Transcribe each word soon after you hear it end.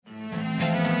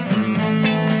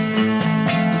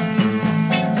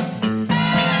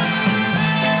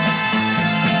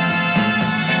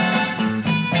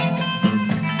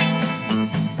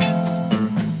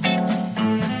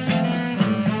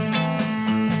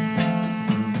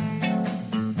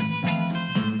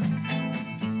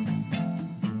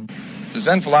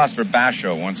Zen philosopher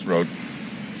Basho once wrote,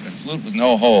 "A flute with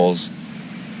no holes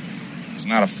is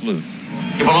not a flute."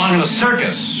 You belong in a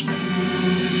circus.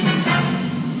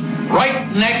 Right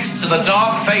next to the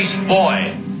dog-faced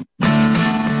boy.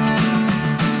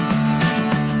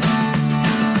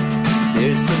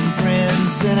 There's some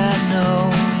friends that I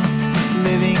know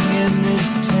living in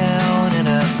this town, and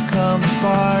I've come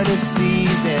far to see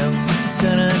them.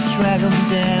 Gonna track them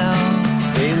down.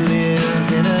 They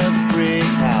live in a brick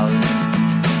house,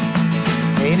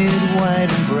 painted white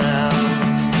and brown.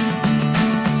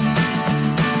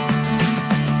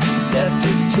 Left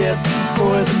a tip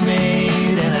for the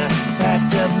maid, and I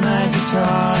packed up my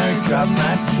guitar, dropped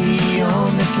my key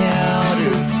on the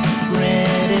counter,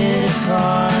 rented a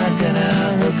car, gonna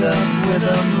hook up with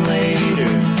them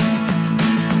later,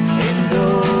 and go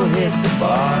hit the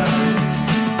bars.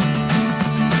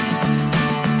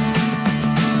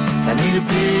 I need a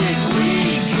big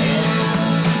weekend,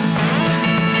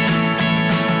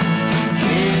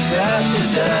 kick out the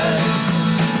dust.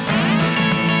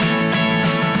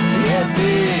 Yeah,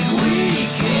 big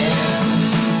weekend.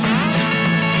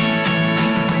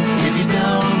 If you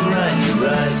don't run, you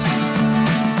rust.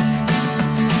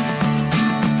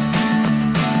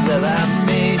 Well, I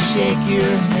may shake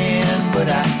your hand, but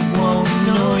I won't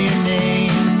know your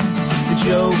name. The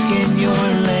joke in your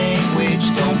language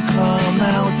don't come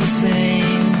out the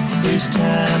same. There's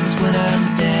times when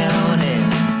I'm down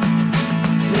and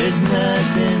there's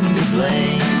nothing to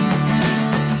blame.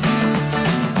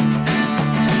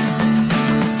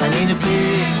 I need a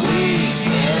big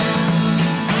weekend,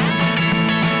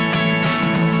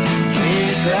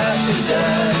 kick out the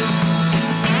dust.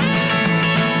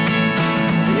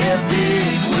 Yeah,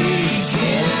 big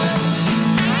weekend.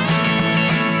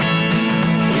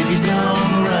 If you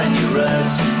don't run, you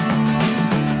rust.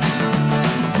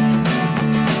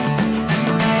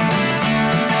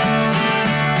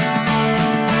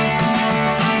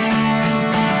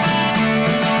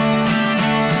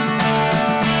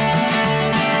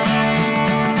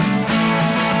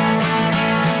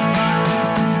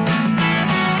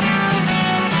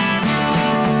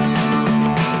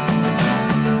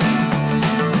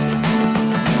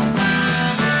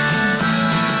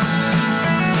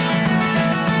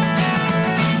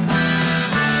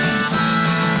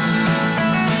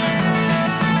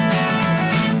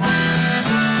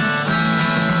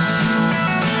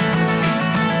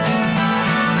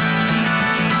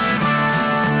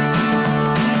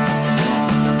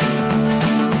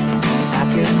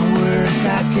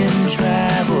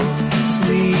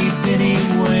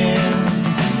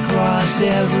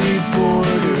 Every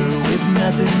border with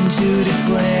nothing to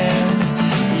declare.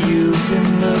 You can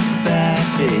look back,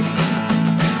 baby,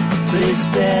 but it's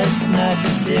best not to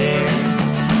stare.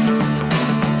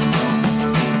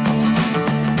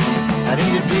 I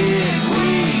need a big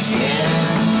weekend,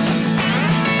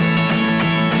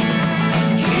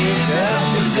 kick out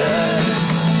the dust.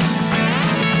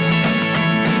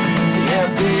 Yeah,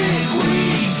 big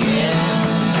weekend.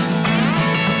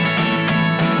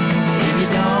 If you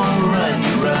don't run,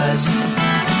 you rust.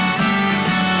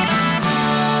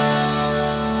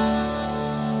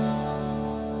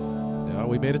 Now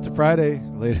we made it to Friday,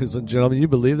 ladies and gentlemen. You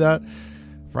believe that?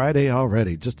 Friday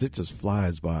already. It just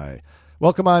flies by.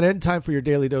 Welcome on in. Time for your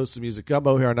daily dose of music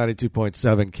gumbo here on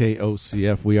 92.7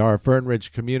 KOCF. We are Fern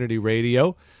Ridge Community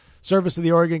Radio, service of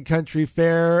the Oregon Country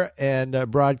Fair,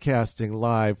 and broadcasting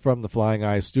live from the Flying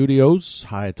Eye Studios,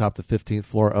 high atop the 15th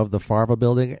floor of the Farva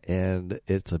building. And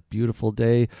it's a beautiful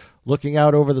day looking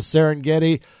out over the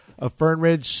Serengeti of Fern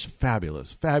Ridge.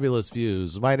 Fabulous, fabulous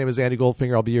views. My name is Andy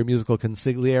Goldfinger. I'll be your musical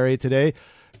consigliere today.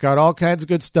 Got all kinds of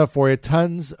good stuff for you.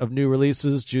 Tons of new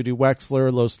releases. Judy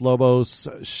Wexler, Los Lobos,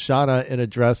 Shauna in a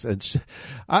Dress. And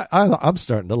I'm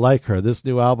starting to like her. This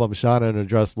new album, Shauna in a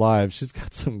Dress Live, she's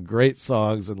got some great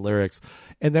songs and lyrics.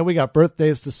 And then we got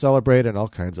birthdays to celebrate and all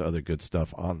kinds of other good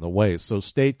stuff on the way. So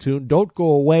stay tuned. Don't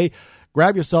go away.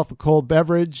 Grab yourself a cold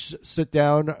beverage. Sit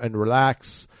down and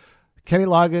relax. Kenny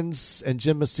Loggins and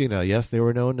Jim Messina. Yes, they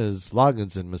were known as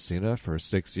Loggins and Messina for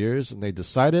 6 years, and they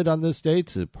decided on this day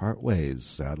to part ways,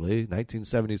 sadly.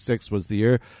 1976 was the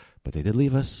year, but they did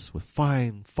leave us with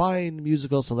fine, fine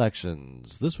musical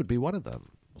selections. This would be one of them.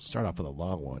 We'll start off with a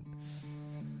long one.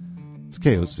 It's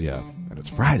KOCF, and it's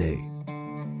Friday.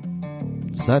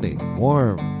 Sunny,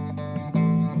 warm.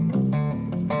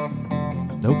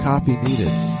 No coffee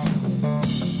needed.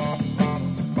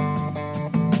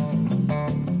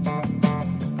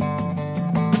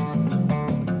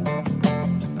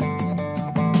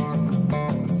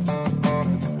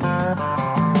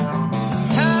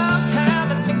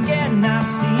 I've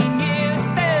seen you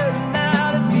staring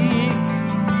out at me.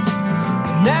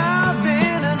 Now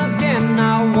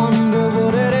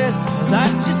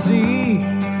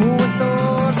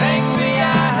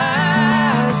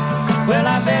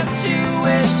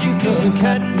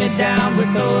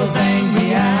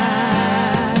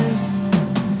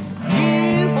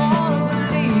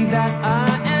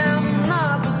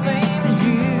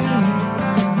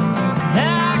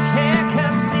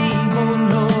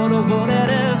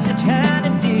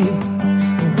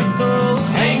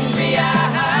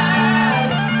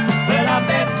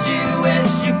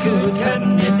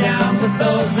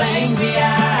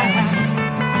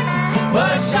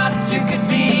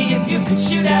and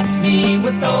shoot at me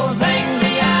with those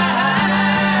angry eyes.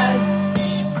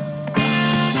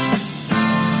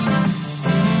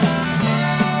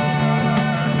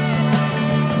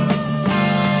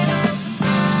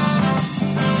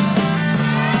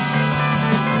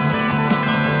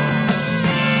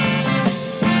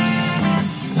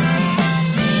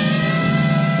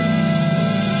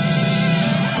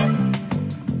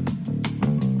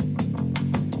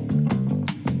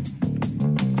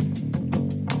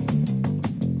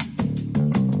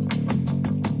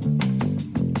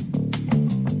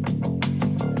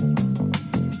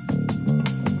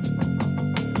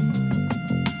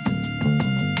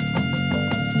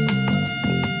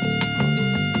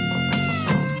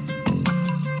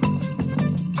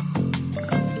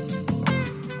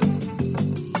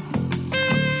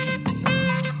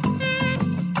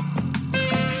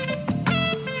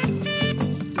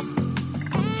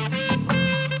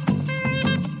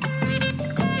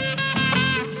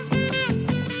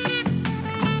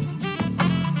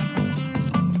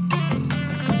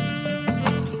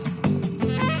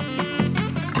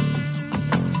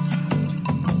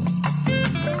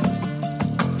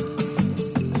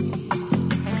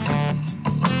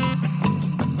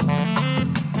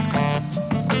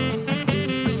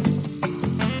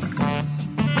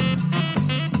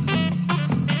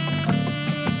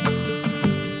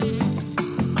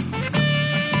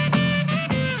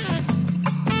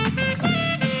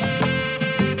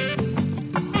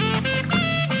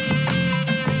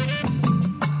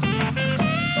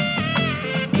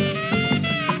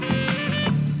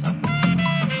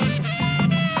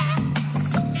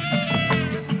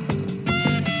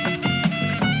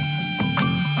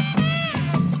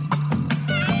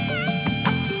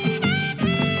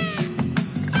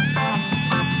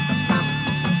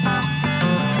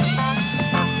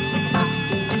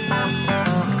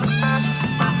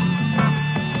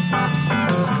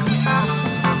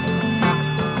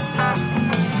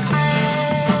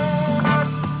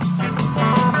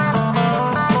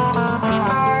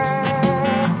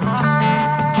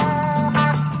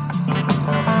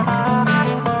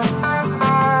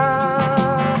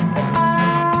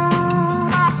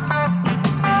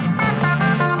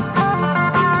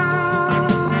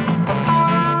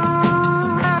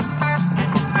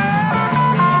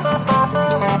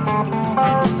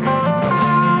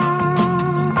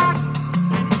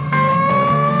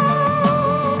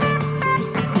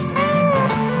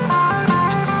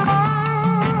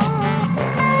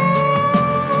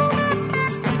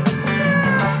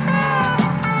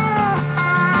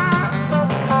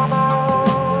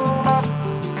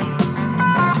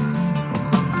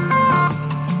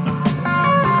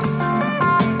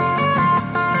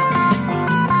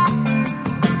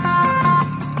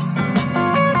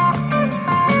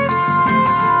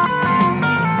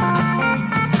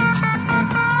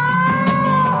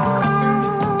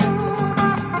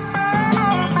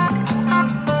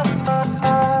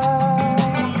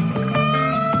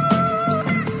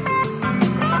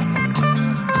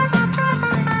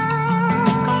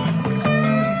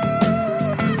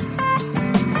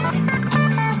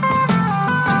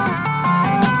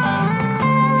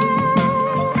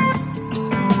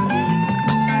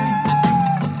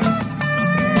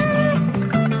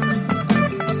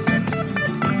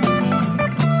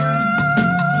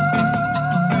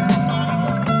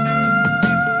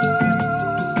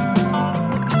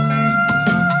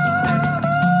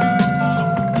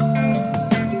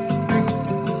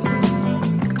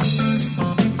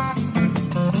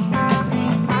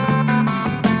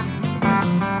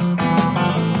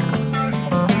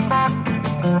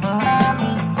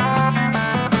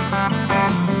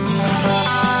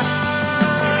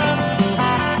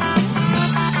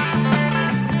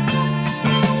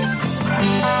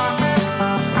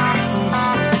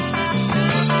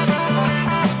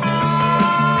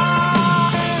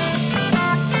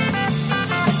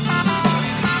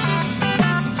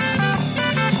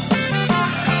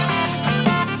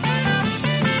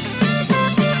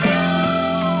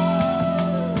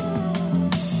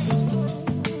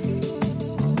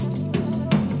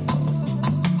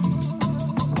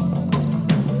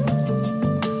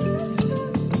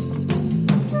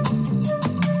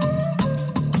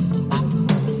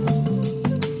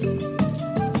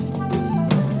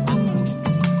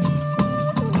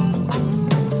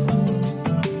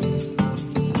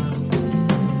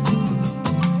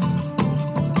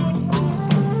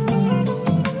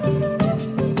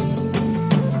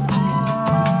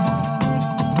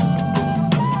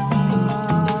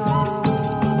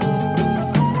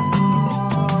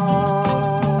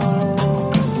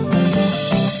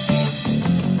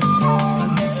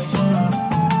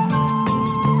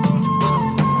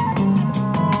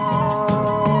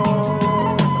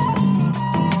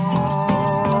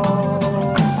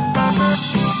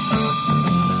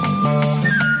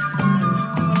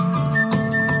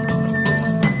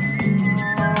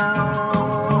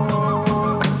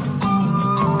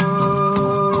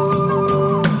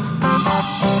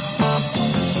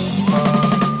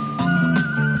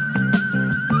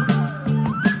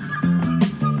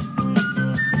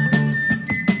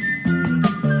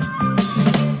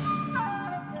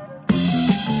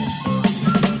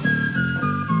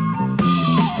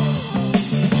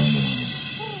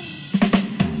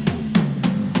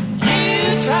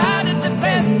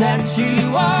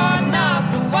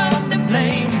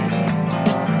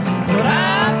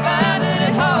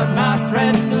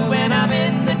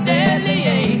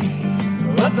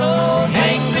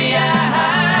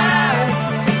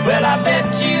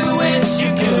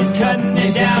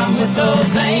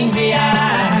 those angry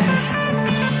eyes.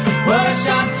 What a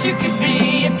shot you could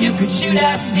be if you could shoot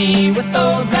at me with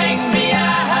those angry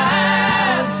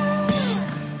eyes.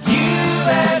 You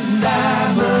and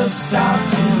I must start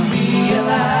to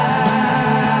realize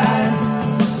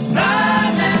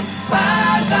blindness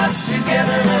binds us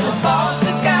together in a false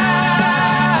disguise.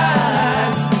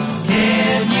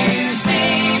 Can you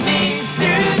see me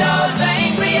through those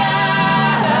angry eyes?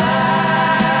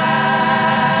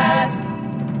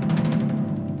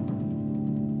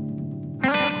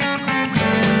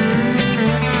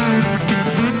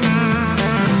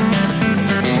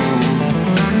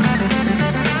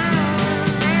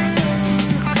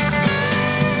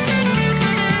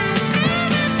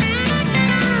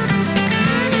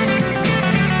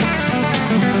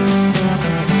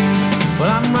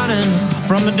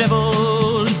 From the devil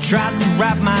who tried to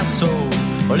rob my soul.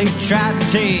 Well, he tried to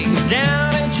take me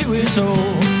down into his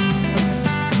hole.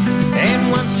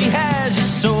 And once he has your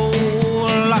soul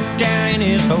locked down in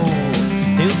his hole,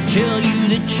 he'll tell you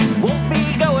that you won't be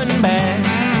going back.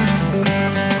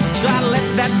 So I let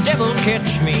that devil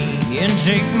catch me and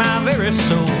take my very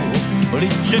soul. Well, he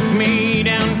took me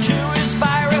down to his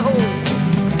fiery hole.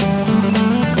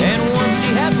 And once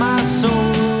he had my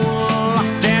soul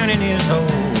locked down in his hole,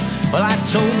 well, I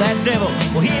told that devil,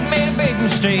 well, he'd made a big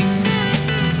mistake.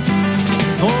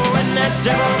 For when that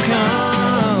devil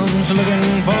comes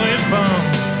looking for his bum,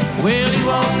 well, he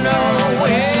won't know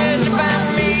where to find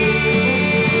me.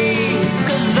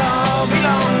 'Cause I'll be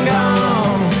long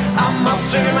gone. I'm off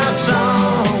singing my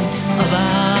song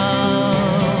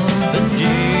about the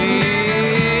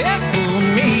devil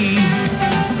and me.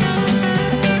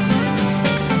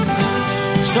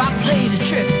 So I played a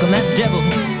trick on that devil,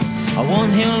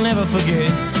 one he'll never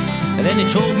forget. And then he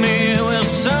told me, well,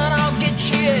 son, I'll get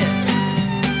you yet.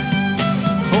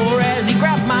 For as he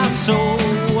grabbed my soul,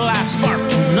 well, I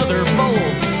sparked another bowl.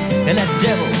 And that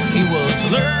devil, he was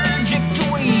allergic to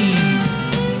weed.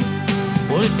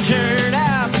 Well, it turned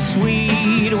out the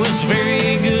sweet was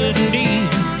very good indeed.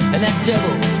 And that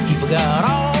devil, he forgot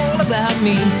all about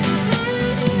me.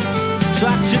 So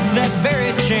I took that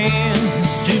very chance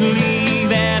to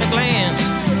leave at a glance.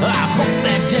 I hope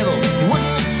that devil, he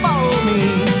wouldn't follow me.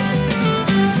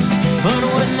 But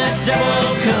when that devil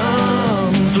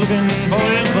comes looking for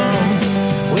his bum,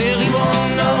 well, he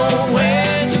won't know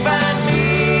where to find me.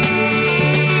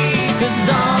 'Cause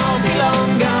I'll be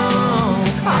long gone.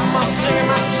 I'm off singing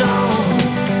my song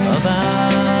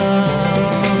about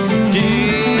the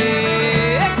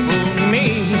devil and me.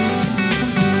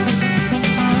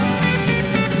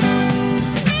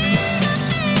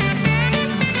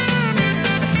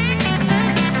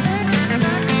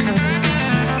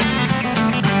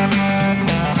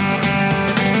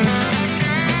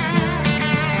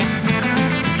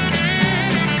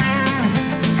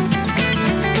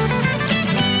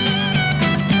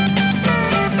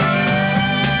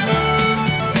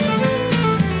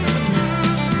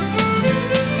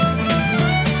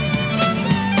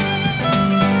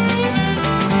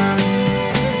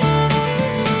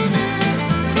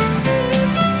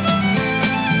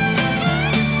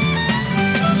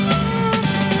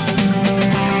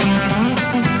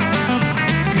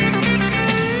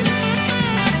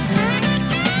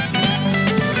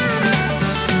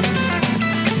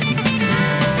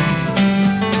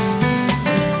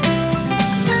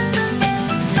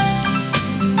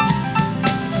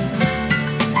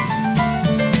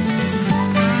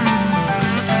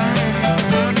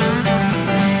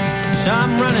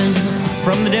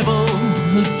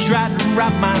 Tried to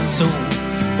rob my soul.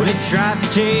 Well, he tried to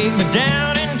take me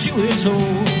down into his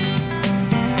hole.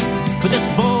 But this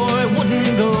boy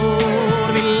wouldn't go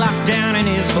to be locked down in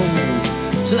his hole.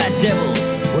 So that devil,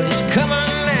 well, he's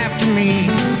coming after me.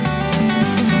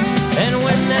 And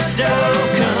when that devil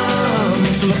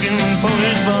comes looking for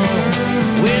his bone,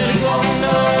 well, he won't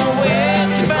know where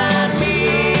to find me.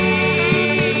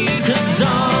 'Cause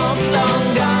I'm long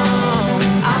gone.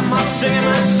 I'm off singing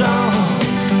my song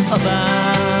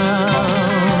about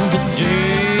the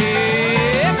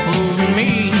devil and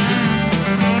me.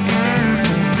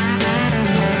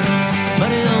 But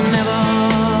he'll never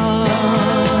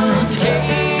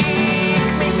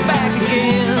take me back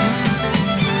again.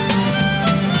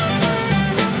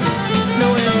 No,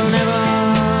 he'll never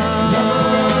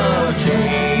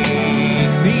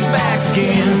take me back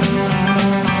again.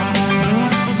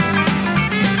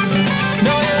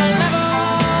 No, he'll never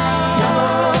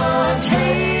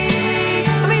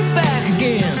take me back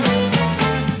again.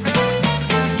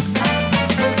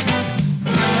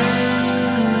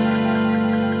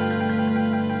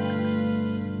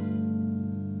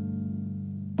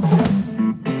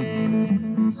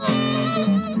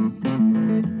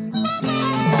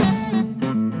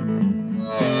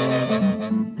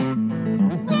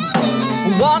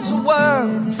 once a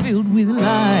world filled with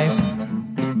life,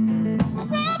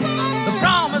 the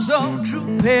promise of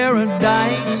true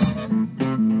paradise.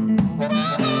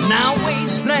 Now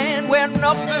wasteland where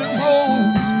nothing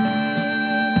grows,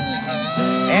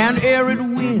 and arid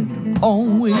wind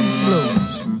always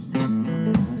blows.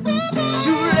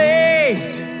 Too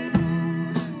late,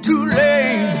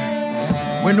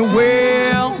 when the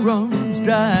well runs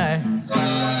dry.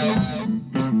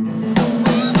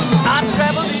 I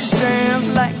travel these sands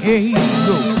like a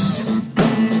ghost,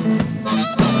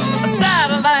 a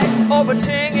satellite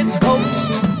orbiting its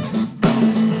host,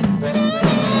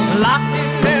 locked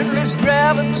in endless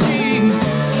gravity,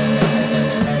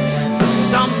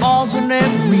 some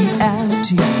alternate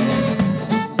reality.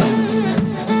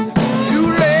 Too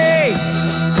late,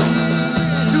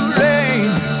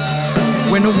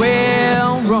 when the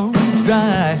well runs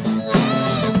dry.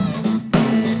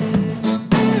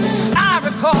 I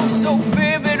recall so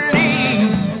vividly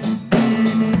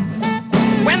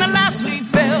when the last leaf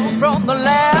fell from the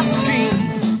last tree.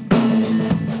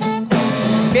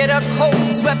 Bitter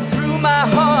cold swept through my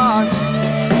heart,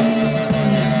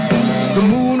 the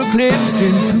moon eclipsed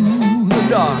into the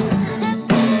dark.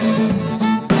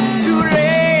 Too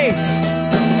late,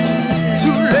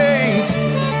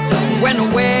 when the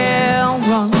well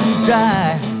runs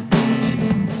dry.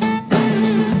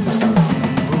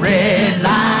 Red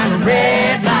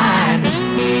line,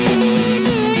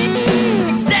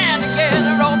 stand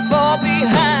together or fall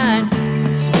behind.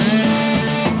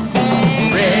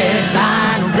 Red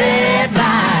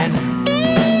line,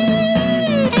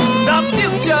 the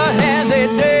future has a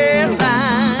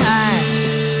deadline.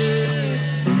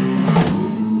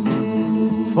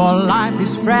 For life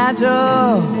is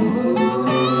fragile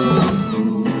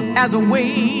as a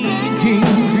waking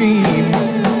dream.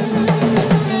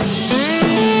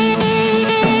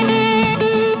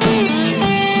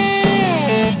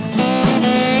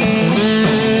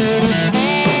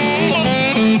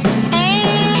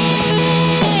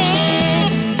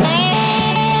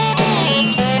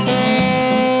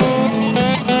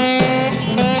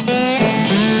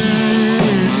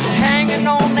 Hanging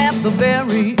on at the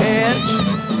very edge,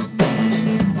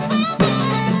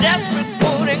 desperate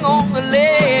footing on the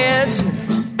ledge,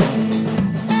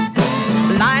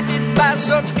 blinded by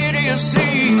such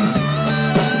idiocy,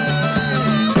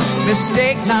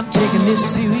 mistake not taking this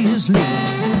seriously.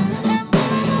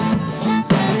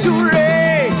 Too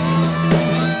late,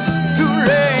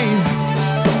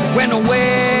 when the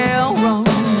well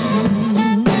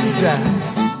runs dry.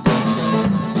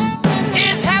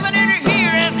 It's happening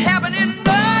here, it's happening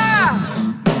now.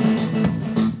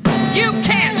 You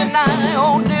can't deny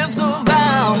or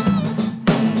disavow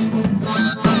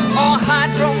or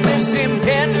hide from this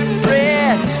impending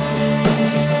threat.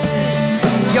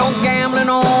 You're gambling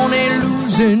on a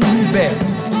losing bet.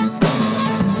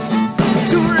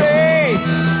 Too late,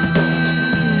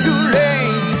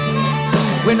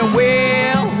 when the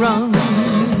well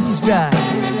runs dry.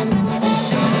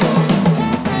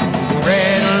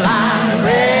 Red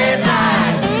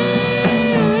line,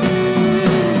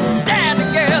 stand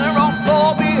together or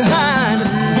fall behind.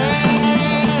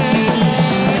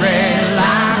 Red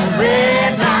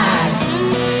line,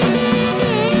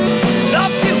 the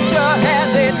future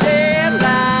has a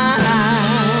deadline.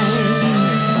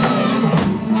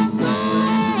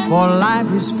 For life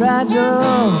is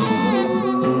fragile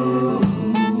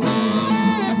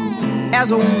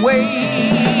as a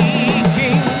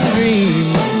waking dream.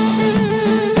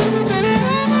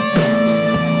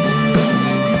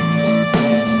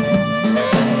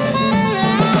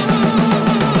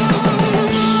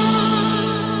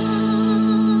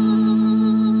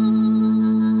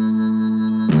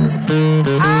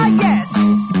 Ah, yes.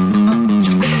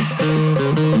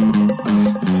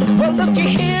 Well, looky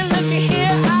here,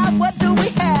 ah, what do we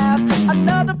have?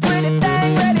 Another pretty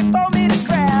thing ready for me to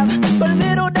grab. But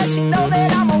little does she know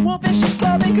that I'm a wolf in sheep's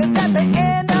clothing, 'cause at the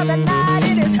end of the night,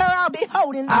 it is her I'll be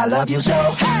holding. I love you so,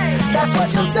 hey, that's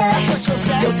what you'll say.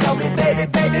 You'll tell me, baby,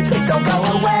 please don't go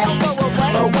away.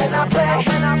 But when I play,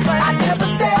 I never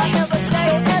stay. So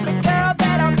every girl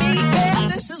that I meet, yeah,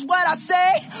 this is what I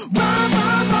say. Run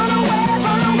away,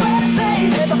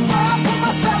 baby, before I put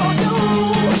my spell on you.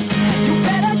 You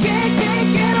better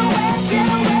get away,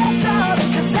 darling,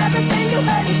 'cause everything you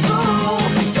heard is true.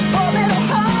 Your poor little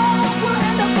heart will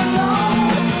end up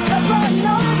alone, 'cause Lord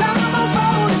knows I'm a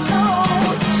rolling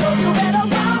stone. So you better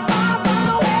run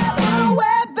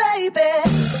away, baby.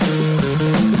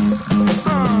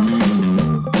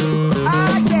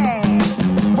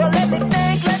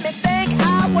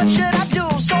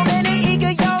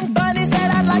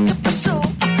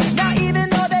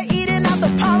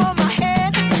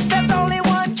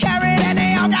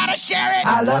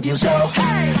 I love you so.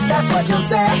 That's what you'll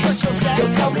say.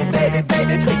 You'll tell me, baby,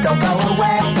 baby, please don't go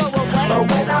away. But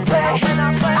when I play,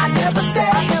 I never stay.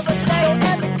 So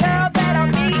every girl that I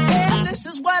meet, yeah, this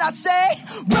is what I say.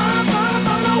 Run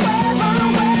away,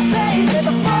 baby.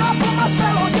 The fire put my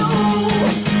spell on you.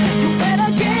 You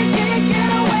better get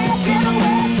away,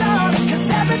 darling. 'Cause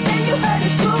everything you heard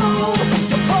is true.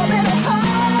 You're pouring a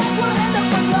heart, will end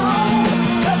up alone.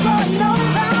 'Cause Lord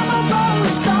knows I'm a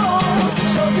rolling stone.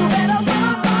 So you better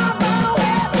run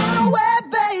away,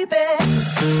 baby.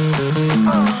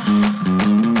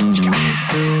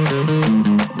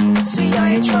 See, I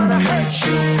ain't tryna hurt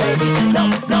you, baby. No,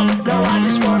 I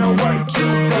just wanna work you,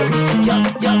 baby. Yo,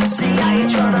 see, I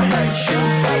ain't tryna hurt you,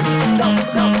 baby. No,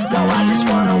 I just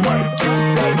wanna work you,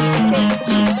 baby. If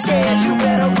you scared, you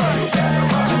better run. You better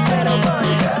run. You better run.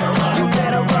 You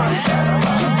better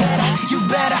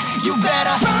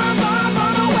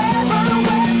run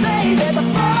away, baby. The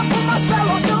fire put my spell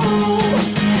on you.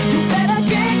 You better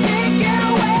get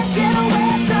away,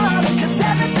 darling. 'Cause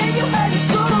everything you heard is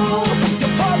true.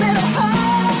 You're pouring a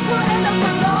heart, will end up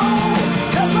alone.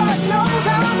 'Cause Lord knows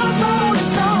I'm a rolling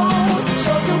stone.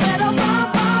 So you better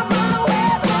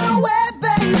run away,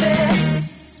 baby.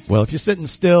 Well, if you're sitting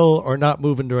still or not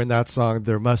moving during that song,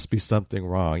 there must be something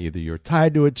wrong. Either you're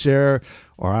tied to a chair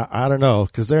or I don't know,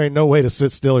 because there ain't no way to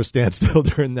sit still or stand still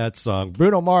during that song.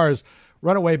 Bruno Mars,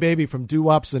 Runaway Baby from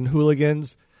Doo-Wops and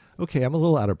Hooligans. Okay, I'm a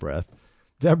little out of breath.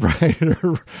 Deb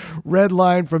Ryder, Red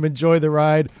Line from Enjoy the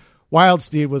Ride.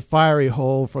 Wildsteed with Fiery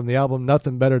Hole from the album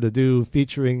Nothing Better to Do,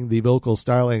 featuring the vocal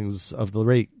stylings of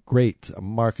the great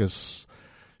Marcus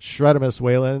Shredimus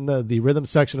Whalen. The rhythm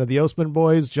section of the Osmond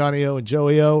Boys, Johnny O and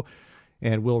Joey O,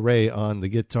 and Will Ray on the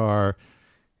guitar,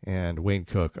 and Wayne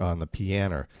Cook on the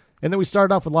piano. And then we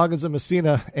started off with Loggins and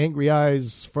Messina, Angry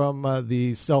Eyes from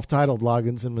the self-titled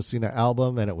Loggins and Messina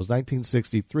album, and it was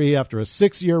 1963. After a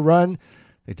 6-year run,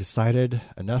 they decided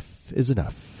enough is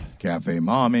enough. Cafe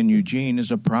Mom in Eugene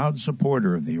is a proud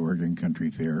supporter of the Oregon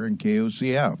Country Fair and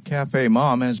KOCF. Cafe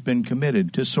Mom has been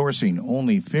committed to sourcing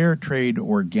only fair trade,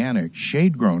 organic,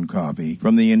 shade-grown coffee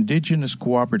from the indigenous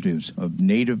cooperatives of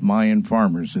native Mayan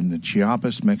farmers in the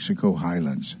Chiapas, Mexico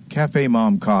highlands. Cafe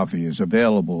Mom coffee is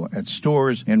available at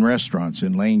stores and restaurants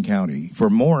in Lane County. For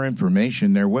more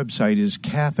information, their website is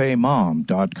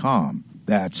cafemom.com.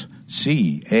 That's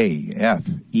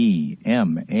CAFEMAM.com.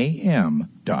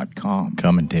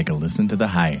 Come and take a listen to The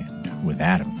High End with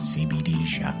Adam CBD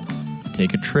Shop.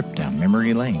 Take a trip down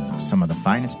memory lane with some of the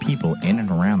finest people in and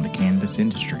around the cannabis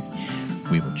industry.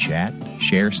 We will chat,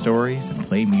 share stories, and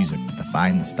play music to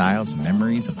define the styles and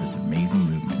memories of this amazing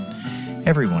movement.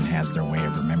 Everyone has their way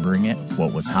of remembering it,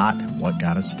 what was hot, and what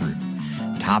got us through.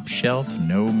 Top shelf,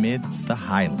 no mids, the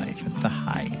high life at The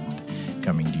High End.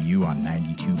 Coming to you on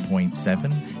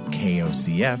 92.7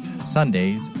 KOCF,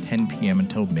 Sundays, 10 p.m.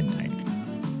 until midnight.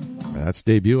 That's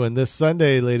debuting this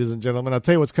Sunday, ladies and gentlemen. I'll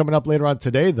tell you what's coming up later on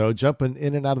today, though. Jumping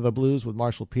in and out of the blues with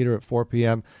Marshall Peter at 4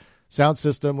 p.m. Sound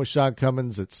System with Sean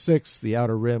Cummins at 6. The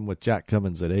Outer Rim with Jack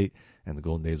Cummins at 8. And the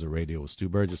Golden Days of Radio with Stu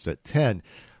Burgess at 10.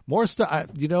 More stuff. I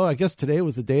guess today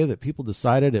was the day that people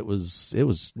decided it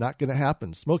was not going to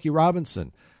happen. Smokey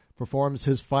Robinson performs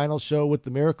his final show with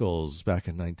the Miracles back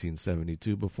in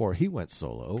 1972 before he went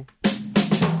solo.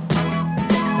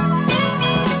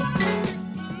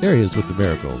 There he is with the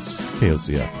Miracles,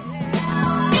 KOCF.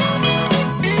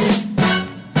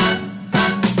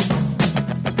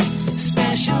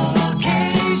 Special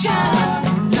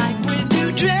occasion, like when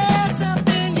you dress up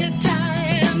in your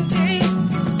tie and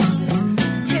tails.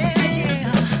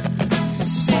 Yeah.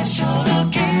 Special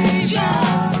occasion,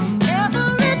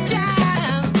 every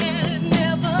time, and it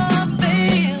never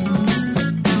fails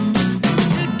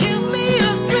to give me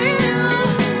a thrill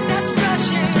that's fresh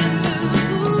and new.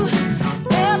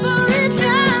 Every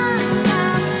time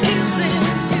I'm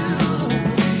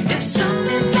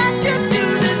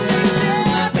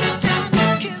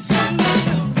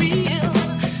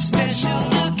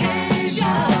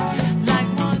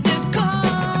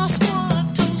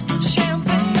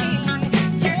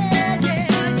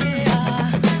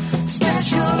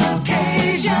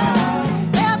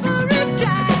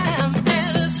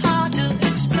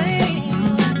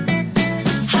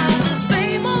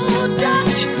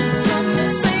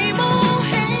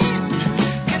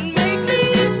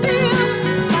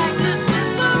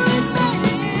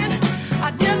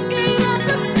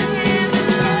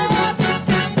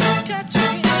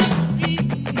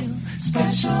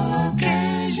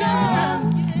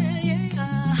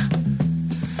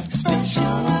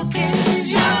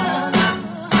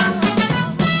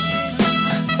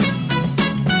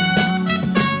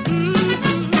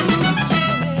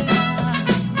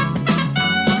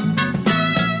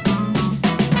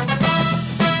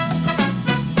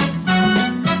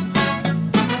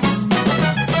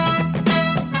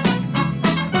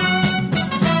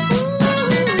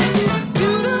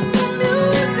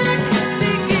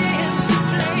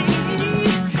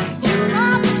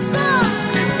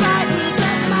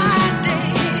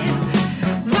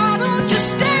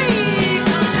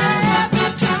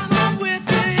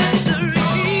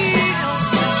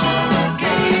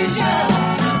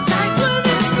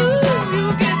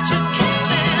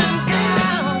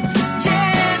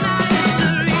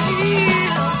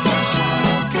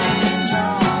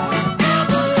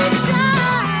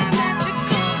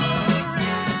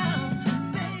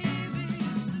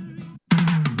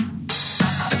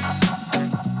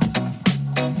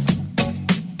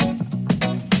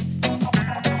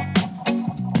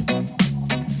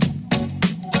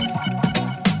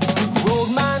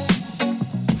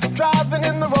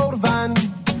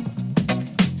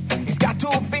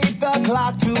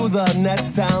o'clock to the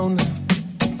next town.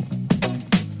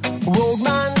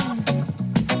 Roadman,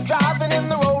 driving in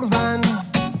the road van.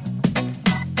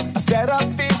 I set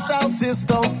up this sound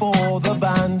system for the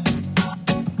band.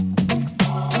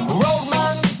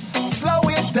 Roadman, slow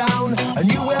it down,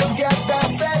 and you will get that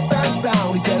safe and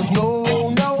sound. He says, no,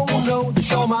 no, no, the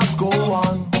show must go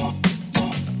on.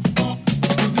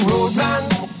 Roadman,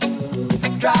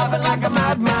 driving like a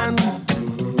madman,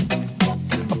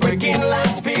 breaking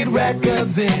land speed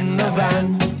records in the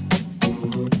van.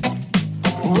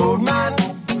 Roadman,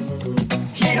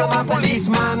 he don't mind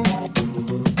policeman,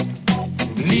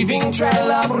 leaving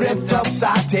trail of ripped up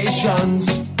citations.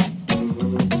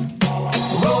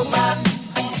 Roadman,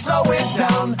 slow it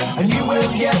down, and you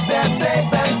will get there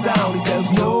safe and sound. He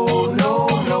says, no, no,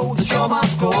 no, the show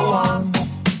must go on.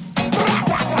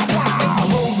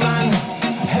 Roadman,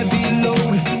 heavy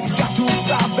load, he's got to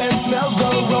stop and smell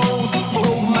the rose.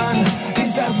 Roadman, he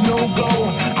says, no go,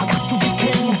 I got to be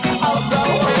king of the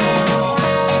road.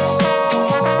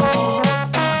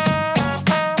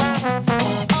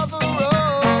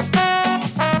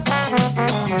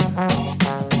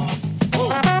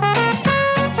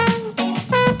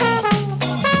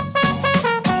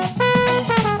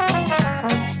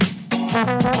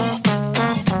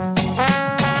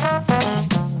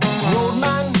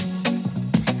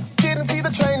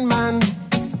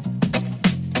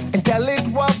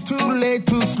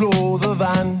 To slow the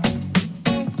van.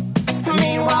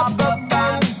 Meanwhile, the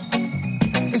band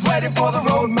is waiting for the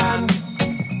roadman,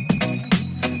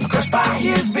 crushed by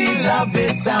his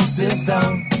beloved sound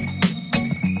system.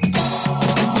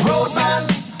 Roadman,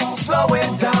 slow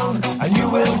it down, and you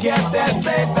will get there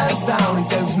safe and sound. He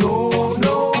says, no,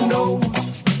 no, no,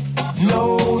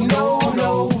 no, no,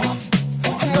 no,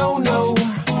 no, no.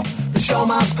 The show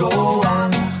must go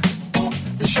on.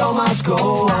 The show must go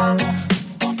on.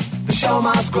 The show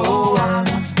must go on.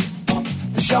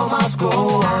 The show must go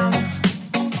on.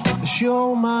 The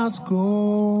show must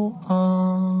go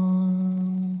on.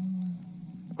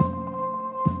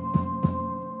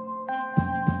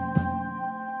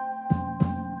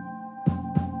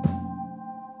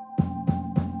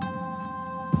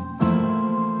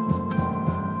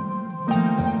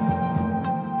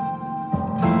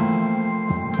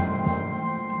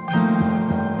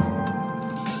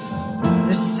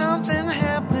 There's something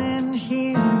happening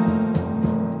here.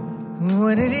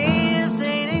 What it is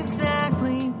ain't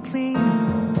exactly clear.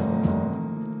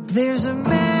 There's a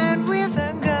man with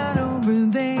a gun over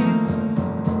there,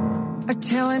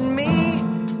 telling me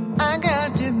I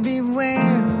got to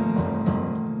beware.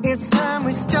 It's time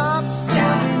we stop.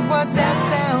 Tell me what's that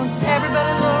sound?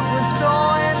 Everybody look what's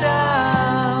going down.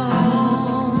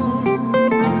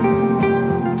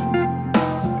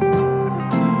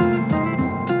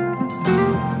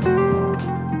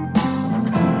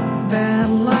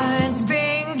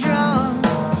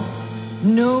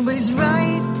 Nobody's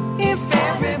right if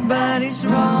everybody's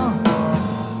wrong.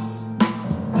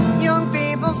 Young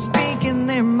people speaking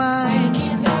their minds,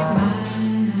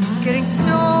 getting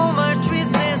so much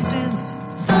resistance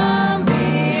from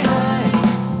behind.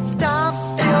 Stop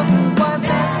still, what's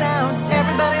that sound?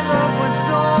 Everybody look what's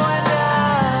going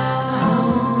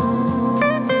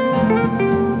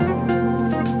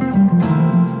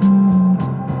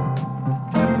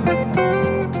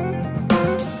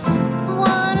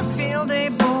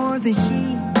the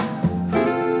heat.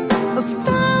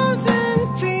 1,000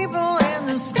 people in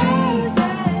the streets,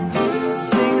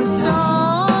 singing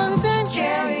songs and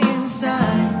carrying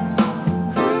signs.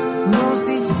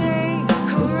 Mostly say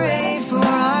hooray for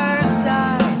our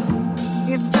side.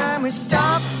 It's time we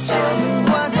stop. Children,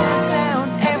 what's that sound?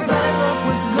 Everybody look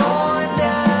what's going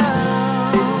down.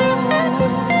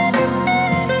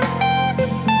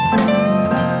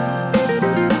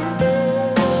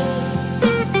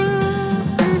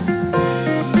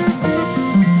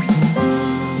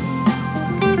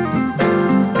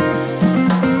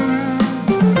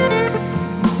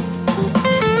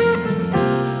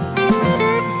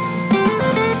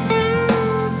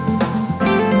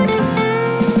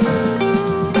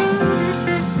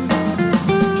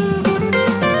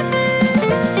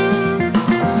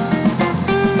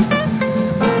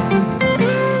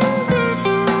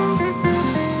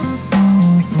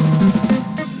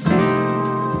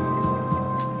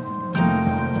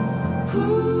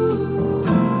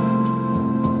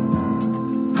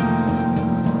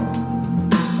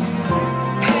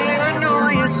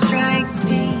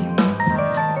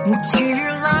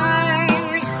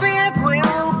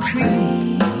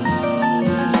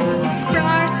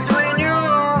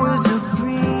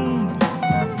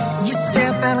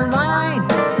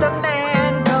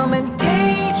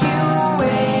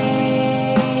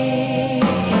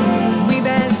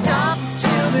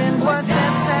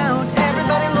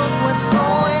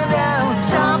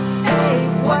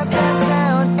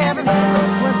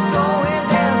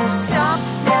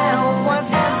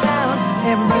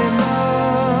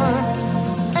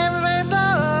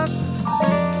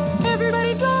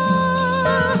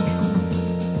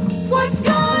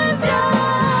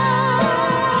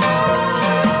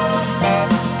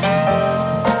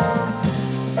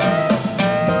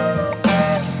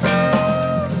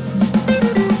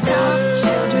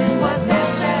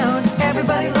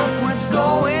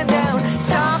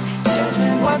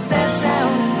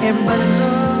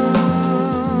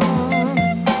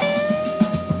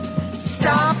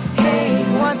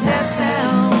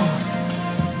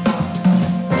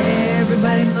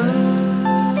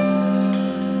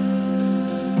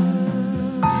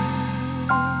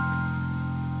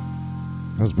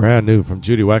 was brand new from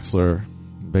Judy Wexler,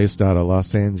 based out of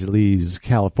Los Angeles,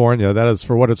 California. That is,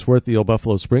 For What It's Worth, the old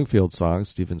Buffalo Springfield song,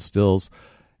 Stephen Stills.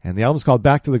 And the album's called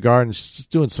Back to the Garden. She's just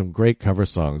doing some great cover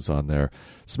songs on there.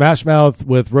 Smash Mouth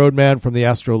with Roadman from the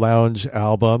Astro Lounge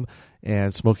album,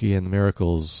 and Smokey and the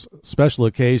Miracles special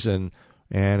occasion.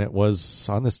 And it was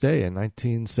on this day in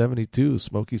 1972.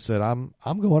 Smokey said, I'm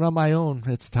going on my own.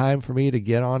 It's time for me to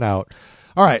get on out.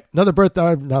 All right,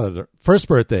 first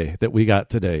birthday that we got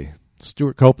today.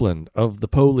 Stuart Copeland of the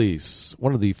Police,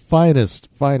 one of the finest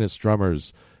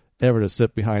drummers ever to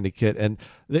sit behind a kit. And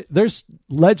there's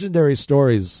legendary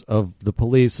stories of the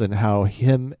Police and how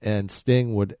him and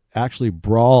Sting would actually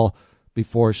brawl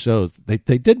before shows. They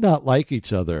did not like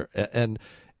each other, and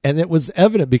it was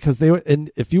evident because they would.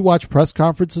 And if you watch press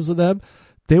conferences of them,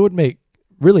 they would make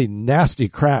really nasty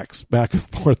cracks back and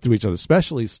forth to each other,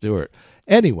 especially Stuart.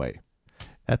 Anyway,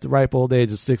 at the ripe old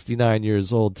age of 69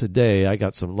 years old today, I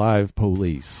got some live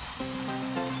Police.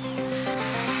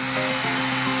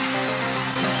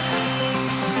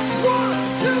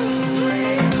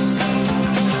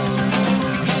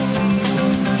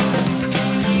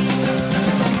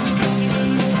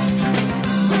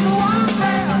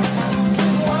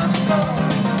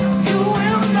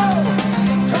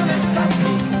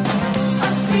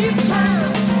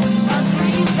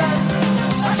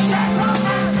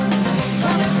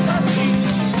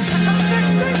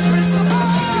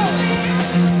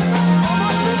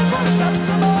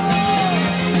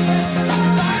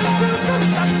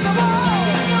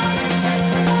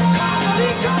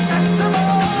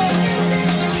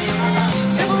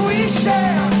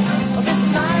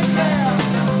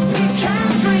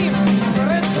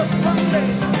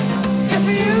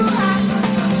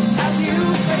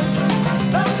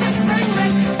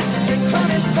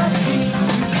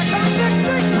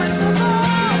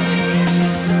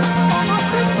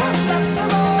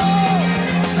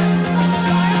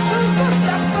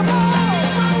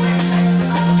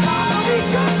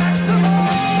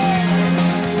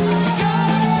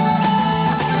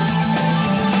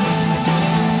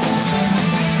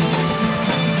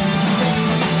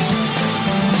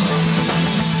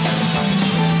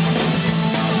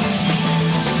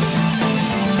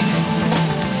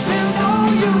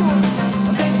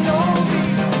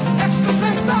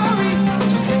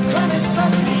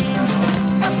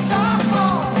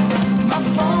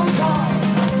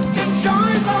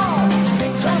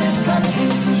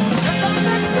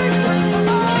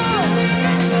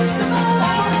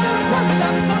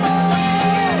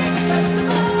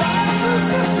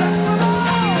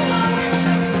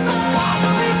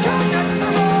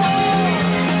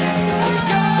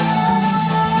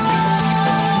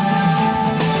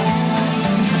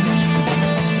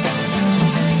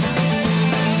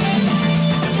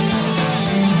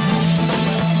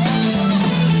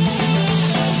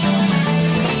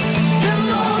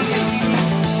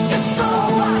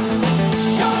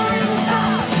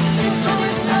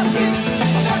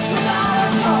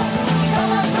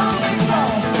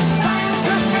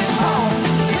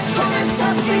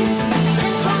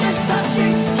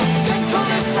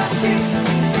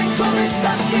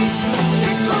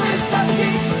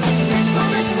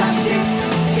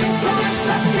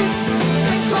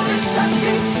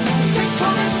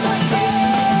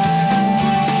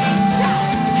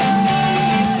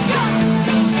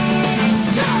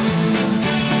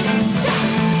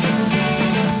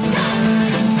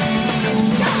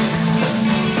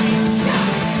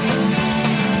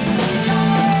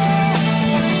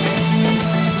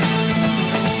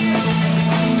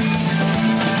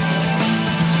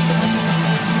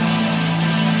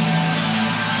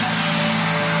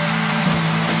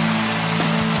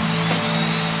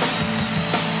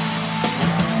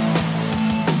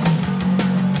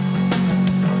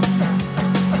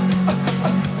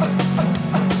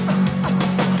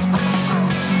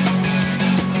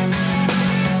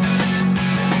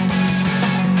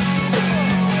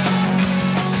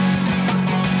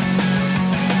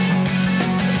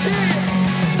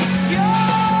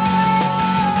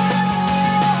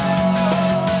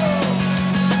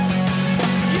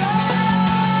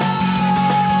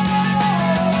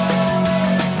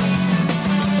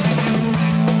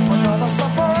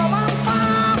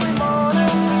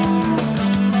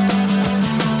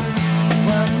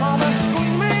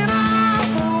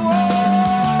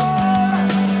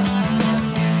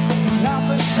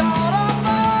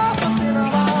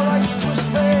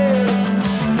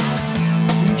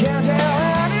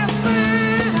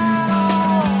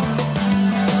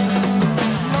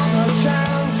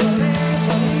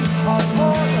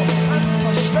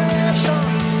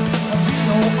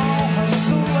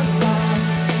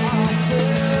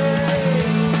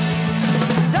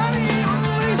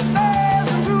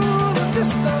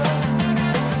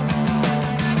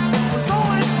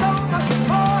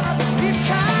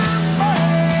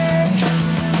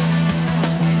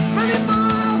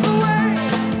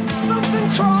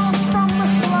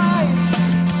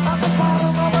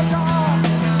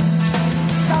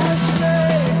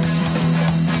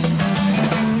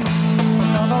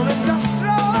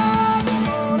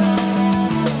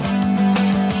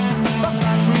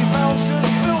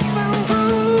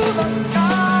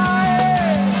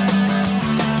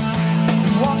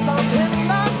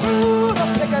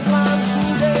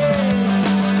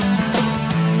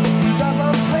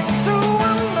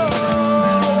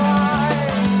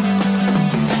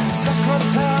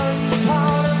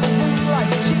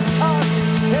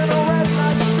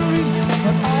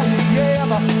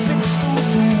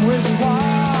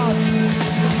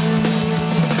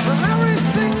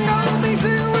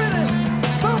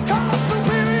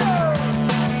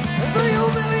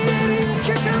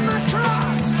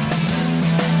 cross.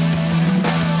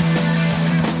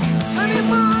 Many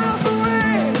miles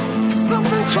away,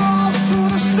 something crawls to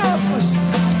the surface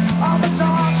of a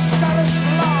dark Scottish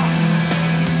loch.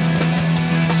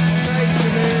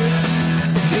 Nature, man.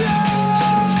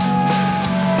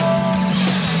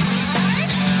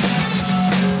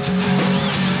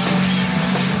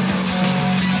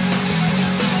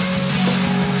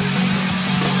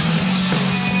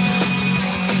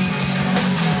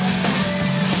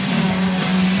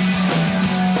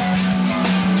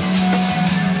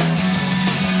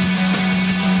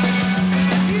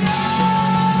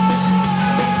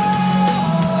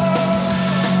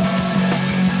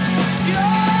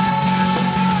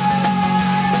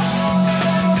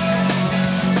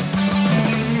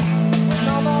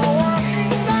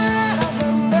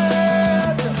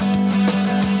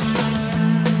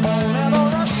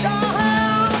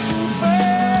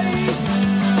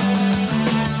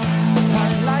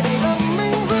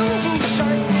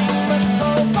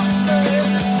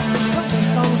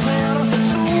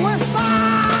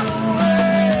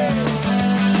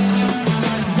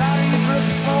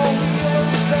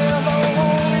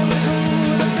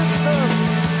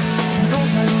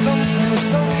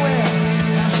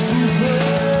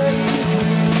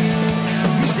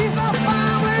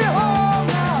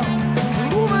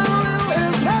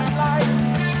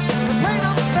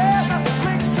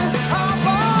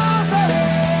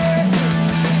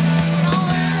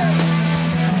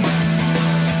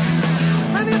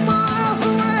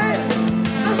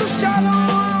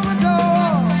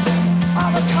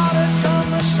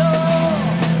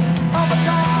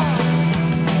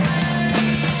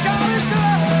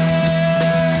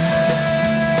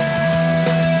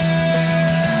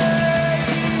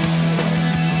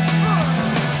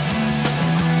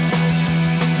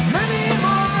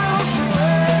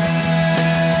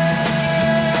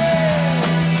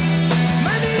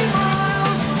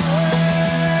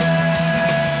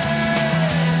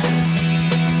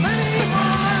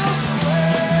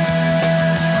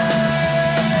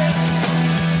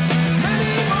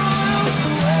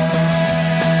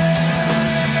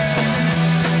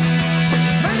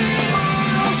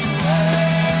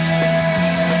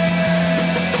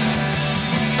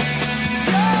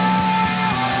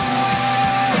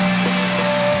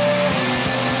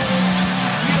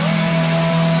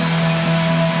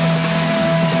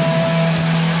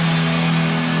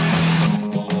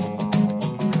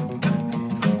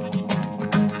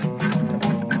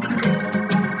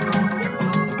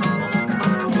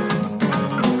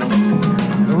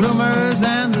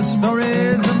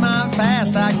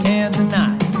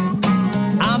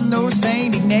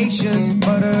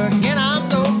 But again, I'm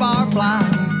no barfly.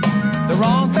 The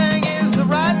wrong thing is the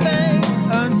right thing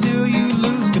until you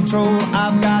lose control.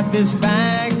 I've got this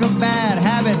bag of bad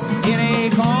habits in a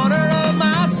corner of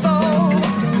my soul.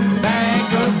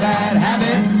 Bank of bad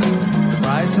habits, the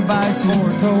price of ice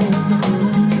foretold.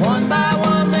 One by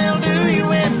one they'll do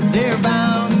you in, they're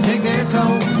bound to take their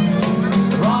toll.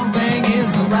 The wrong thing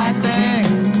is the right thing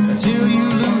until you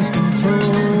lose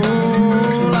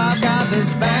control. I've got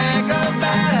this bag of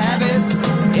bad habits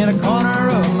in a corner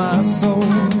of my soul.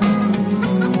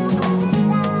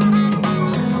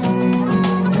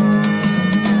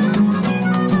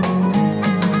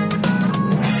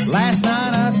 Last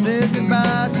night I said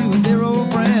goodbye to a dear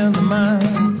old friend of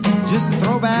mine. Just a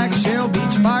throwback Shell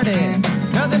Beach party,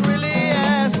 nothing really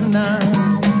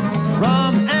asinine.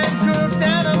 Rum and cooked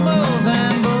animals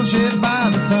and bullshit by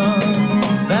the ton.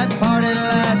 That party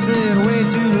lasted way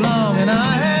too long and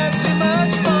I had too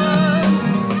much fun.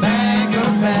 Bag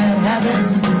of bad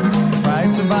habits,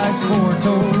 price of ice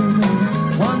foretold.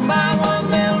 One by one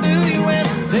they'll do you in,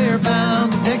 they're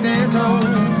bound to take their toll.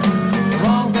 The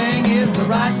wrong thing is the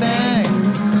right thing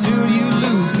till you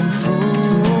lose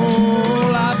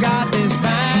control. I've got this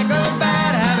bag of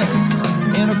bad habits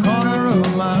in a corner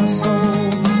of my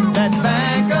soul. That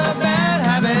bag of bad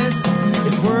habits,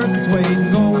 it's worth its weight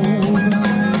in gold.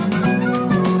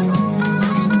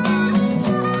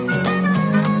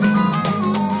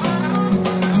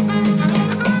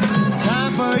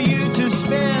 Time for you to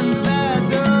spend that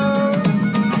dough.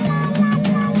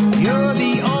 You're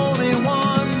the only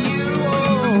one you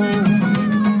owe.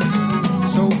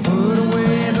 So put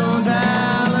away those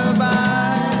alibis.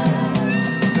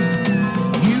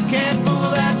 You can't fool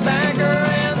that banker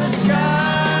in the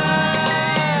sky.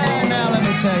 Now let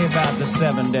me tell you about the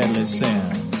 7 deadly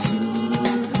sins.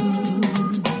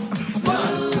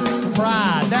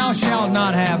 Pride, thou shalt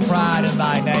not have pride in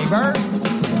thy neighbor.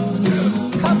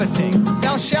 Coveting,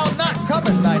 thou shalt not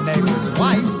covet thy neighbor's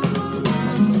wife.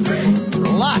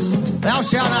 Lust, thou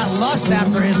shalt not lust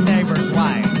after his neighbor's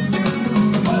wife.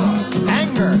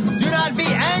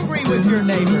 your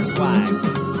neighbor's wife.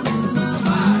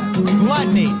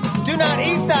 Gluttony. Do not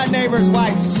eat thy neighbor's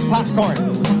wife's popcorn.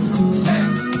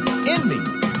 Envy.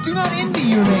 Do not envy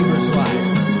your neighbor's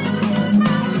wife.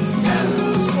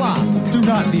 Sloth. Do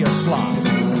not be a sloth.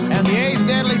 And the eighth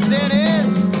deadly sin is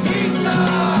pizza.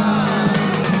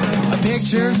 A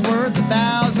picture's worth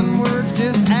 1,000 words.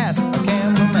 Just ask a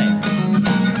candle man.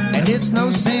 And it's no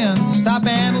sin to stop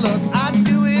and look. I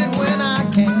do it when I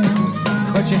can.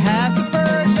 But you have to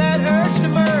purge that urge to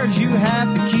merge. You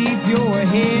have to keep your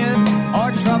head,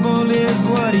 or trouble is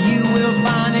what you will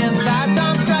find inside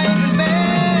some stranger's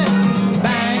bed.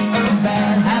 Bank of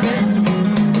bad habits,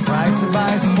 the price of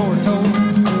vice foretold.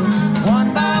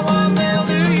 One by one they'll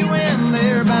do you in,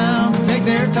 they're bound to take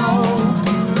their toll.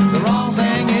 The wrong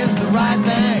thing is the right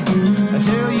thing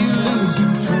until you lose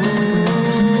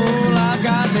control. I've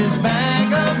got this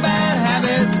bank of bad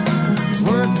habits, it's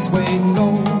worth its weight in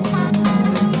gold.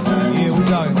 Yeah, we're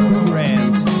talking Cool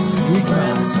Rands,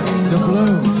 Weekends,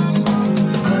 doubloons.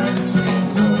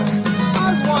 I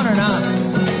was wondering,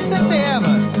 think they have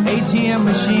an ATM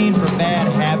machine for bad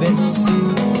habits?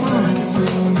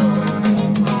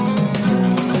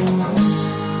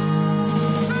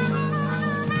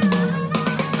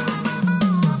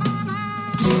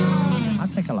 I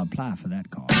think I'll apply for that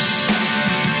call.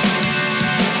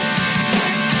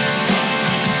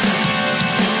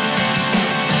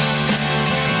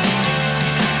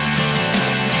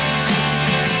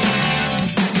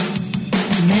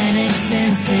 Manic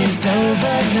senses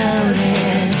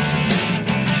overloaded.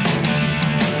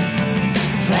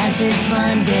 Frantic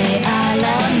fun day a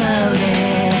la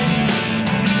molded.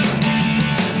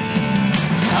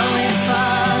 Always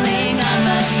falling on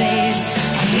my face.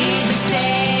 I need to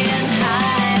stay in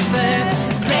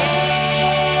hyperspace.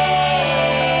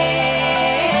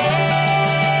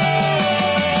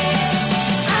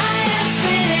 I am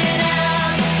spinning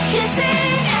out,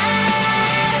 kissing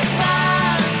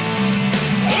asphalt.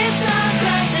 It's all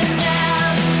crashing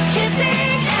down,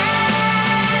 kissing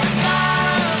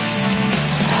asphalt.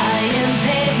 I am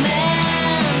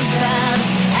pavement bound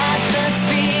at the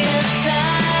speed of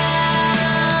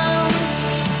sound.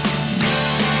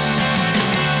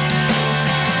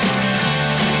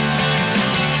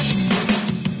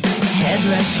 Head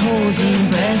rush holding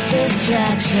breath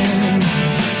distraction.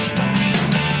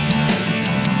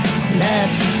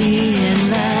 Love to be in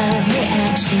love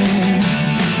reaction.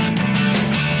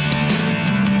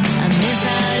 I miss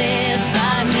out if I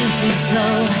move too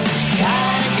slow.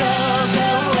 Gotta go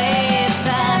way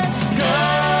fast, go.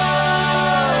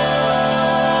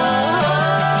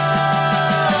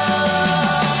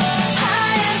 I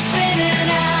am spinning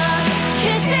out,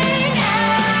 kissing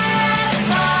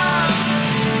asphalt.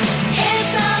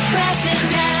 It's all crashing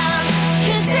down,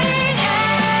 kissing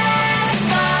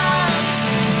asphalt.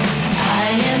 I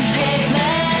am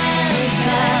pavement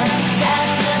bound at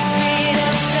the speed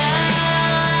of sound.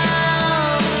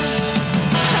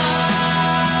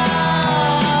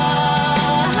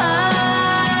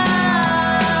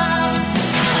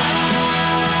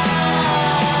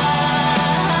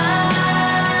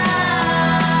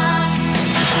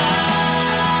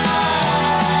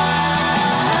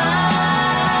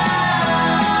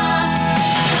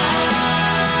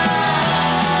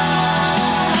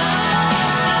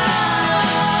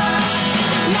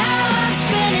 Now I'm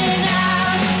spinning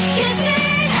out,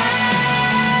 kissing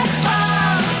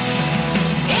asphalt.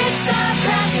 It's all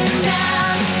crashing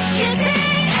down,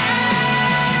 kissing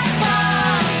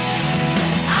asphalt.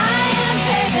 I am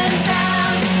pavement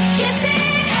bound,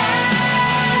 kissing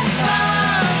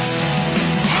asphalt.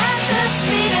 At the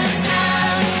speed of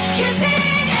sound,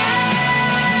 kissing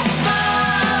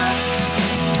asphalt.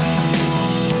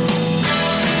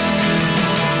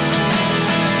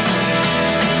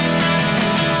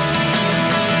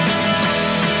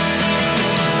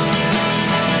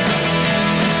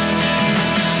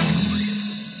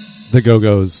 The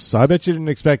Go-Go's. I bet you didn't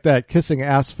expect that. Kissing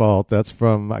Asphalt. That's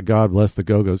from God Bless the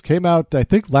Go-Go's. Came out, I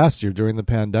think, last year during the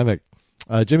pandemic.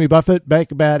 Jimmy Buffett,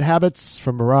 Bank of Bad Habits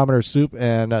from Barometer Soup,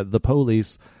 and The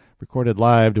Police, recorded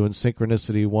live doing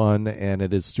Synchronicity 1, and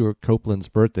it is Stuart Copeland's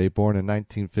birthday. Born in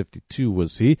 1952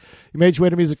 was he. You made your way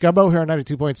to Music Gumbo here on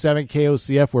 92.7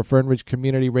 KOCF. We're Fernridge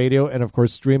Community Radio, and of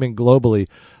course streaming globally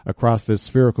across this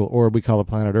spherical orb we call the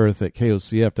planet Earth at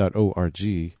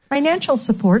KOCF.org. Financial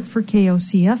support for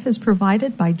KOCF is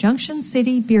provided by Junction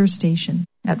City Beer Station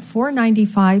at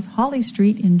 495 Holly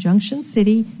Street in Junction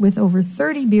City, with over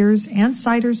 30 beers and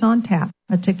ciders on tap,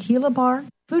 a tequila bar,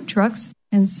 food trucks,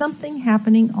 and something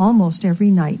happening almost every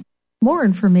night. More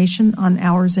information on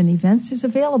hours and events is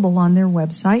available on their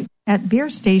website at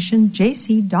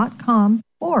beerstationjc.com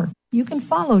Or you can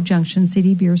follow Junction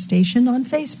City Beer Station on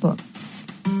Facebook.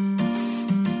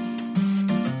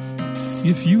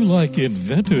 If you like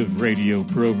inventive radio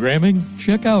programming,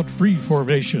 check out Free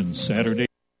Formation Saturday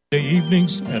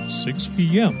evenings at 6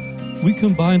 p.m. We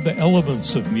combine the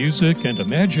elements of music and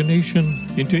imagination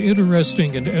into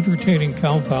interesting and entertaining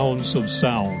compounds of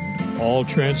sound, all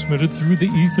transmitted through the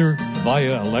ether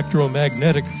via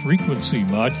electromagnetic frequency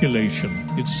modulation.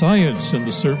 It's science in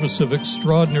the service of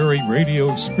extraordinary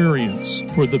radio experience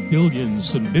for the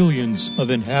billions and billions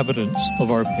of inhabitants of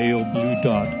our pale blue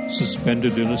dot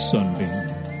suspended in a sunbeam.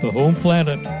 The home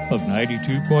planet of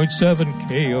 92.7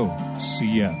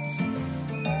 KOCF.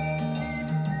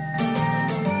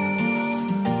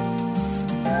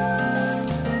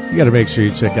 You got to make sure you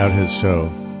check out his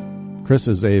show. Chris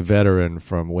is a veteran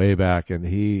from way back, and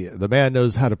the man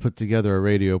knows how to put together a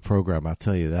radio program, I'll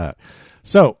tell you that.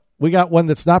 So, we got one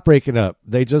that's not breaking up.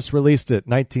 They just released it,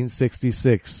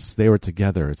 1966. They were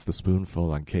together. It's The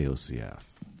Spoonful on KOCF.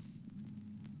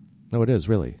 No, it is,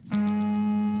 really.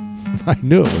 I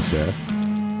knew it was there.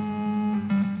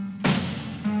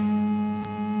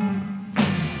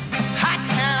 Hot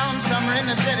town, summer in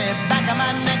the city, back of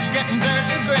my neck getting dirt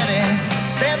and gritty.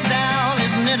 Bend down,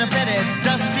 isn't it a pity?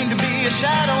 Doesn't seem to be a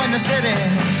shadow in the city.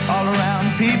 All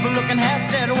around, people looking half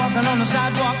dead, walking on the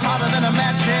sidewalk harder than a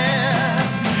match head.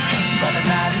 But at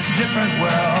night it's a different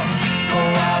world. Go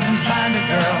out and find a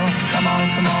girl. Come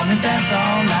on and dance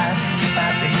all night.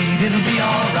 Despite the heat, it'll be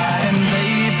alright. And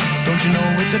babe, don't you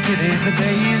know it's a pity the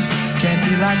days can't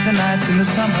be like the nights in the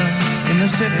summer, in the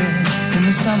city, in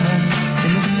the summer,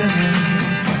 in the city.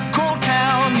 Cool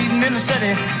town, meeting in the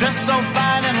city, dressed so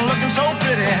fine and looking so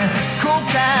pretty. Cool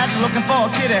cat, looking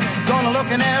for a kitty, gonna look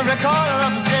in every corner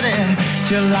of the city.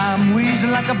 Till I'm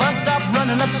wheezing like a bus stop,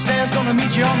 running up the stairs, gonna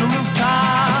meet you on the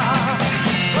rooftop.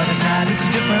 But at night it's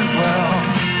a different world.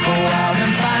 Go out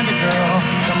and find a girl.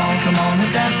 Come on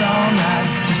and dance all night.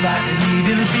 Despite the heat,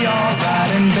 it'll be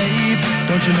alright. And babe,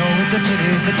 don't you know it's a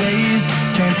pity the days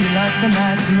can't be like the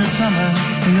nights in the summer,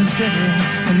 in the city,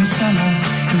 in the summer,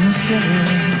 in the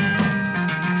city.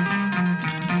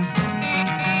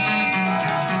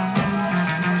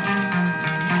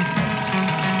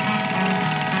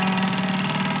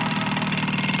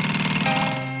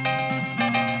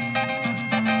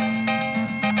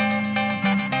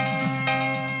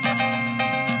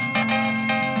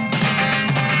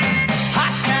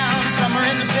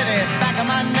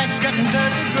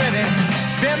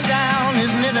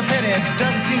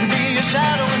 Doesn't seem to be a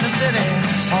shadow in the city.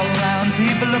 All around,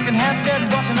 people looking half dead,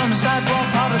 walking on the sidewalk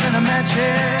harder than a match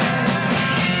head.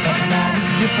 But now it's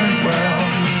a different world.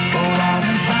 Go out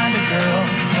and find a girl.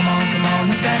 Come on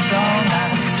and dance all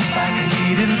night. Despite the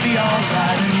heat, it'll be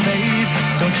alright. And babe,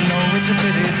 don't you know it's a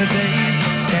pity the days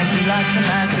can't be like the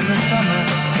nights in the summer,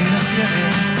 in the city,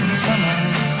 in the summer,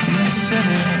 in the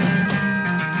city.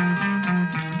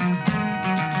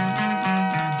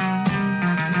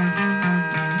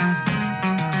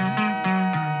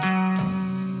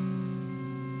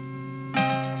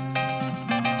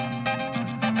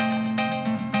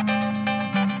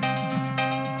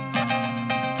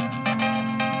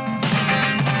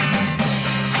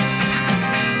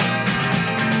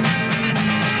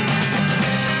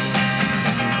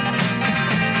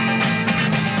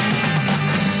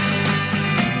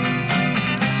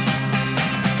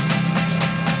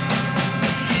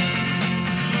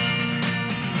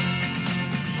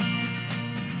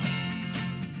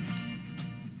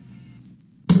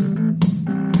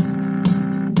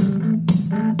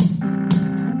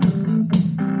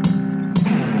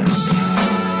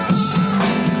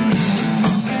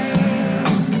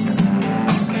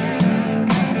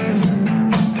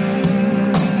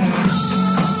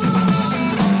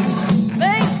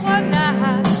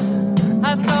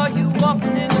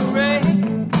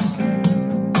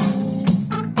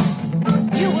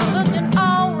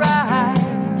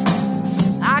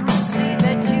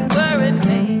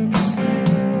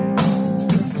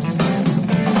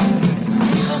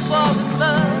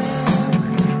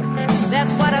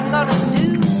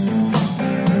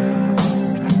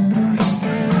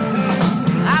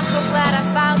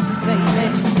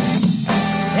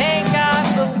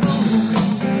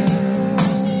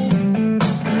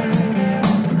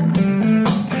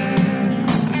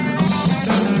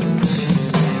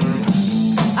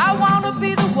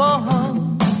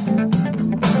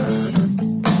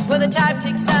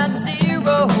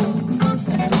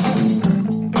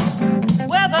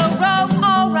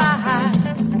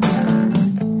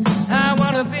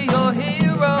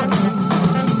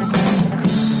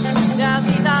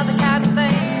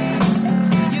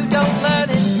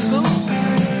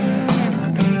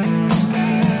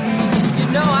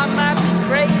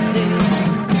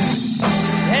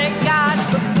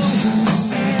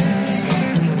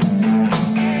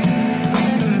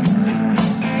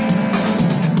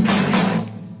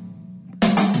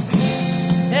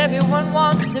 Everyone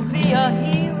wants to be a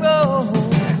hero.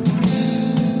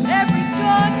 Every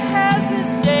dog has his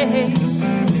day.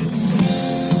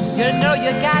 You know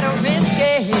you gotta risk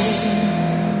it.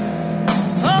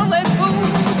 Only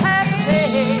fools have to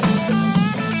pay.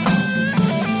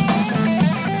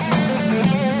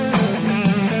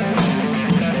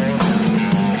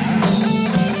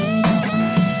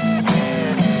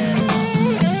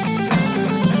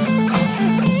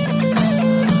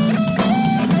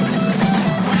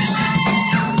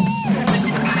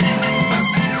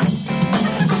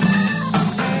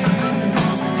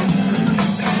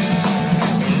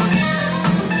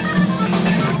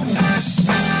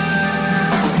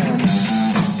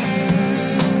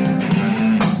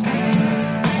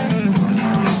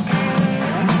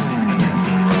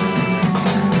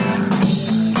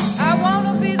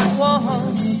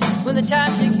 When the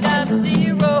time ticks down to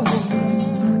zero,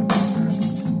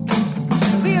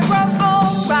 we are both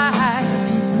alright.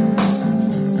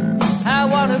 I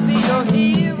wanna be your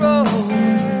hero.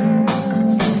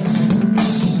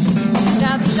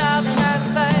 Now these are the kind of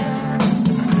things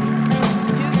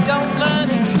you don't learn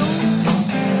in school.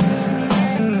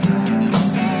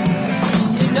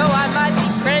 You know I might be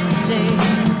crazy.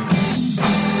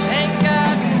 Thank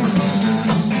God.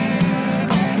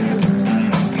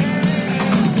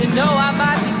 You know I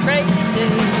might be crazy.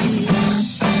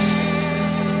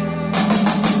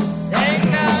 Thank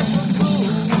God for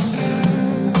school.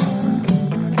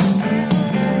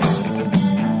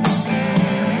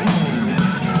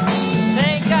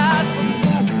 Thank God for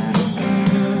school.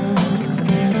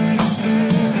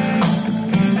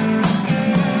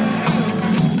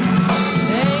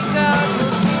 Thank God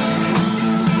for school.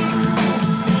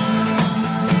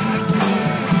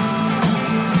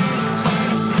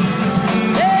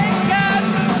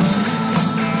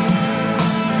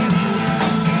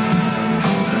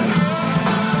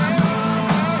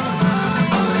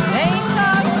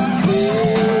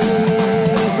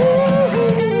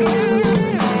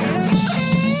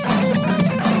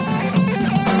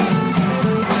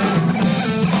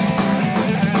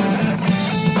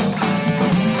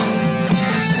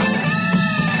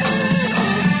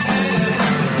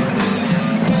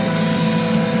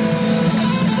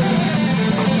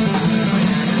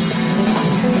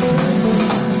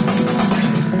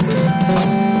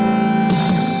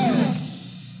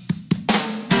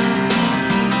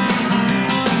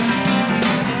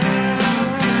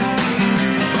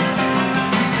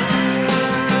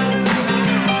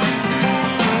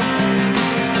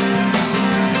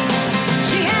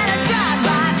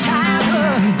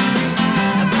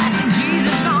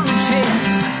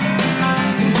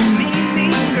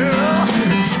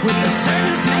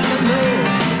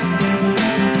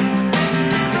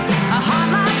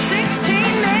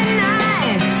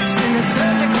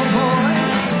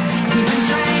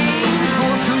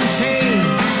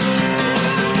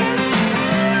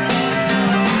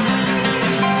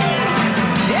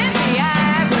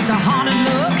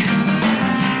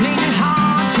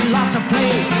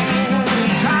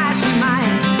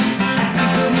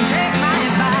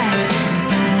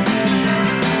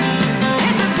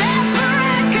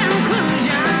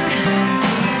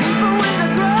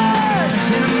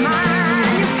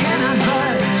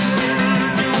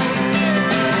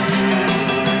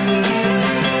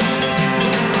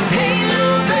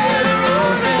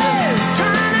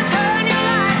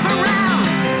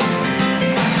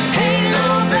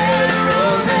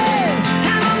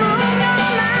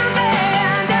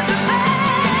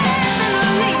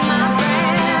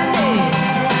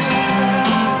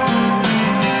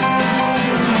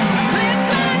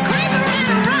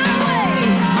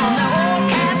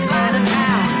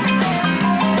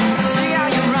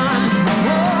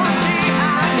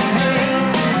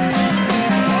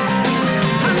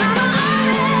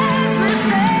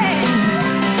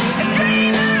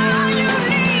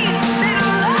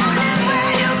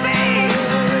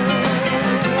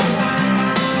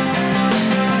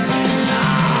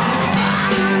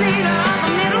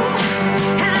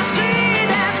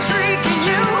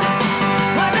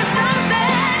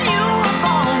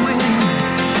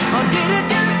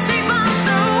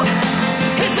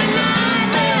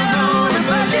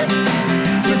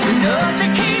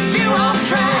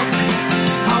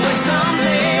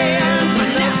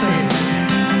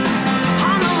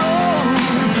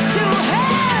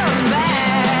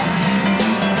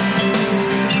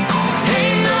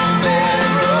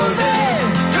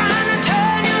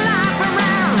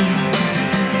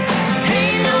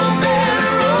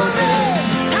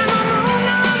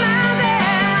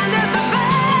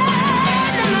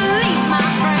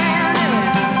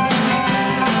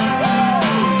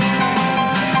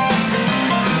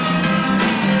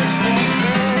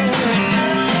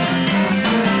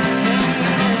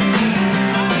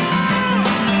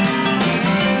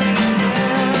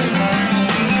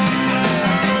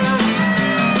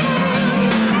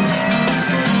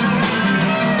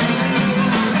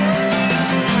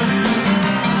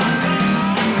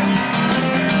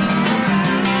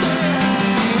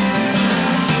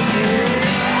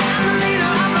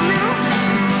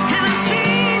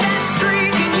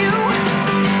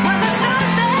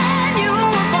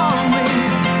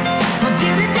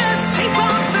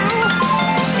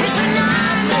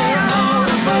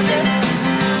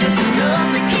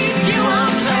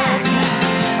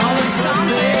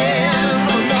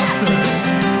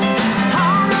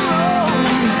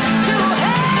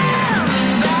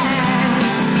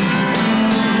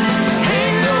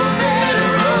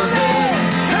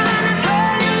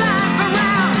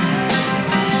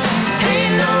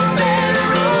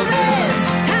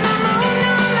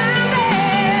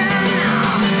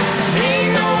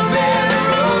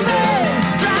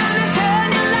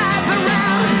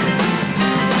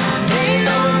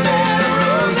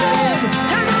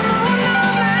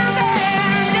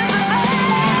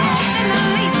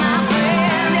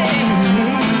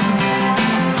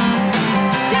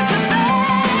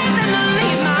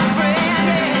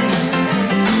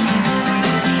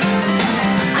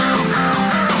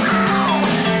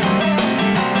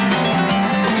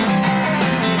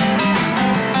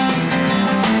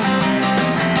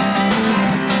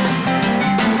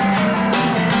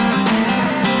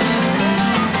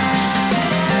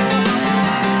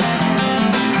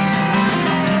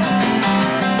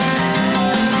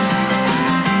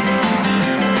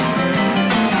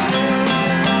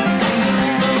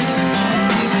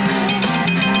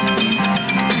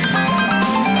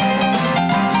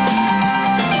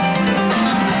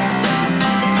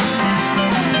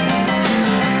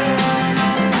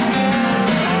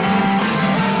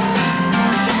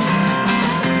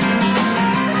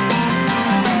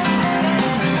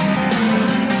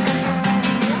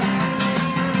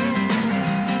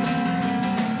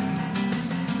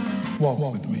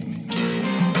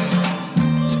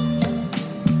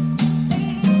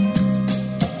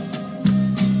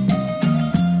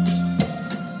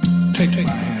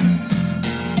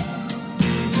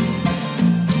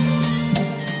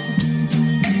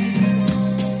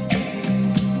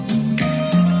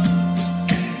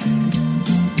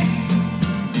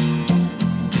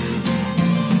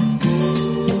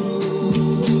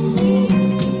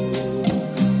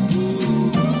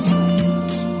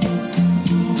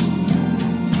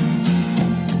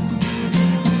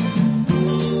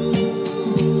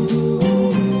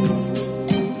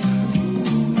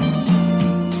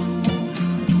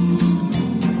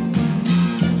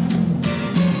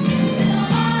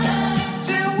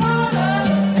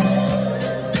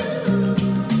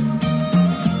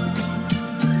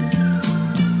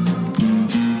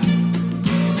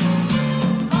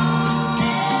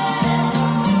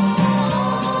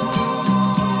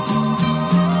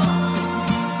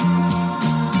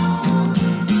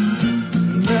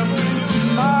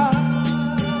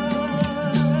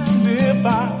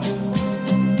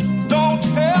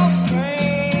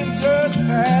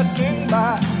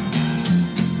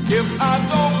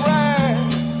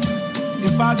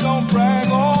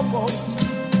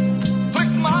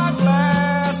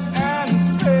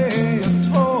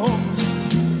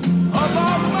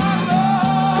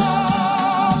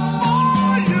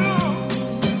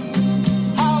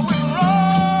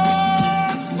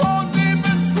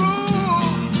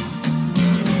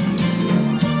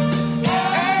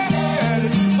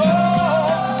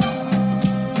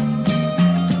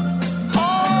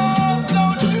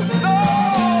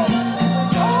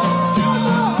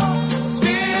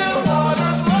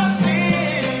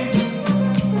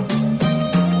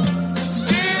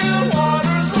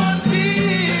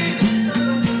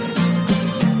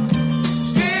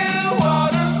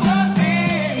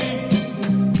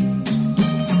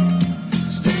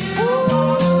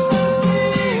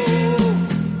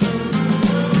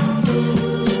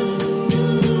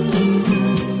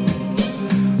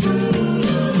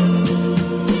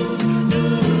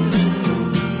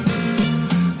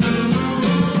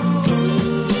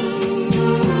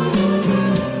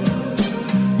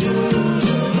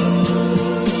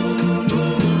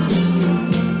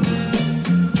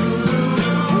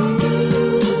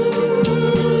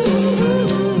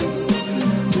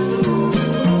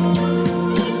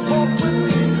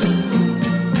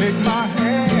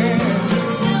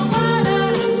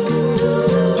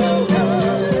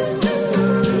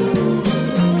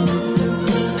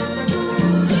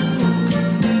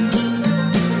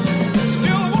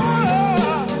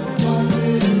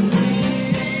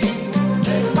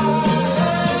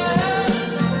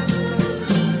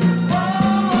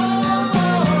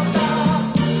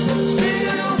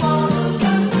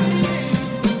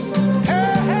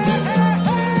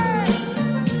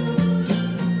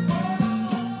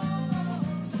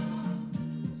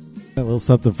 little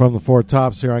something from the Four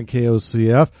Tops here on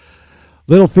KOCF.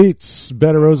 Little Feats,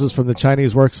 Bed of Roses from the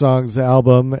Chinese Work Songs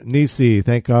album, Nisi,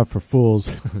 Thank God for Fools.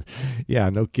 Yeah,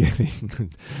 no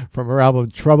kidding. From her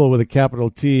album Trouble with a capital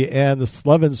T. And the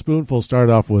Sloven Spoonful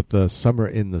started off with Summer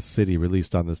in the City,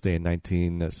 released on this day in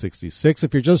 1966.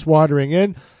 If you're just wandering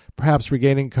in, perhaps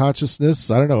regaining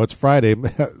consciousness, I don't know, it's Friday.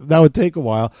 That would take a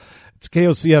while. It's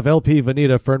KOCF LP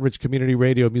Veneta, Fernridge Community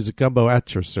Radio Music Gumbo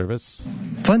at your service.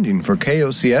 Funding for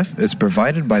KOCF is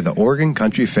provided by the Oregon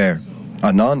Country Fair,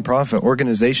 a non-profit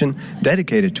organization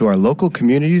dedicated to our local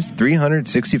communities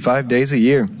 365 days a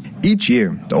year. Each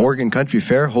year, the Oregon Country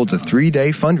Fair holds a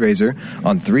 3-day fundraiser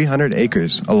on 300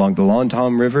 acres along the Lon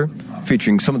Tom River,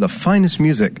 featuring some of the finest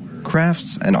music,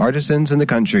 crafts, and artisans in the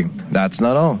country. That's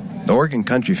not all. The Oregon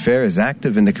Country Fair is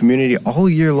active in the community all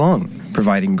year long,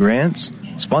 providing grants,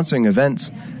 sponsoring events,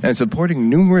 and supporting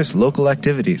numerous local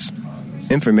activities.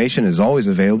 Information is always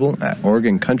available at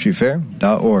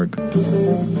OregonCountryFair.org.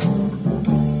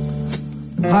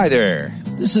 Hi there,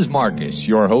 this is Marcus,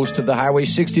 your host of the Highway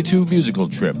 62 musical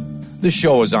trip. The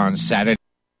show is on Saturday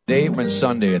and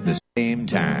Sunday at the same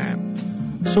time.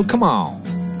 So come on,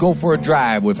 go for a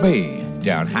drive with me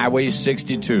down Highway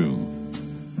 62.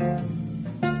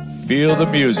 Feel the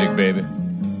music, baby.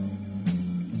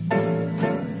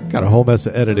 Got a whole mess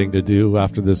of editing to do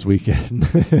after this weekend.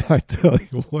 I tell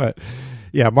you what.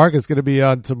 Yeah, Mark is going to be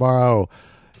on tomorrow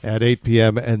at 8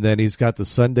 p.m., and then he's got the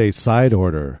Sunday side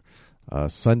order,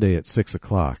 Sunday at 6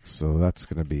 o'clock. So that's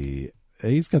going to be,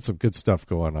 he's got some good stuff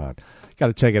going on. Got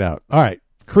to check it out. All right,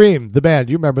 Cream, the band,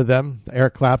 you remember them.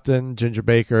 Eric Clapton, Ginger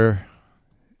Baker,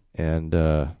 and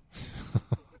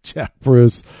Jack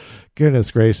Bruce.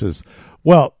 Goodness gracious.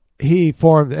 Well,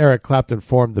 Eric Clapton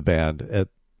formed the band at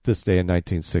this day in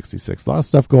 1966. A lot of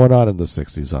stuff going on in the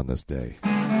 60s on this day.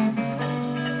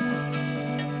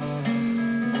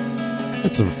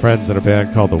 Had some friends in a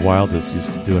band called The Wildest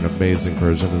used to do an amazing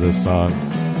version of this song.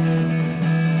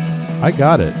 I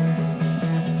got it,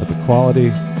 but the quality.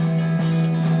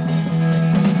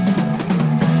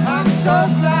 I'm so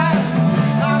glad,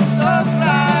 I'm so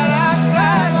glad, I'm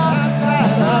glad, I'm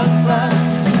glad, I'm glad.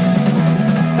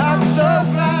 I'm so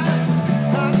glad,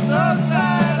 I'm so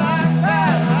glad, I'm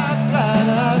glad, I'm glad,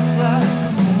 I'm glad.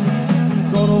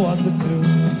 Don't know what to do,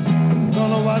 don't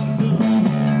know what to do,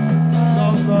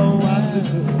 don't know what to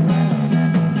do.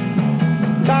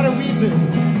 Tired of weeping,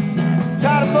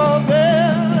 tired of mourning,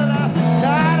 and I'm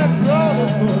tired of growing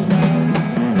old.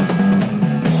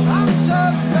 I'm so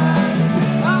glad,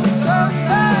 I'm so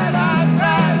glad, I'm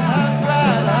glad, I'm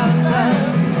glad, I'm glad.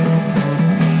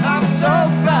 I'm so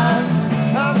glad,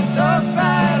 I'm so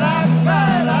glad, I'm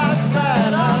glad, I'm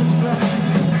glad, I'm glad.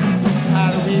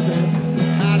 Tired of weeping,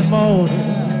 tired of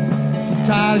mourning,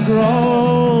 tired of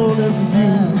groaning for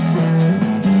you.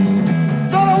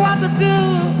 Don't know what to do,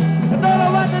 don't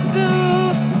know what to do,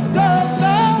 don't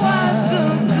know what to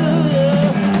do.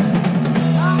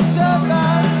 I'm so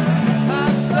glad,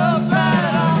 I'm so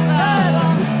glad, I'm glad,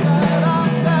 I'm glad, I'm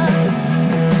glad.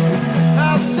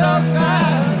 I'm so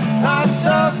glad, I'm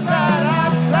so glad,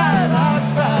 I'm glad, I'm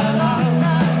glad, I'm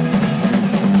glad.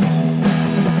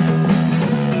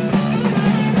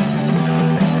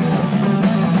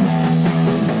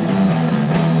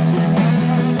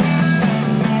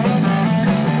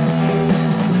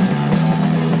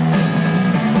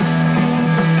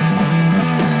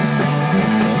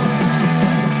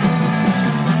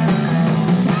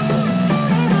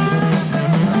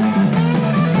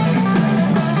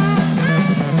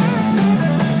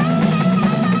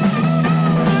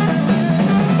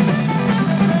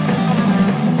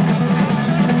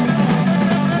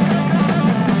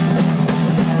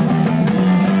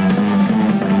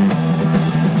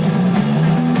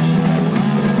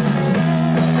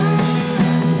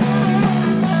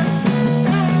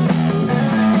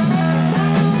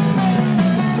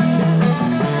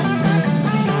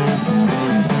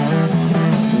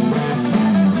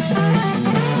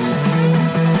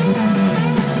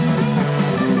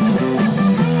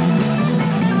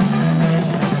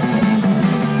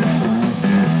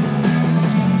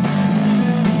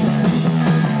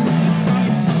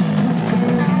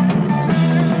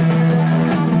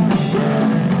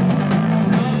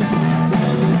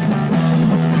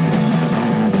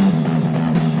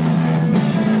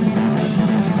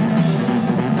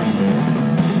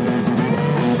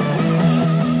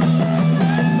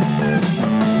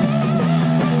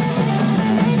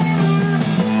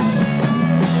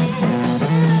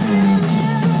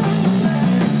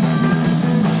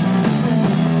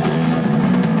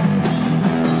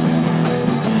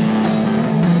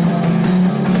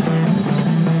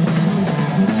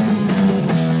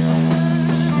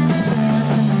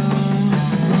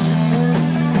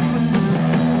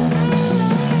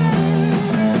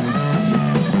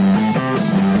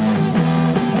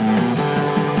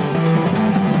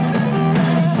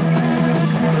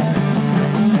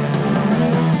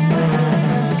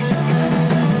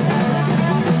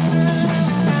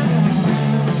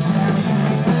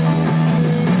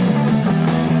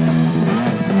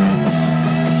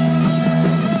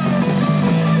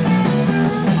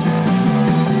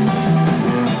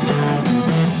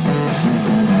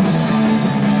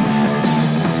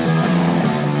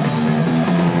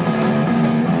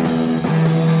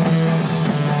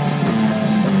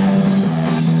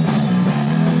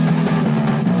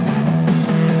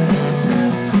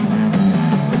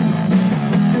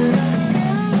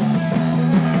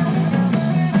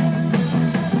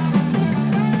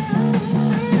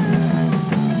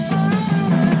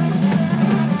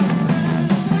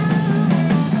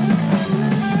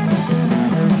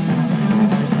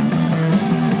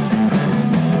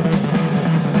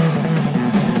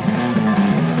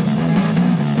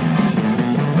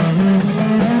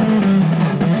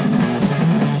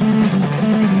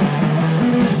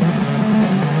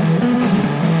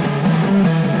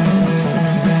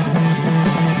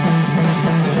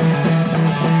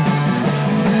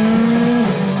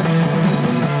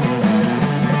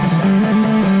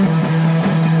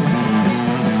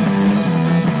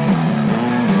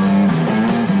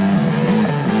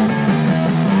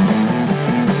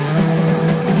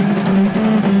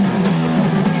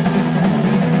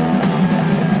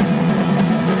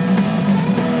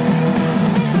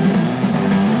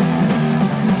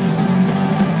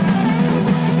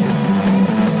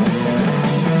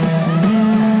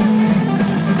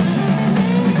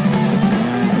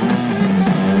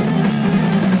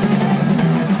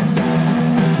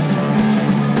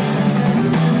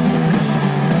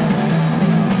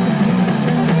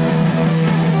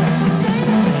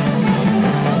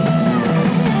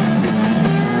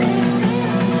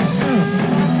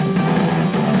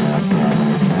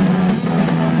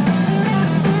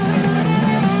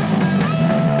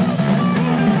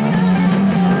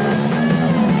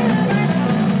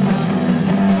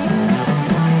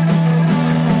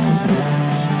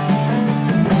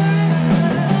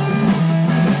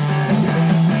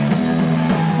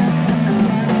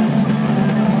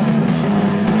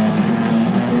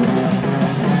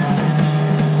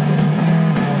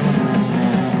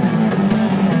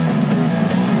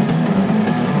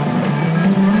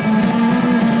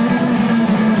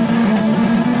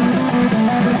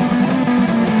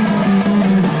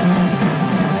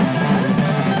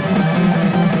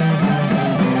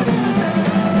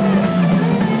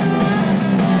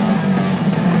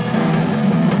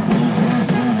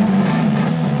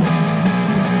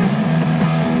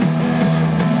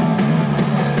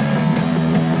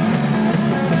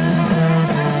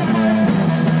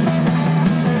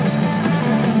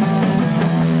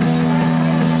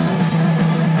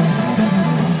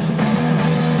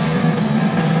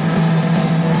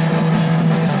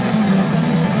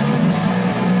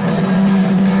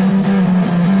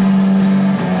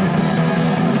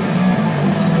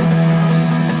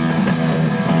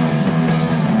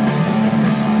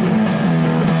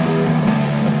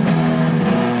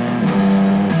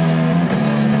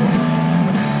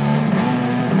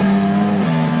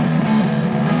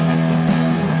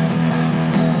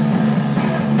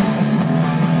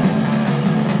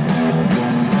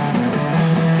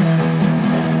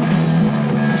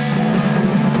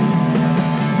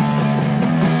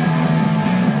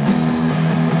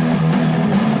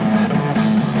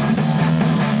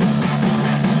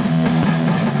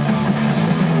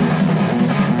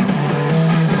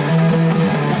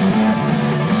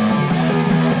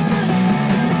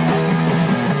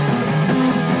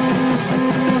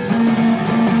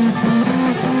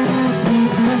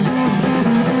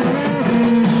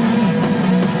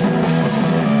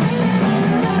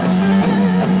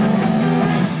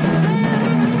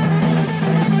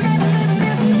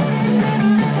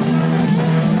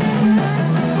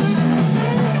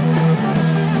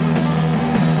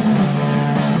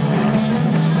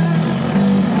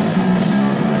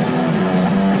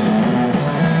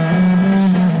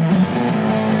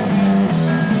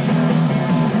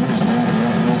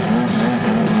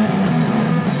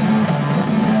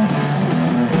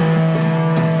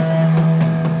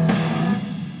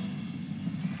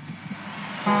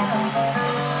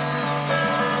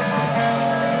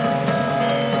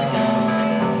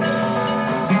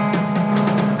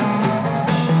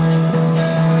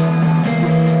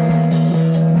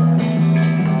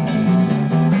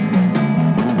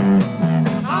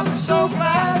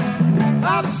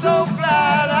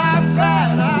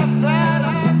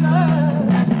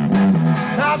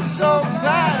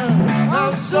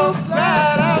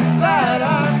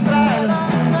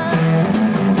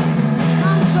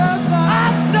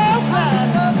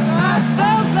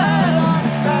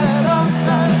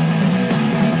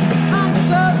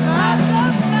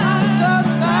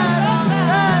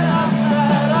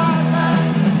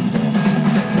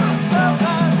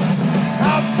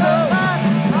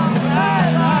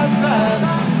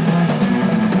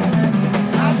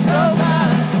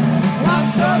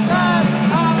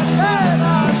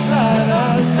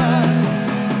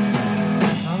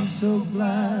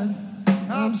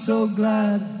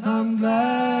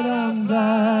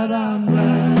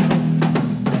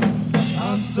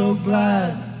 so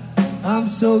glad, I'm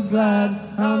so glad,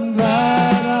 I'm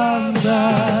glad, I'm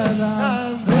glad,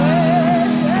 I'm glad.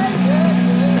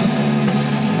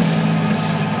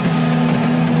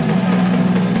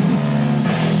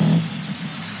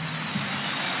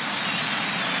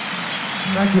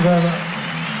 Thank you very much.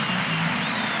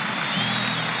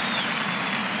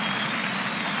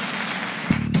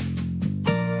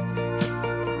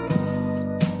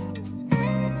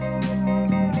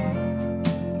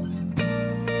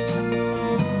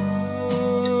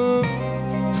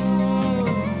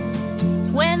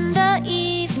 When the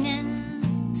evening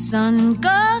sun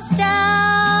goes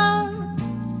down,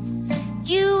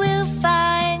 you will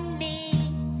find me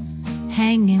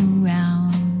hanging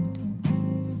round.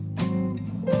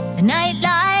 The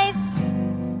nightlife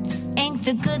ain't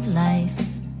the good life,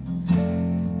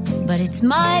 but it's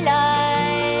my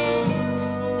life.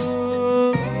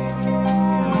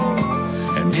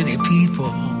 And many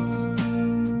people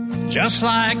just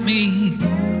like me,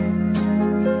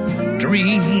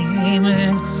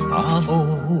 dreaming of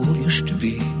old used to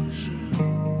be.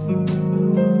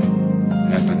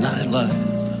 And the nightlife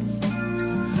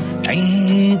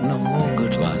ain't no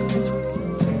good life,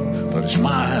 but it's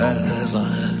my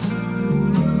life.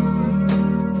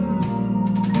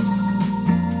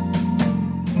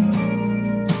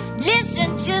 Listen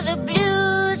to the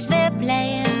blues they're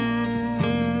playing.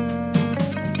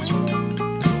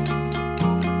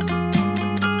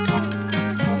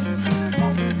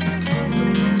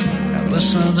 And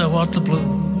listen to what the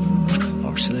blues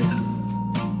are saying.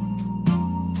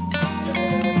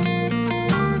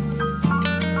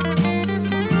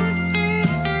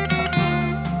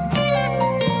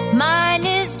 Mine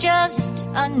is just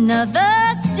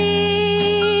another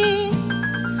scene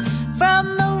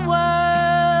from the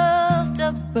world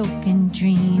of broken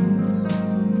dreams.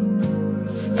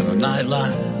 And the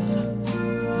nightlife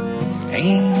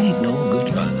ain't no good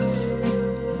life,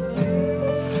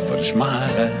 but it's my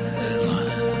life.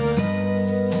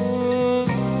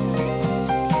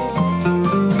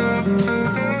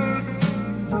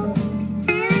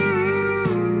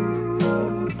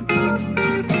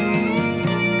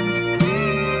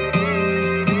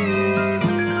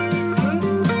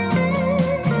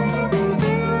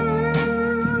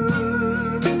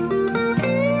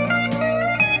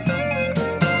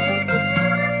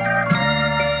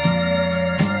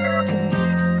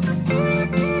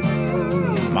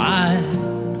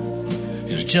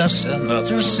 Just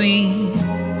another scene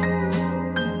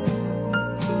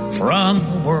from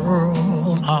the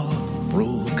world of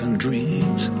broken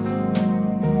dreams.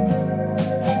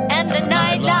 And the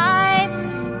nightlife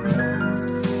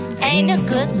ain't a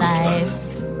good life,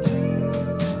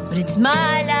 but it's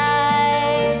my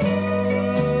life.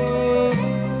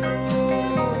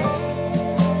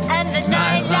 And the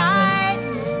nightlife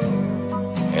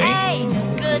ain't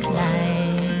a good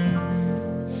life,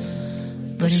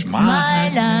 but it's my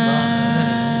life.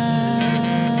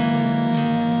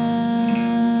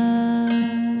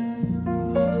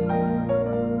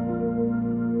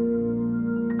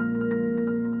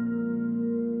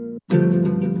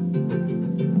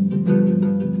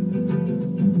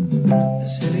 The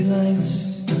city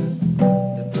lights,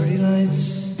 the pretty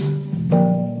lights,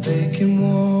 they can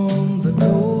warm the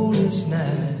coldest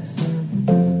nights.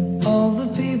 All the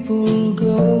people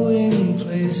going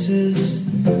places,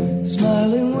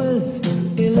 smiling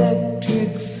with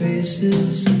electric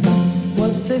faces.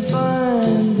 What they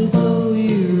find, the glow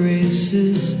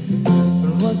erases,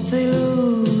 and what they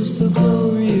lose, the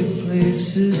glow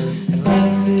replaces. And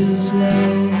life is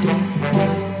love,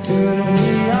 turn a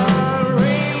neon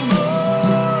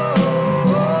rainbow,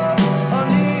 a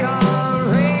neon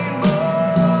rainbow.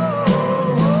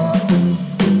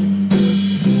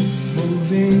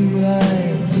 Moving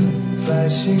lines,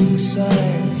 flashing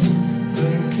signs,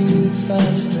 blinking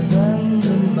faster than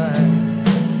the mind,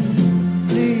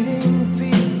 leading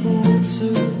people with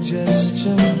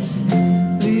suggestions,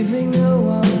 leaving no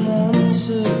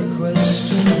unanswered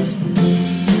questions.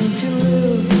 You can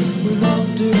live without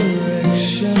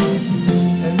direction,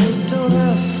 and it don't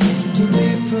have to be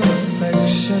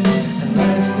perfection. And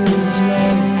life is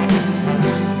love.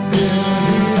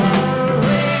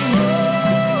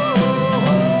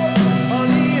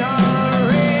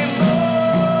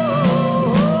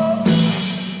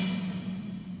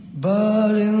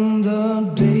 But in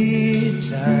the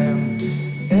daytime,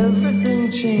 everything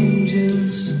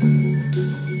changes,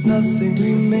 nothing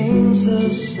remains the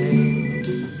same.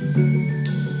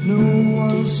 No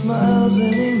one smiles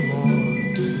anymore,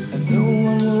 and no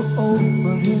one will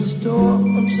open his door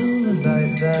until the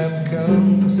nighttime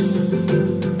comes.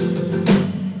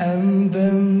 And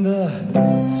then the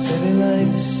city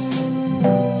lights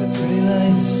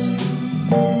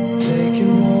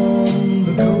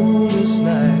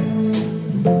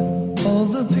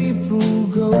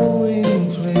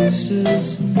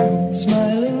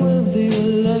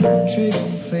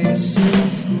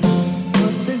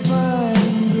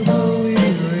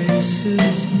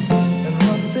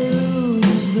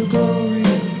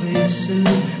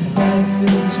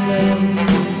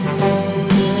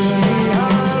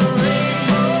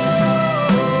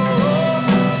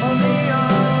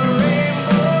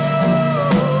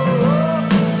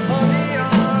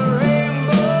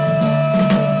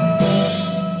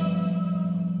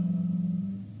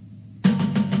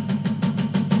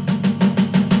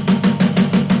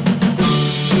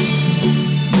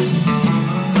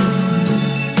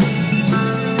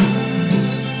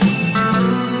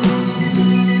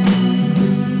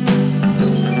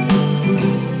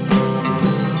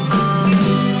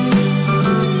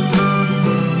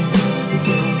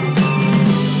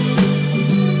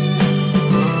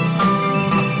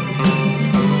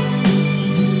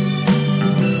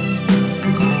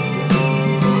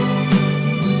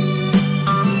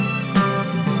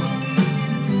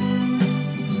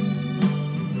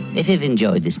you've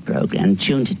enjoyed this program,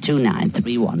 tune to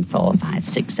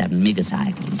 293145567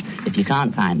 megacycles. If you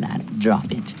can't find that,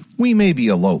 drop it. We may be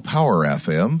a low-power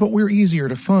FM, but we're easier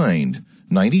to find.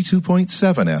 92.7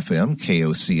 FM,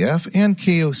 KOCF, and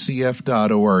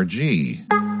KOCF.org.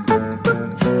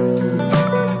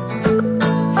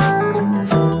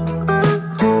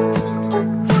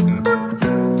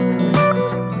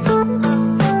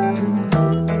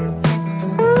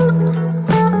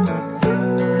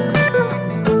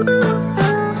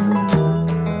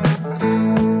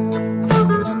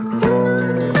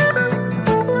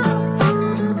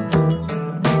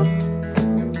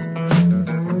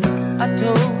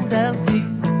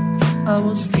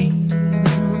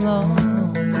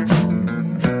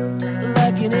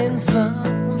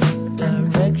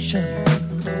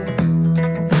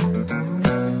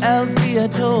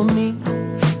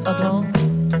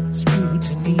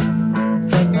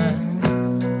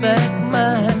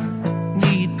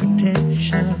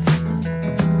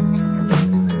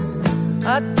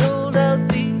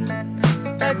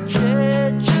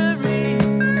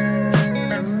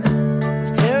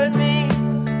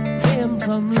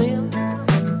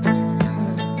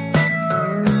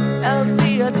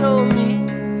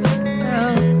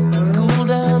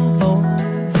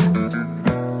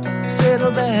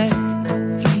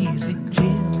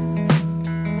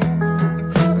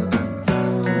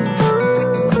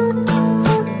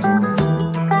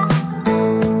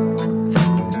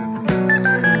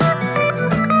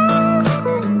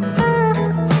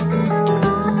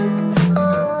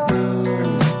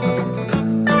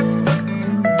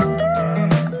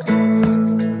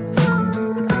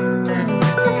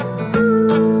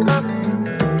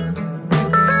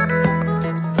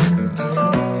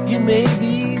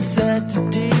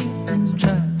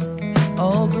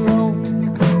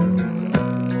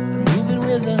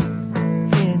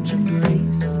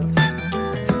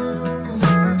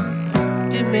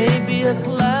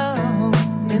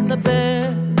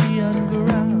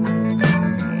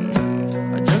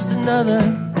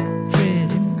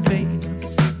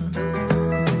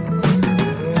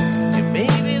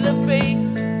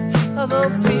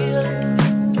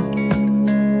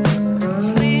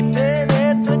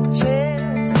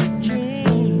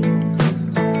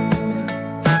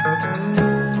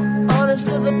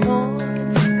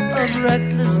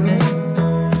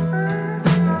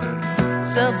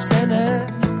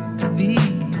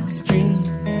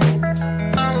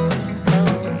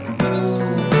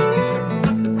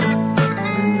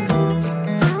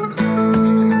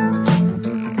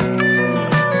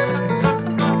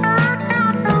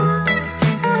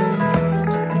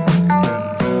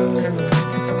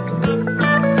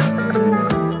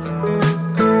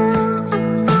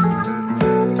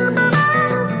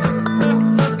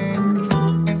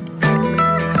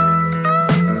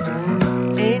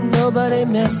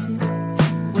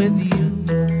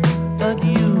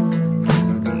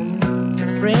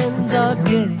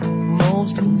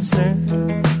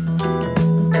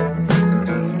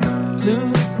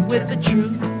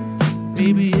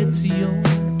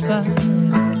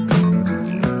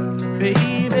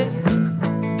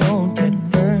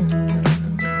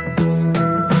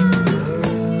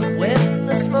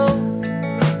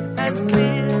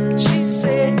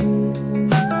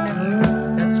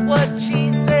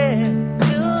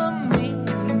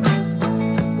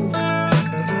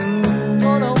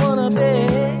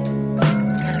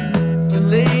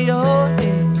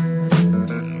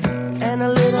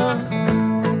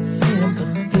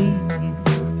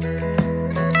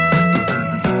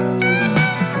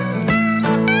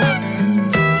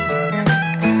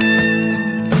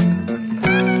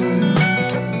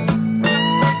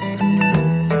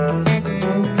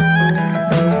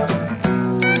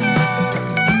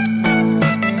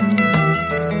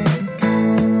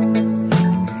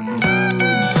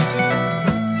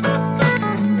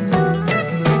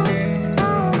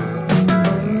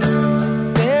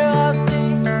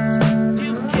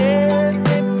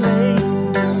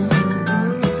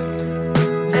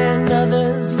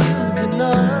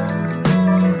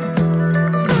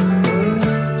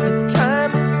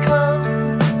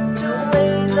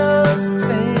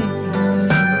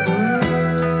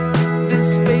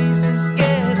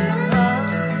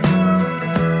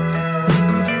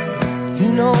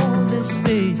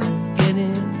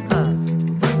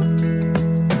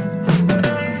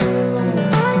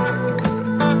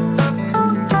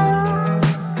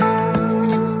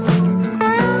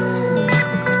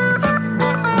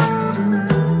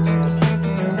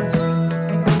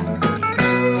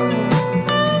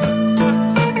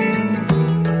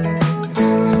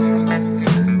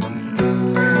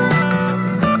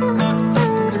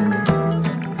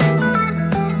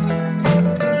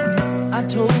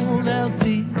 told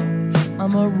Alfie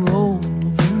I'm a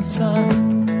roving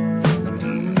son,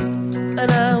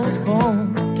 and I was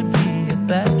born to be a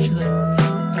bachelor.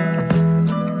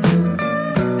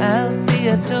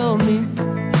 Alfie told me,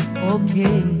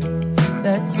 okay,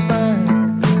 that's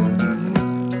fine.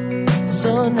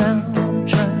 So now I'm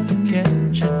trying to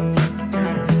catch up.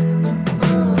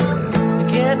 I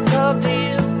can't talk to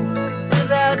you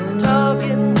without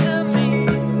talking to me.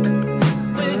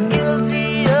 We're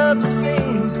guilty of the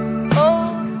same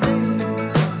old thing.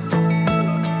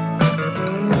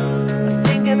 I'm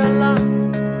thinking a lot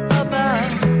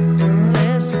about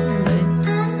less and less,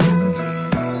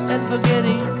 and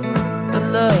forgetting the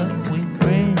love we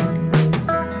bring.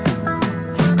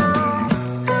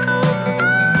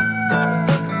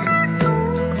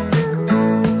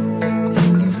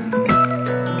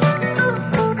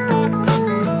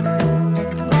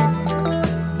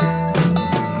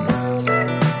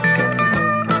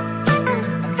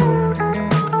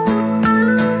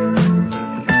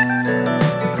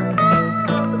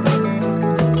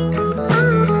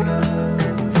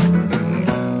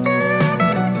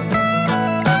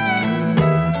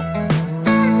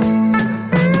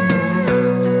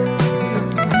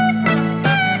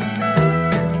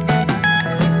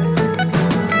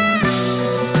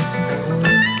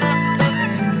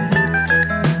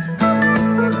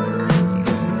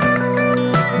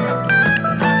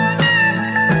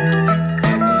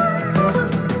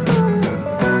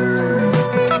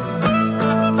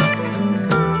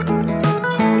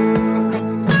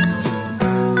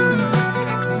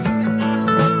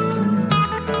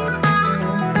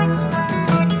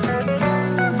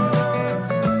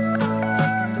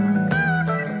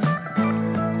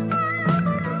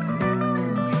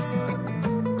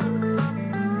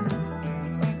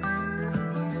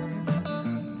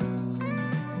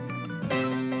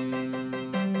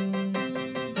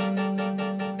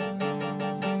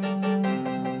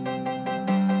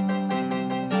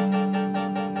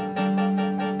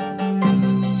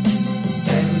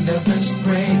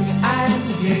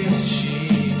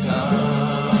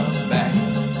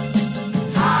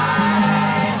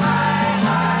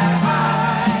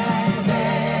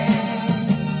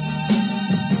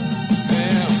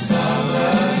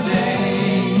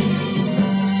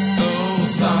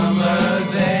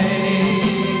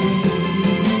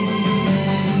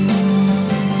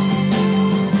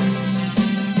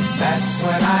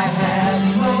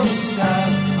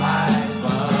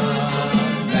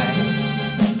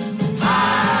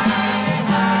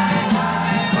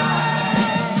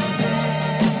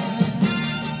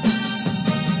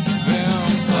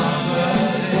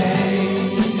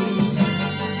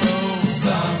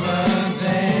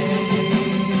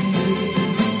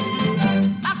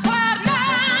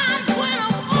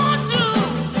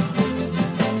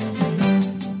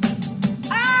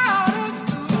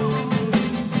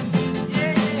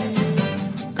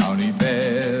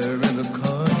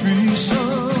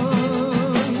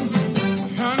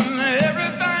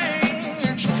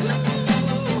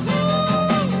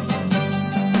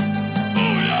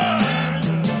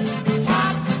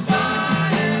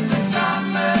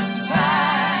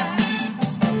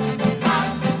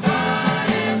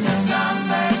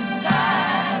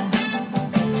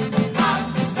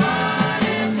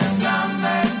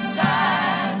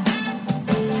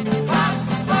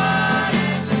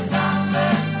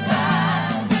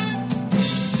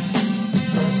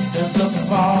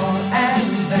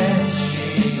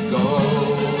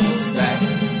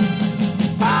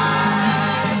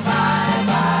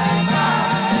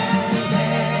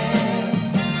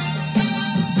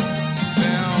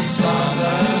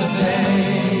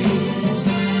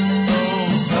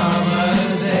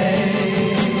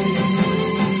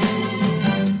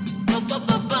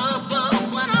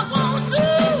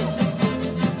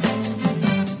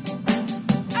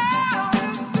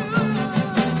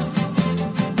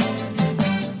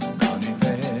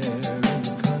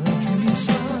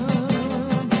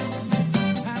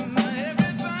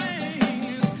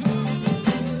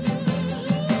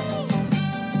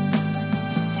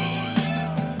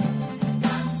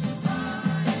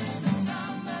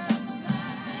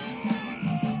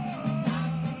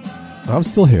 I'm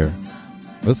still here.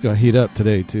 It's going to heat up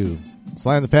today, too.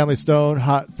 Sly and the Family Stone,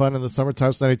 hot fun in the summertime.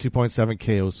 It's 92.7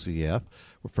 KOCF.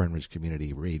 We're Fernridge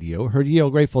Community Radio. Heard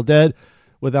Yale Grateful Dead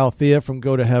with Althea from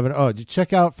Go to Heaven. Oh, did you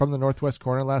check out From the Northwest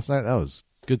Corner last night? That was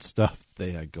good stuff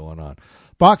they had going on.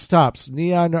 Box Tops,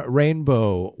 Neon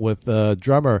Rainbow with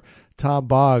drummer Tom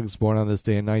Boggs, born on this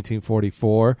day in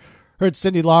 1944. Heard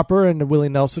Cyndi Lauper and Willie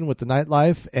Nelson with The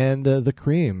Nightlife, and The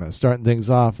Cream starting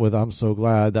things off with I'm So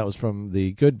Glad. That was from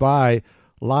the Goodbye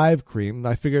Live Cream.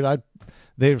 I figured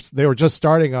they were just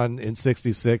starting in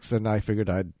 '66, and I figured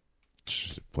I'd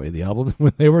play the album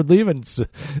when they were leaving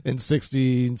in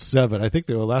 '67. I think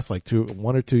they will last like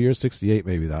 1 or 2 years. '68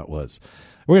 maybe that was.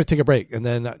 We're going to take a break, and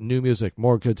then new music,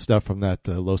 more good stuff from that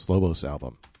Los Lobos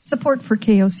album. Support for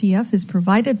KOCF is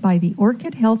provided by the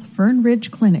Orchid Health Fern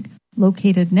Ridge Clinic,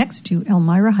 located next to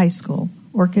Elmira High School.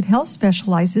 Orchid Health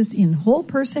specializes in whole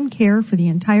person care for the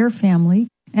entire family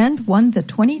and won the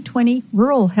 2020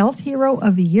 Rural Health Hero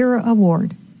of the Year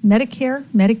Award. Medicare,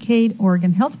 Medicaid,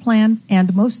 Oregon Health Plan,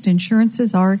 and most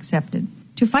insurances are accepted.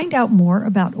 To find out more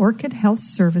about Orchid Health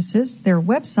services, their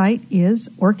website is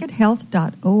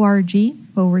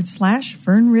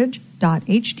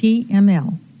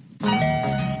orchidhealth.org/fernridge.html.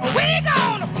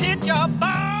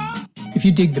 If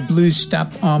you dig the blues,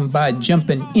 stop on by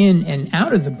jumping in and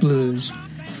out of the blues.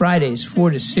 Fridays,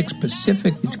 4 to 6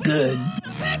 Pacific. It's good.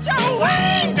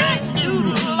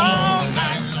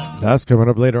 That's coming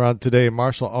up later on today.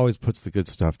 Marshall always puts the good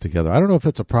stuff together. I don't know if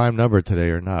it's a prime number today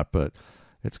or not, but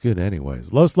it's good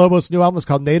anyways. Los Lobos' new album is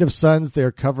called Native Sons.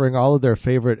 They're covering all of their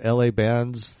favorite LA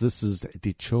bands. This is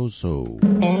Dichoso.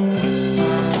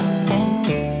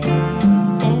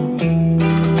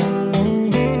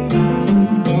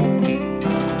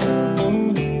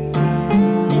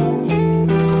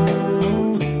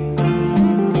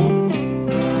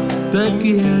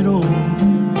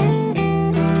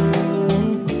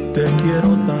 Te quiero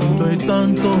tanto y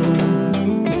tanto.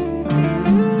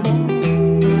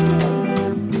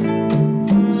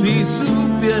 Si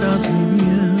supieras mi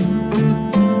bien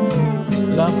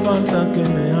la falta que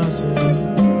me haces,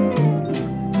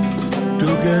 tu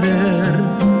querer,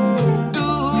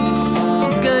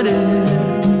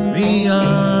 mi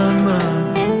alma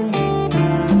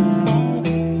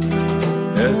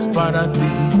es para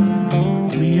ti,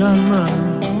 mi alma.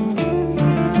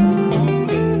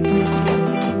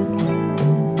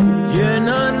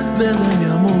 Llenarte de mi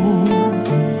amor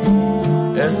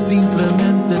es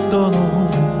simplemente todo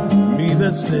mi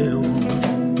deseo.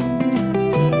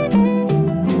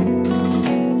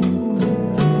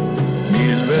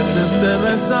 Mil veces te he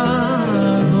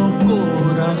besado,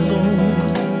 corazón.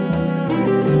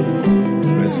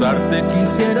 Besarte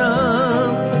quisiera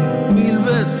 1000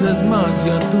 veces más,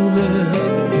 ya tú ves.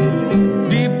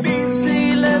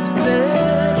 Difícil es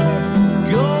creer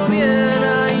que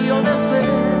hubiera yo de ser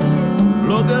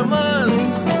lo que más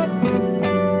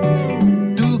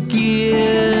tú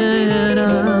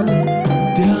quieras.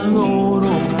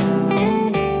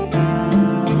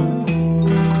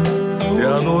 Te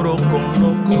adoro con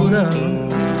locura.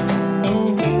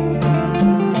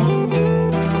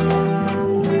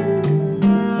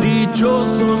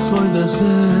 Dichoso soy de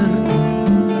ser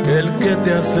el que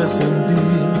te hace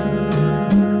sentir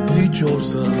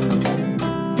dichosa.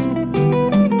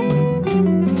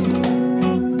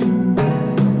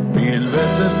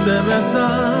 Te he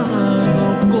besado,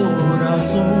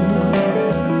 corazón.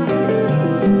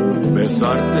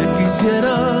 Besarte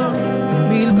quisiera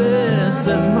 1000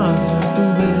 veces más, ya tú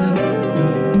ves.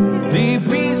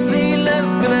 Difícil es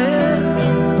creer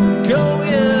que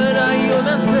hubiera yo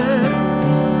de ser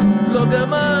lo que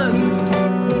más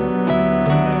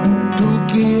tú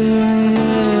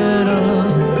quieras.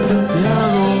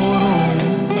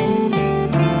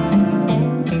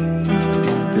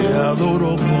 Te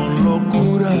adoro con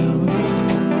locura.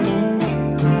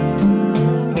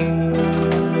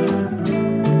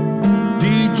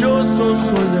 Dichoso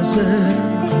soy de ser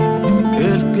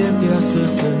el que te hace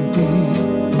sentir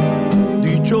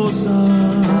dichosa.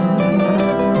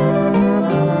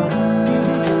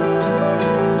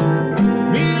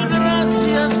 Mil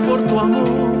gracias por tu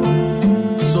amor,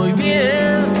 soy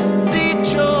bien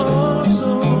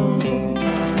dichoso.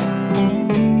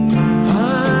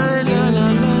 Ay, la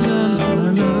la la la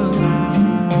la la.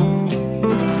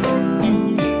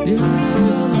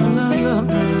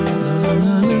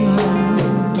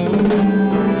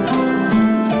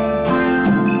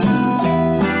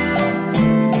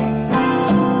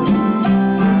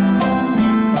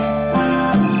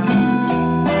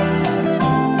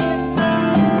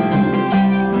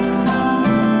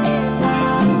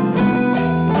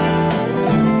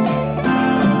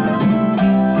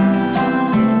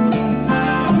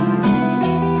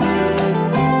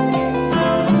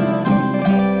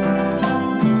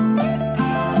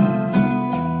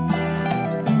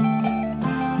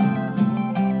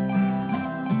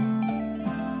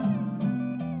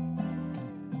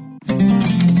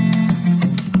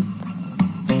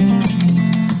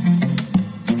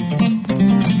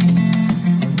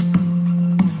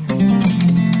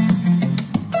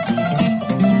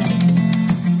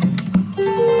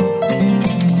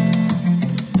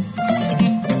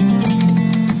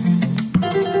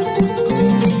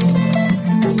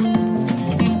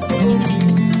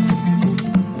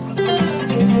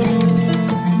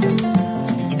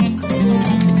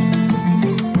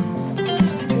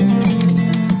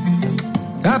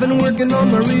 been working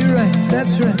on my rewrite,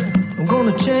 that's right. I'm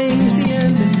gonna change the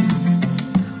ending.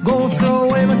 Gonna throw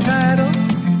away my title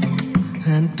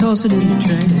and toss it in the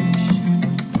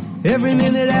trash. Every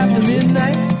minute after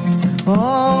midnight,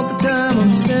 all the time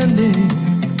I'm spending,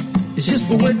 it's just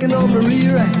for working on my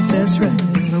rewrite, that's right.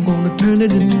 And I'm gonna turn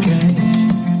it into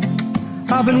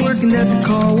cash. I've been working at the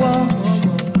car wash.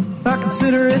 I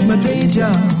consider it my day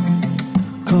job,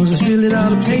 'cause it's really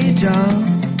not a paid job,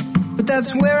 but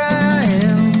that's where I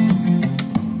am.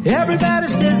 Everybody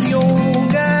says the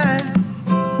old guy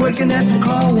working at the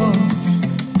car wash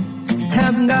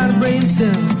hasn't got a brain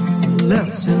cell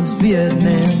left since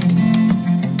Vietnam.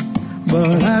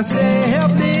 But I say,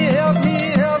 help me, help me,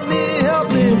 help me, help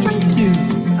me. Thank you.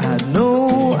 I had no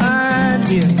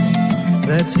idea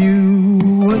that you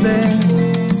were there.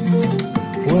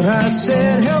 What I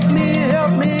said, help me,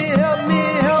 help me, help me,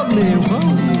 help me. Well,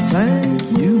 thank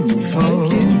you for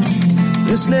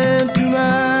listening to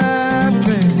my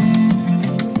prayer.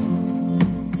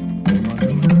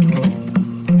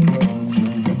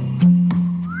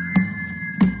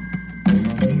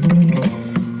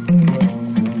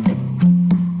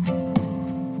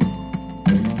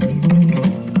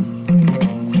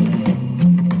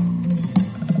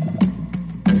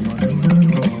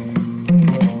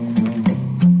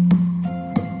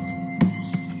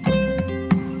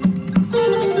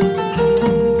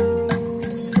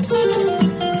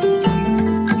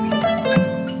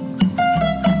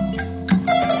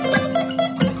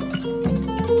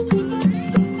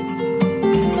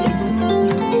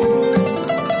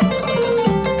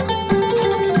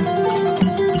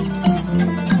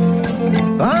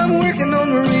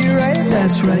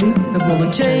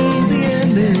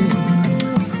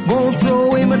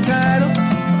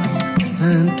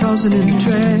 In the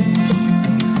trash.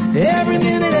 Every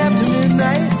minute after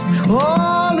midnight,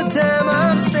 all the time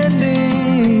I'm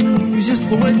spending is just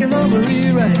for working on my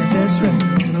rewrite, that's right.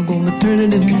 And I'm gonna turn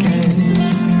it into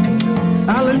cash.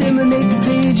 I'll eliminate the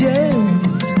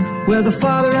pages where the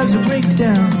father has a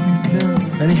breakdown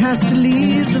and he has to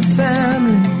leave the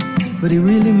family, but he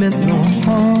really meant no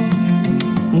harm.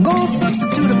 I'm gonna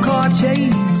substitute a car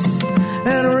chase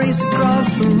and a race across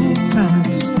the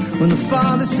rooftops when the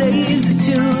father saves the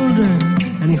children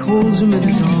and he holds them in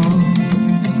his arms.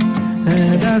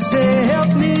 And I say,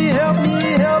 help me, help me,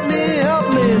 help me, help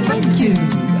me. Thank you.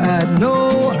 I had no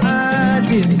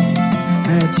idea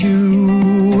that you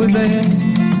were there.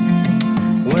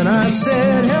 When I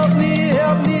said, help me,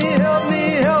 help me, help me,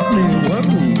 help me. Well,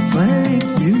 thank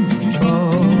you for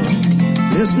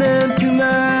listening to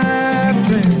my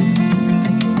prayer.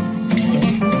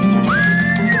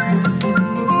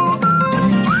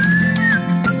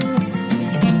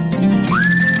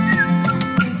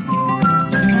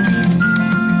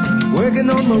 Working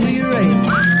on my rewrite.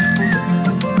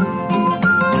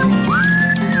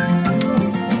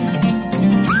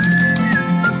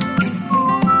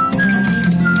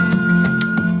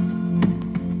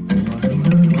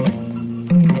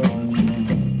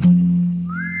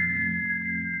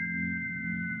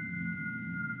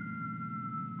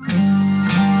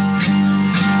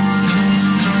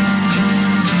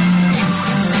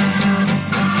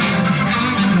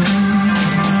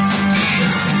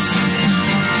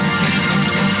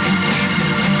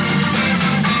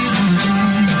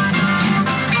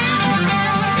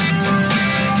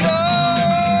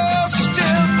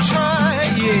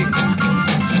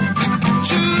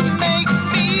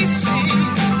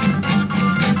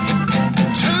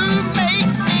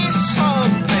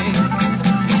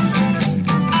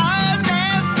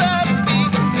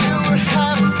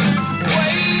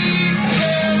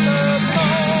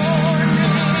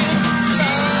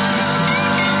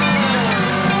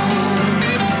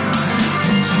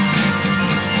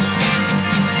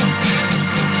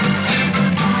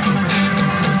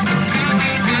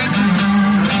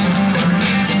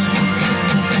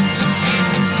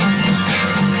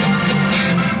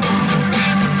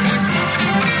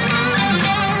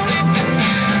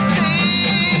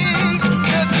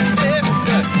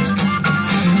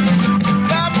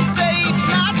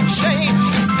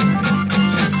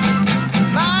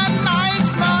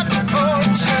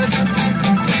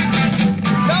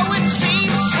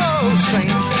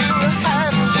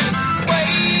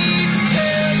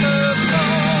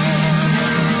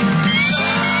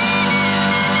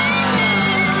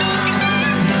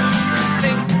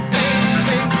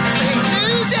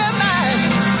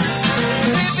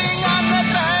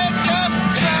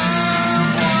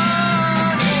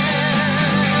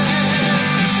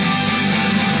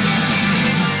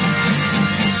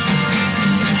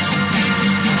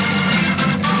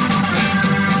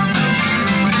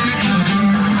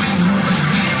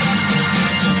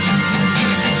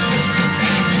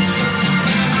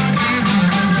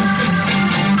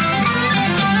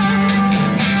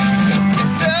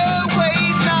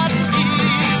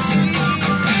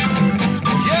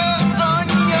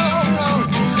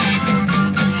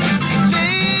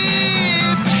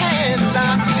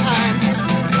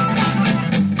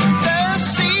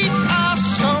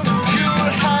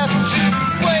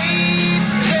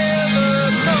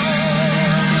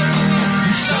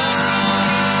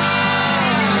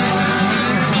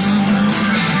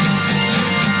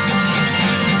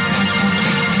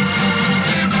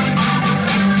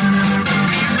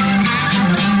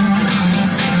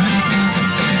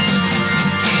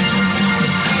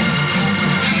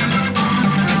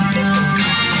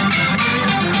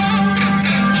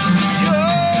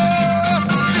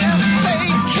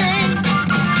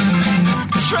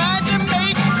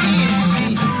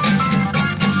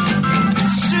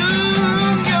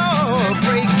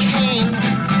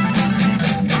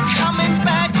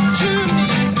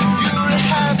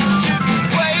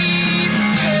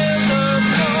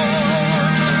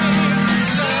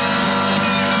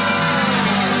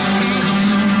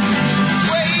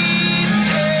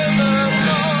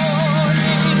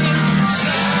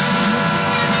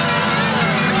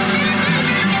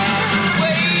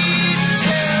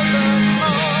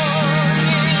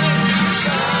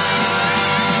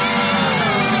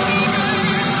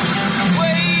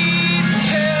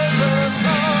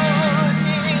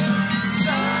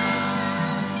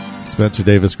 Spencer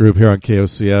Davis Group here on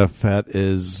KOCF. That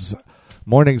is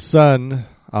Morning Sun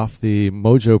off the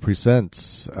Mojo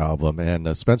Presents album.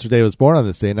 And Spencer Davis was born on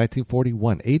this day in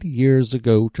 1941, 80 years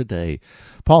ago today.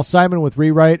 Paul Simon with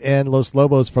Rewrite and Los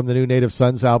Lobos from the new Native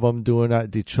Sons album, doing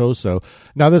Dichoso.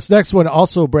 Now, this next one,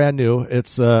 also brand new.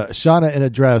 It's Shauna in a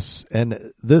Dress.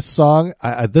 And this song,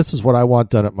 this is what I want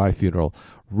done at my funeral.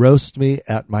 Roast me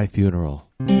at my funeral.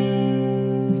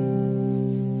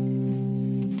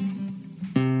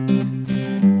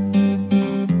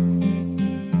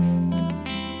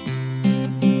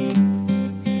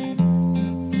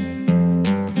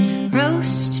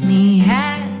 Roast me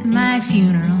at my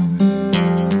funeral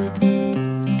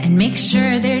and make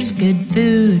sure there's good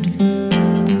food.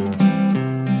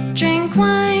 Drink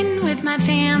wine with my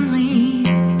family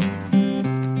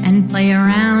and play a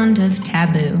round of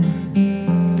Taboo.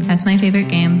 That's my favorite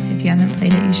game. If you haven't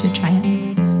played it, you should try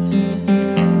it.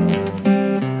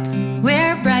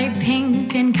 Wear bright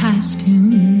pink and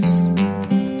costumes.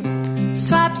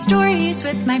 Swap stories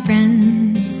with my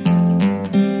friends.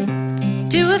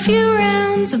 Do a few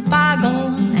rounds of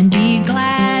Boggle and be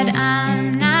glad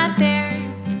I'm not there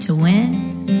to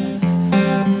win.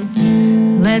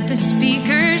 Let the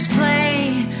speakers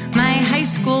play my high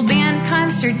school band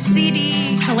concert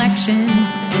CD collection.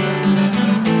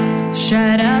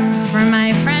 Shut up for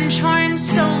my French horn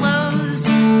solos.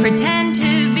 Pretend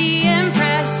to be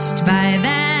impressed by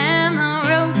them.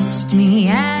 Roast me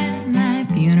at my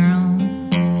funeral.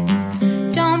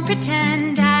 Don't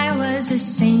pretend I was a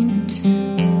saint.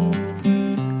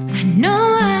 No,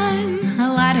 I'm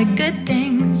a lot of good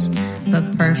things,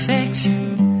 but perfect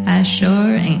I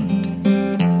sure ain't.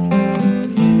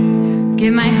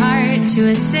 Give my heart to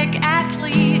a sick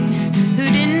athlete who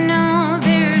didn't know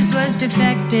theirs was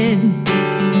defected.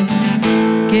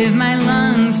 Give my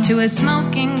lungs to a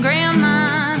smoking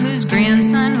grandma whose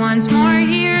grandson wants more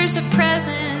years of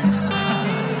presents.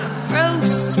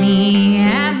 Roast me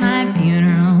at my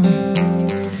funeral.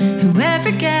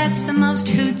 Whoever gets the most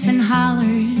hoots and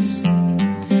hollers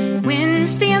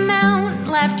wins the amount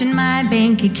left in my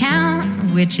bank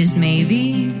account, which is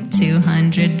maybe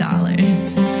 $200.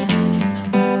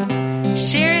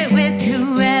 Share it with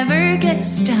whoever gets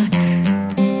stuck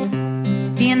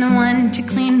being the one to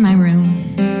clean my room.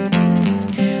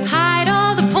 Hide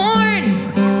all the porn.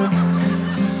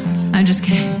 I'm just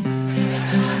kidding.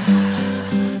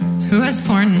 Who has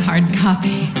porn in hard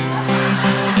copy?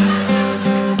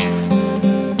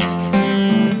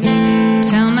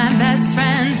 Best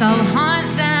friends, I'll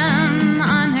haunt them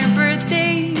on their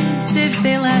birthdays if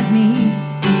they let me.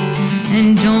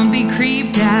 And don't be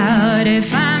creeped out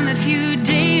if I'm a few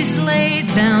days late.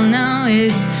 They'll know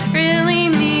it's really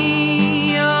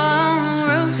me. Oh,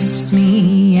 roast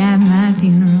me at my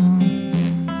funeral.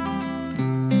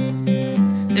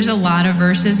 There's a lot of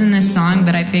verses in this song,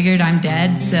 but I figured I'm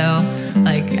dead, so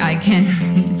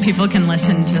people can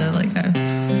listen to like a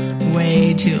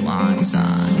way too long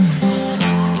song.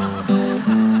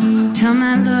 Tell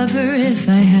my lover if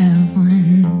I have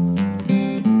one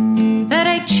that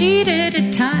I cheated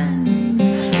a ton.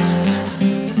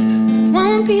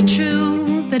 Won't be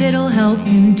true, but it'll help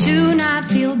him to not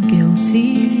feel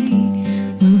guilty.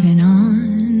 Moving on.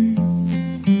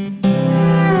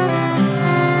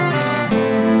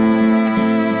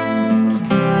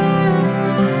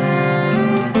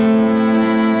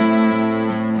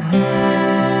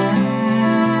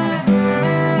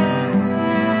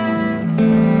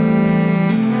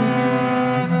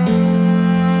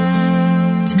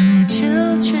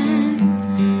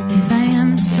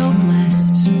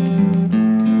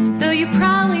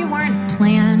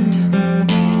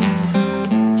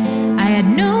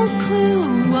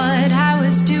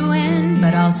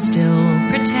 Still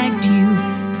protect you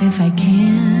if I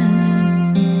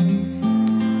can.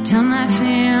 Tell my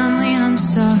family I'm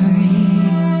sorry.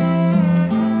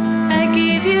 I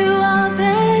gave you all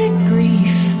that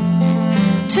grief.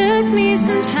 Took me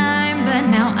some time, but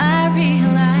now I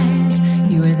realize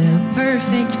you were the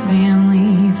perfect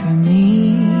family for me.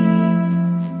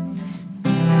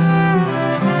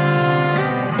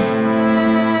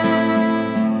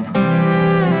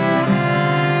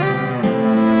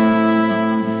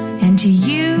 To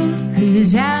you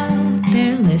who's out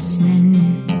there listening,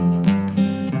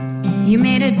 you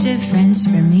made a difference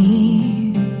for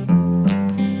me.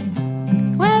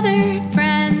 Weathered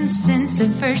friends since the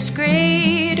first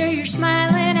grade, or you're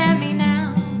smiling at me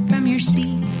now from your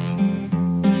seat.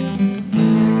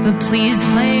 But please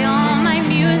play all my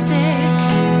music,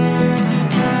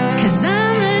 'cause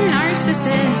I'm a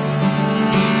narcissist.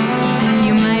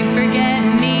 You might forget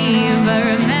me, but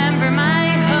remember my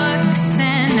hooks,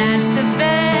 and that's the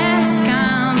best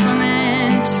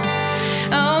compliment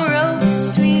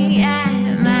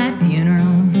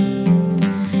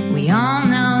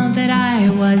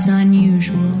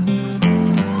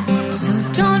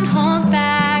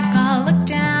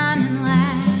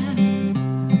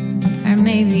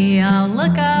I'll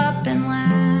look up and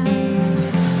laugh.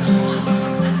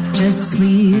 Just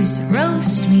please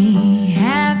roast me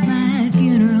at my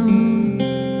funeral.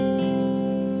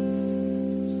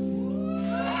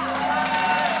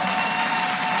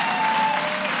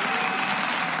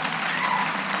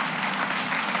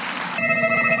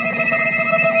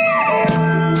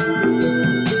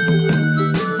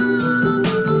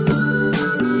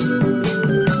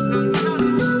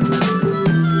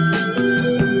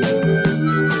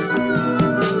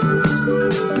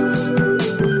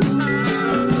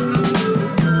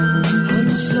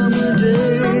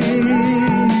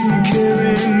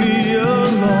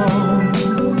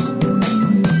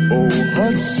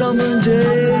 Summer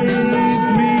day,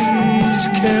 please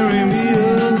carry me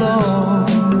along.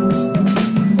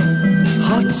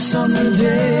 Hot summer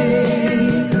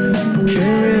day,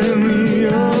 carry me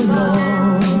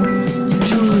along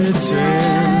to its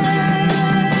end,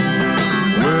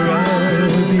 where I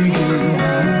begin.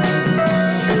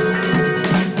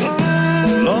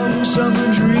 Long summer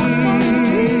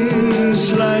dreams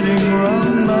sliding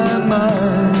round my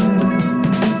mind.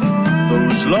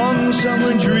 Those long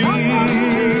summer dreams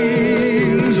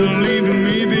are leaving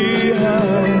me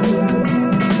behind.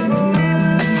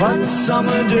 Hot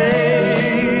summer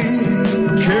day,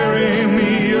 carry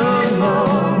me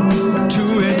along to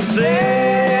its end,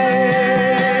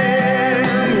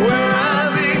 where I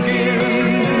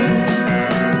begin.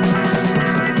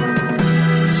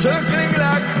 Circling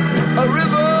like a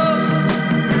river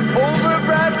over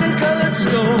brightly colored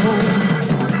stone,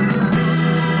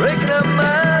 breaking up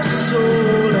my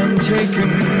soul and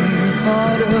taking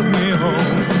part of me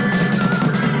home,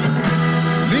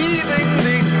 leaving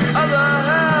the other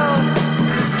half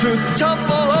to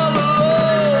tumble all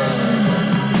alone.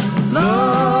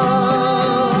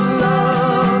 Love,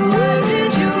 love, where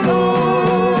did you go?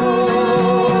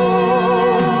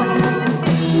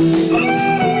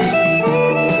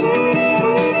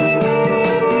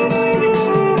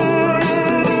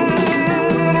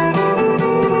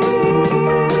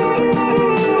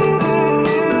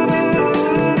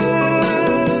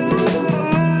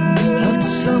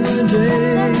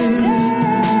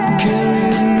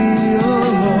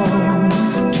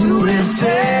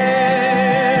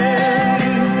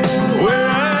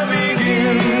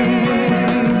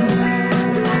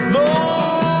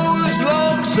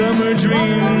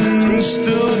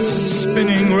 Still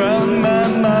spinning round my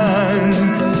mind,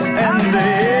 and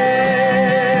they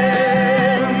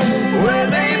end where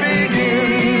they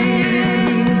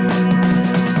begin.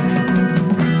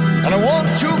 And I want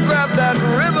to grab that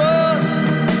river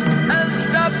and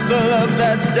stop the love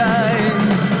that's dying,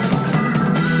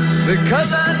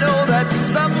 because I know that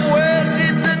somewhere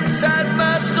deep inside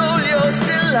my soul you're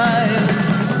still lying,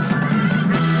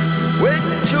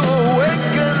 waiting to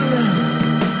awaken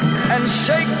and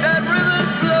shake that river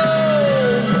flow.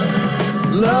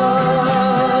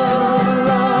 Love,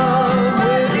 love,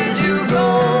 where did you go?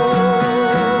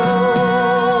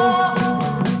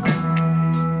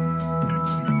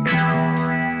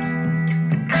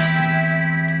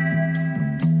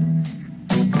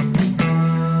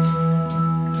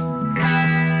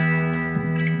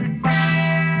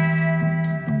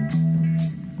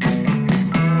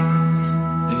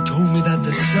 They told me that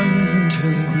the sun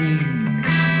turned green.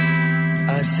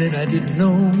 I said I didn't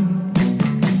know.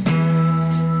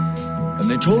 And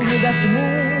they told me that the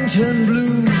moon turned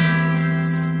blue.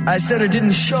 I said it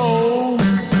didn't show.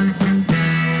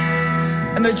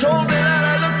 And they told me that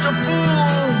I looked a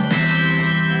fool.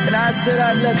 And I said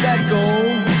I'd let that go.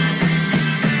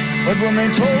 But when they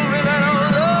told me that our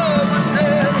love was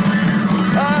dead,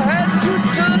 I had to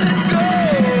turn and go.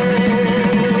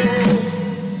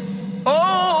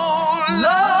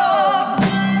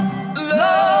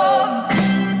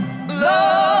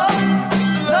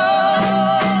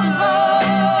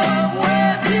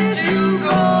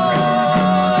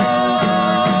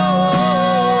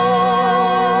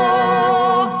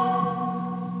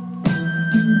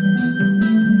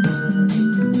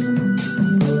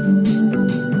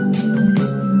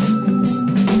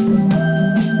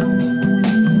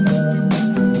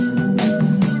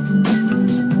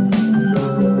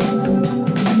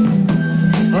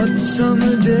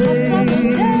 Summer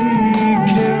day,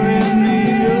 carry me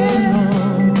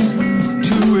along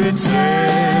to its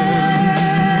end,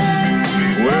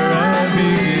 where I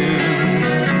begin.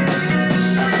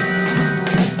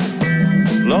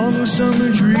 Long summer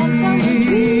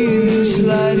dreams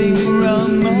sliding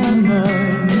around my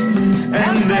mind,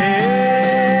 and they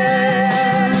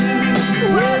end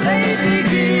where they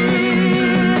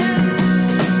begin.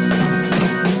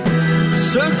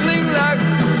 Circling like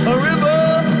a river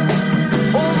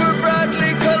over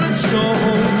brightly colored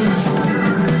stone,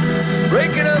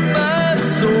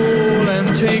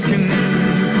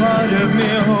 drive me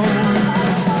home,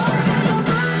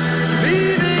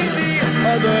 leaving the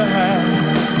other half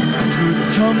to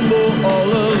tumble all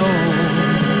alone.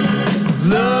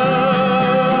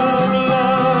 Love,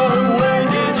 love, where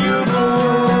did you go?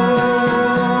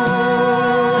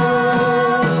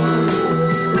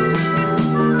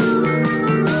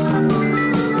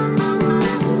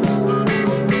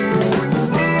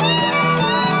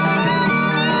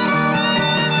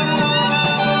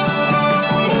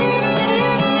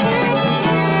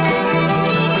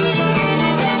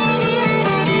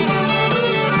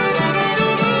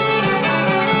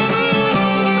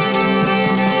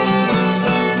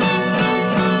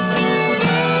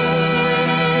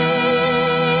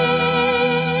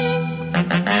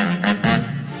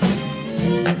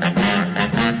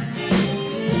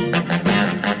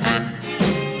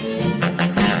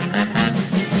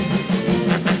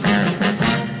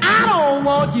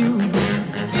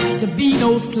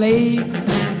 No slave.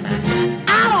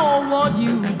 I don't want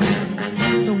you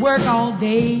to work all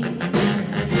day,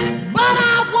 but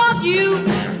I want you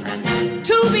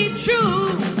to be true,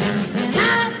 and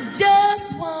I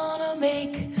just wanna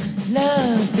make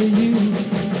love to you,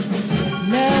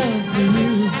 love to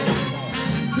you,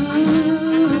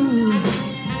 ooh,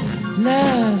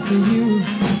 love to you.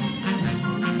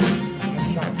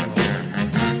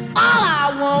 All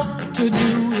I want to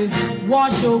do is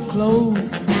wash your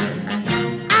clothes.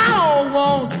 I don't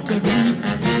want to keep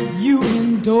you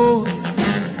indoors.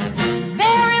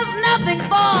 There is nothing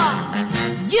for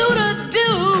you to do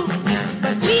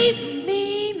but keep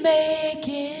me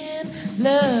making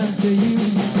love to you,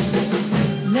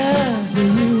 love to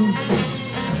you,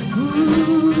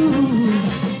 ooh,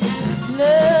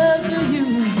 love to you.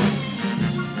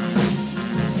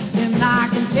 And I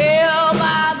can tell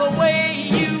by the way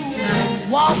you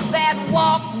walk that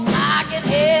walk, I can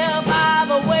hear by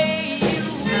the way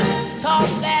talk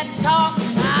that talk,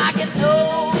 I can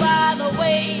know by the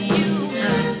way you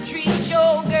treat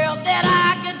your girl that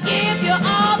I could give you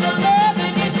all the love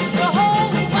in the whole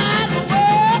wide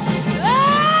world. All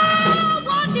I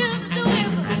want you to do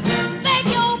is make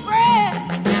your bread,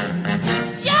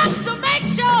 just to make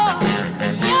sure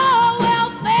you're well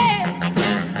fed.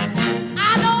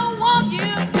 I don't want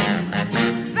you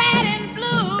sad and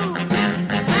blue,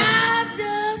 and I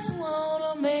just want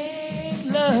to make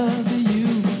love to you.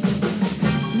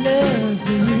 Love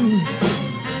to you,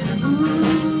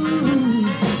 ooh,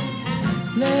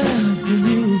 love to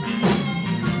you,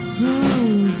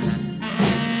 ooh.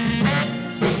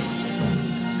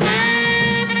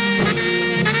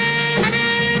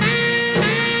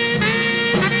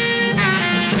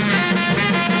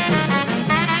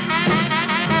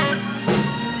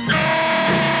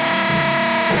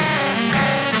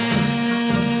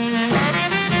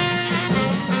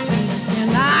 And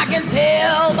I can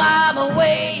tell by the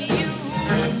way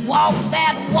walk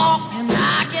that walk, and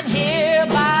I can hear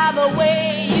by the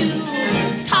way you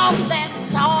talk that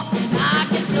talk, and I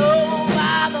can know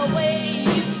by the way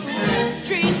you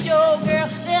treat your girl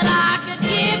that I could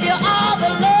give you all the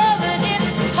love in it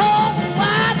whole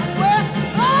wide world.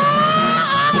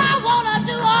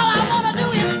 All I wanna do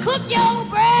is cook your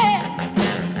bread,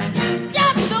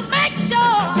 just to make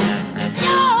sure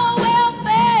you're well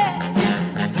fed.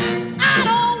 I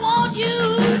don't want you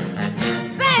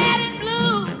sad and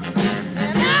blue,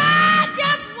 and I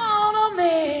just wanna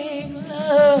make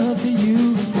love to you,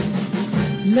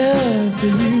 love to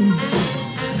you,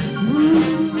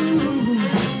 ooh,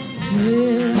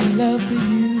 yeah, love to you.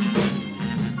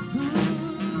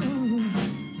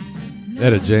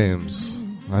 Etta James.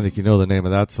 I think you know the name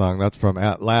of that song. That's from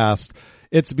At Last.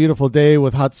 It's a Beautiful Day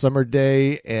with Hot Summer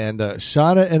Day, and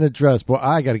Shauna in a Dress. Boy,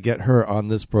 I got to get her on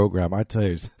this program. I tell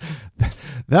you,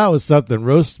 that was something.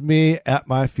 Roast Me at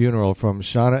My Funeral from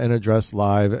Shauna in a Dress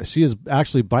Live. She is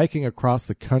actually biking across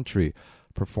the country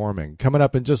performing. Coming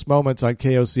up in just moments on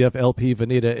KOCF LP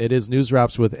Veneta, it is News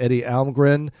Wraps with Eddie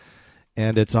Almgren,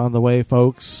 and it's on the way,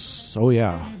 folks. Oh,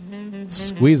 yeah.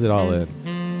 Squeeze it all in.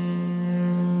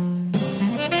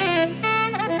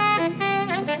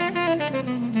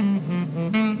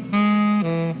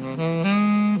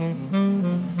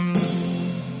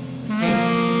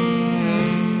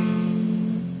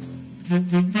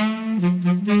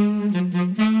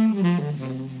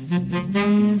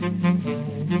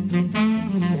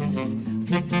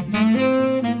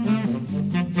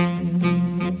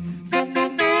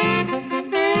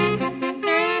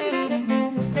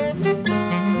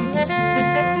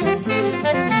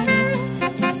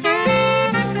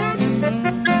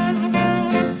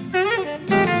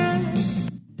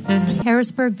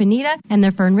 Harrisburg, Veneta, and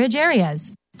the Fern Ridge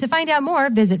areas. To find out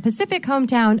more, visit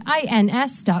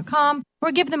PacificHometownINS.com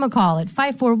or give them a call at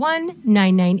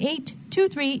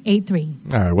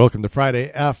 541-998-2383. All right, welcome to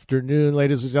Friday afternoon,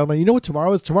 ladies and gentlemen. You know what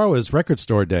tomorrow is? Tomorrow is Record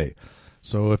Store Day.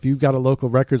 So if you've got a local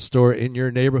record store in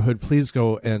your neighborhood, please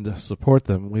go and support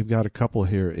them. We've got a couple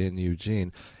here in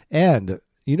Eugene. And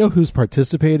you know who's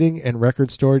participating in Record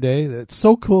Store Day? It's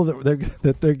so cool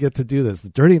that they get to do this. The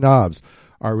Dirty Knobs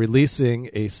are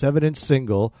releasing a 7-inch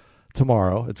single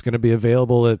tomorrow. It's going to be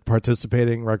available at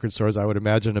participating record stores. I would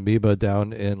imagine Amoeba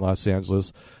down in Los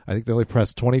Angeles. I think they only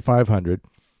pressed 2,500.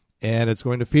 And it's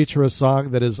going to feature a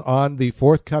song that is on the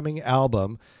forthcoming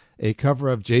album, a cover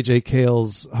of J.J.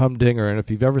 Cale's Humdinger. And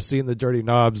if you've ever seen the Dirty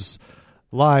Knobs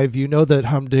live, you know that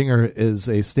Humdinger is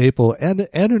a staple and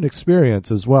an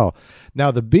experience as well.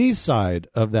 Now, the B-side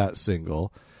of that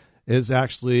single is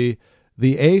actually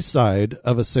the A-side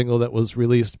of a single that was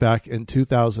released back in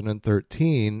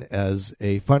 2013 as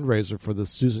a fundraiser for the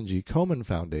Susan G. Komen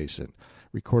Foundation,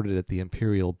 recorded at the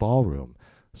Imperial Ballroom.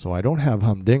 So I don't have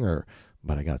Humdinger,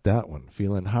 but I got that one,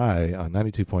 Feeling High on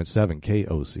 92.7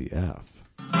 KOCF.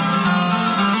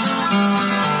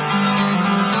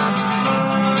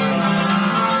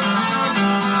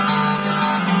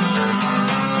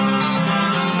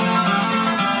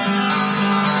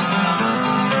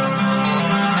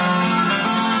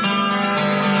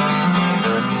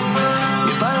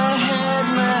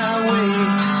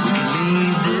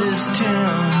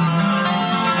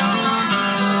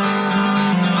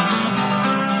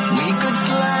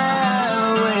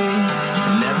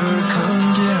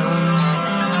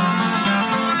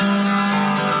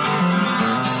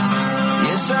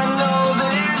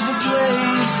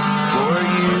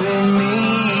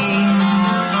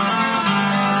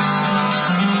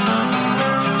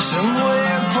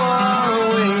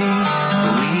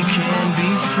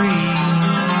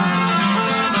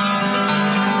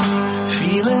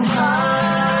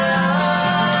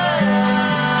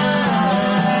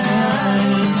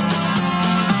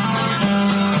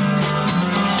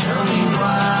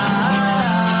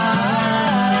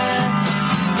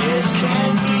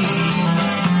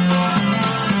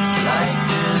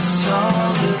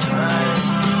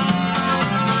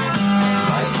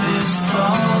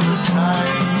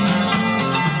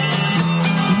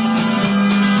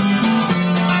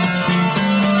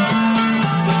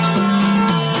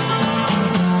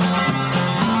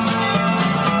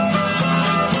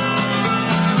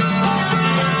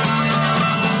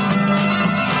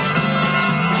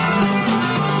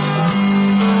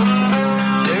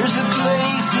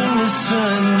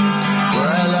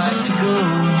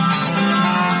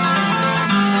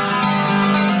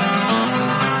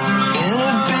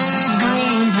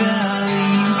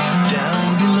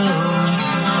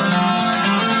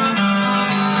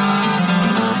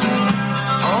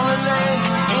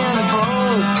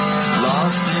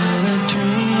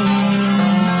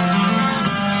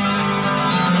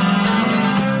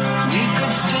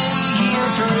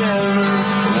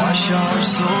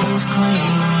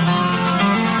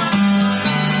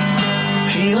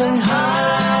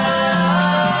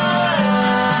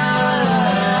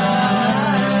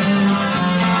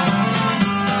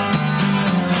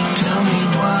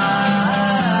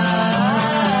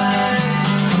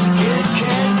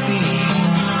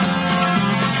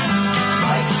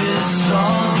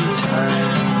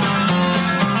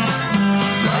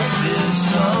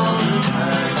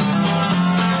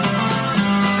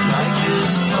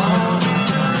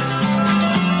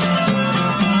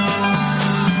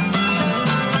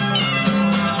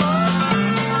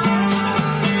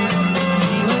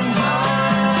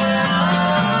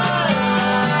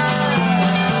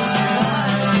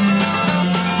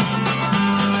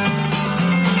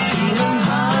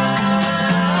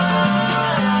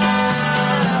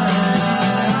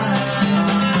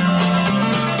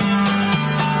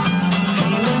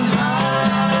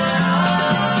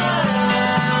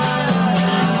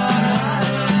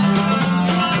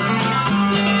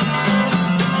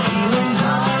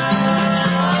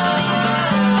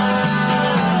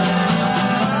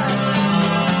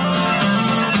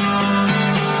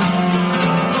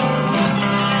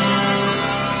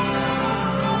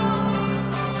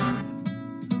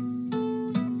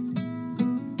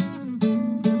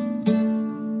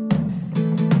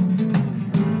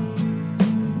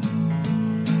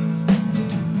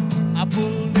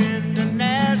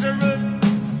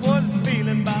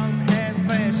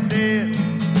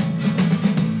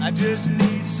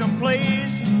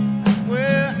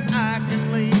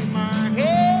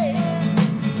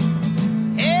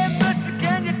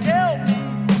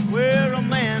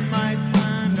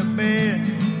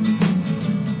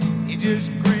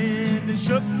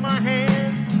 Shook my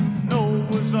hand, no,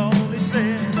 it was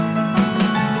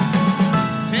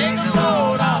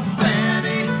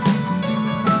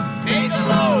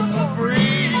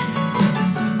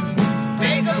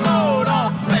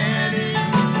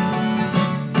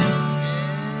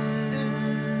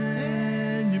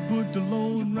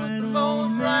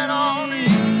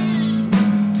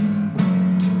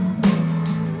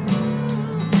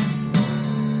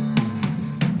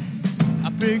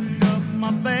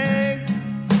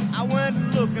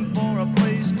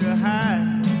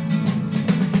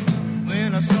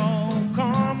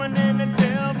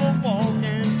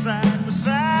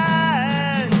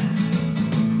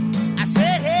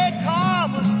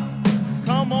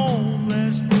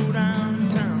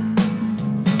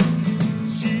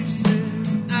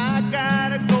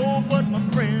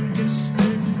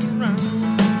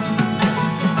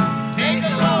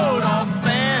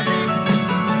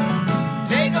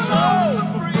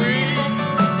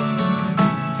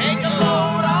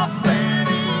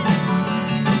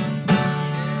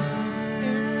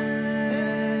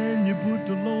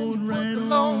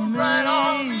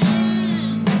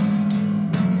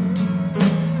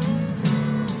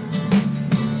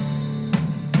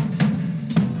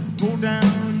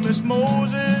Miss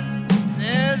Moses,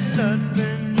 there's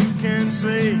nothing you can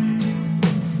say.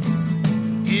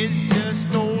 It's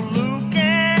just old Luke,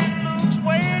 and Luke's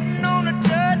waiting on the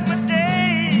judgment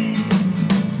day.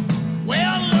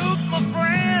 Well, Luke, my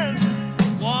friend,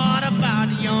 what about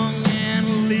young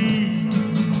Anna Lee?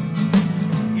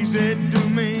 He said, do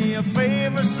me a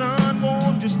favor, son,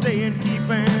 won't you stay and keep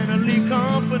Anna Lee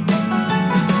company?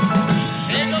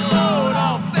 Take a load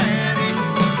off Fanny,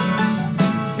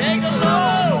 take a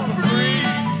load free,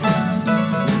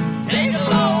 take a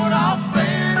load off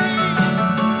Fanny,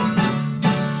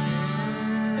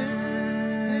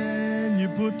 and you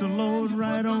put the load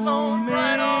right on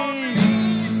me.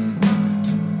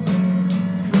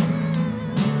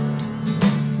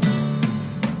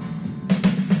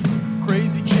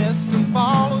 Crazy Chester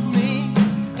followed me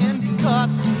and he cut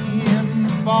me in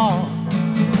the fall.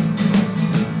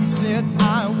 He said,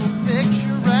 I will fix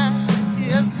your rat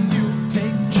if you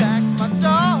take Jack, my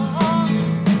dog.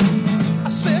 I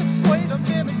said, wait a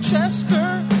minute,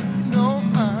 Chester, you know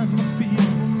I'm a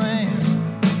peaceful man.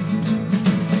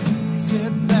 He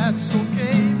said, that's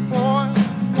okay, boy,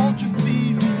 won't you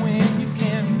feed him when you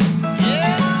can?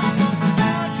 Yeah,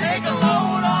 take a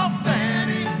load off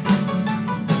Fanny,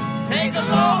 take a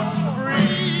load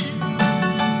free,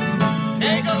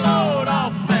 take a load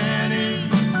off Fanny,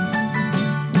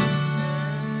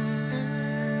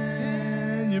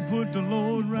 and you put the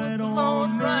load right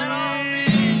on me.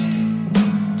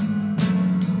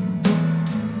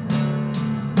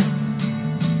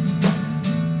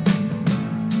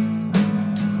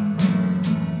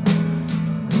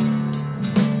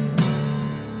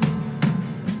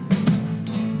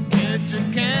 Get your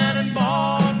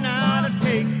cannonball now to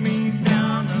take me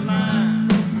down the line.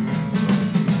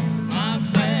 My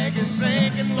bag is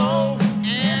sinking low,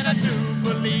 and I do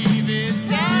believe it's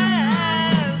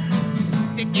time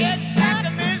to get back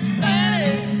to Miss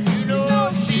Fanny. You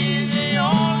know she's the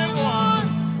only one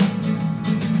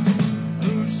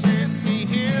who sent me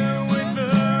here with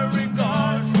her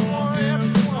regards for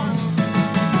everyone.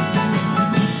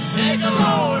 Take a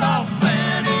load off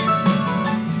Fanny,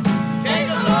 take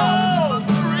a load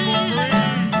free,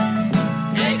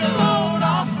 take a load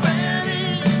off Fanny,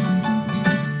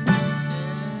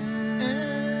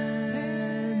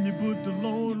 and you put the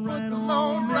load right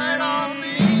on me.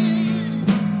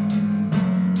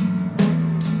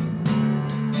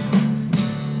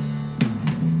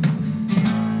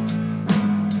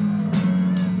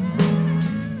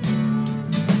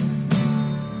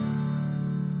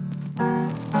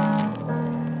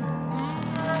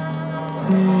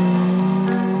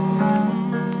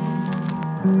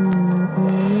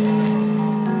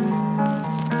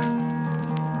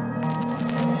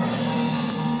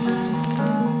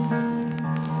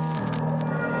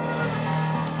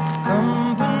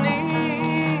 Company,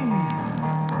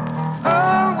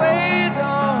 always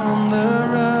on the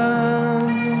run.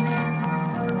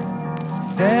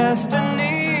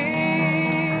 Destiny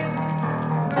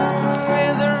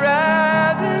is a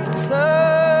rising sun.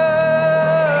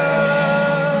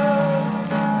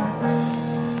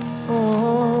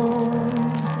 Oh,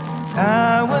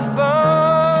 I was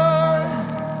born,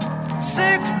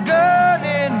 six gun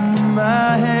in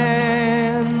my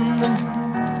hand.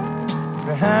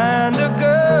 Behind a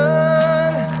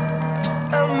gun,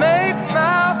 I'll make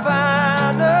my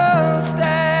final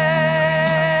stand.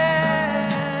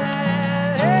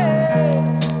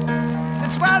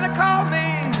 That's why they call me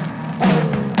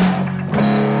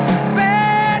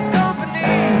bad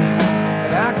company,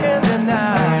 but I can't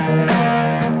deny it.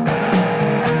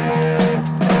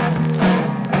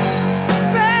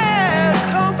 Bad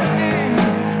company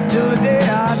till the day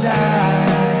I die.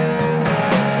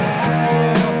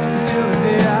 Till the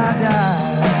day I die.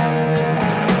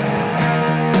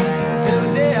 Till the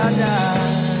day I die.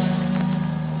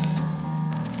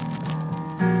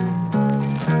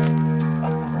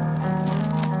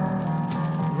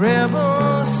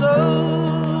 Rebel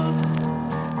souls,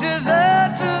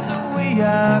 deserters we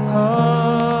are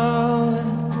called.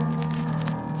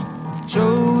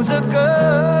 Chose a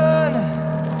gun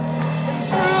and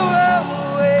threw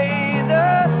away the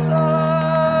sword.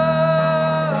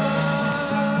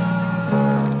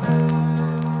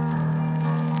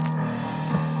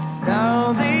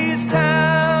 Now these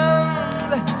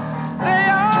towns, they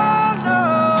all know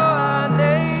our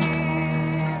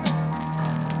name.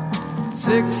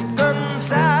 Six gun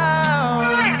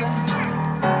sound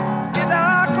is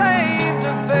our claim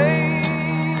to fame.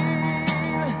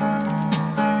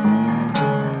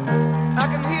 I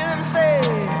can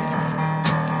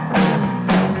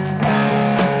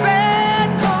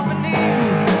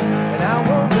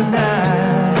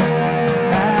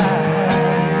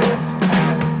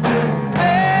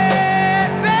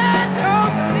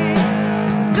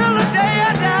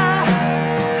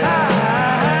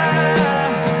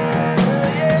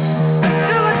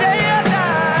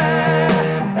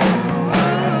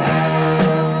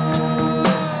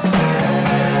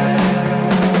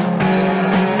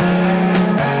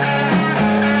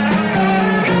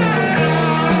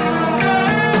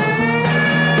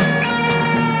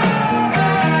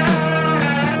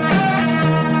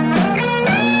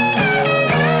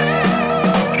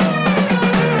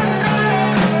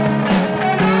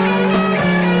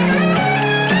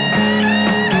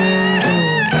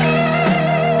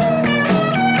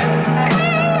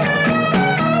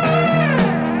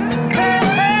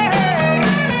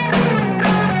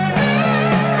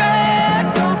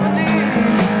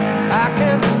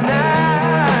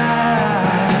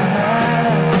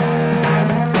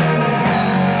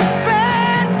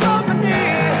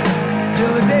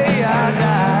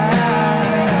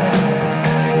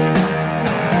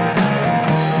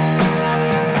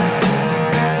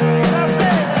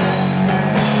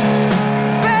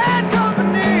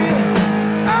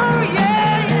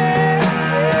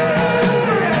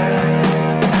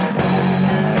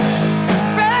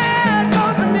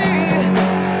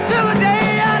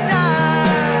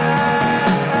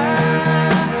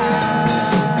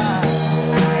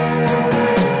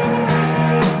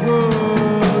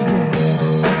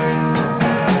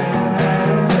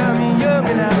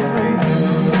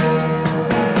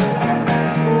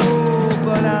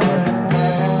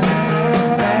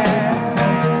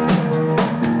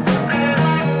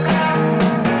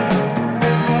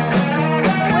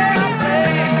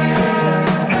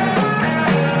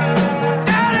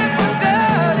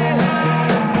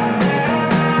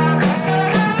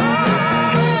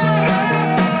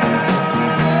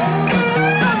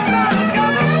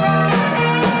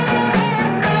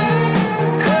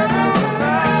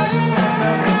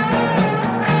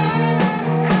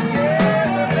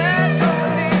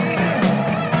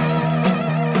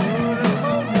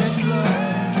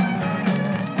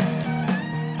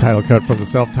title cut from the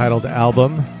self-titled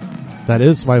album. That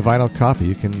is my vinyl copy.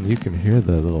 You can hear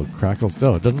the little crackles.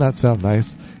 Oh, doesn't that sound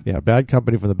nice? Yeah, Bad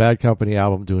Company from the Bad Company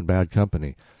album doing Bad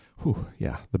Company. Whew,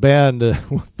 yeah. The band,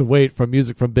 The Weight from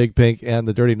Music from Big Pink and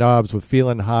the Dirty Knobs with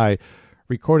Feelin' High,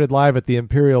 recorded live at the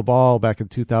Imperial Ball back in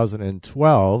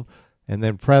 2012, and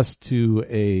then pressed to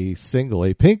a single,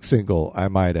 a pink single, I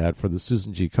might add, for the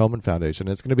Susan G. Komen Foundation.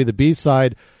 It's going to be the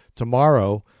B-side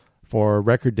tomorrow for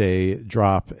Record Day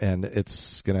drop, and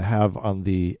it's going to have on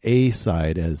the A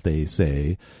side, as they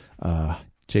say,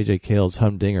 J.J. Cale's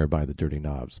Humdinger by the Dirty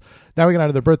Knobs. Now we get on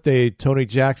to the birthday, Tony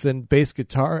Jackson, bass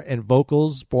guitar and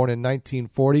vocals, born in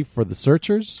 1940 for the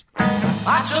Searchers.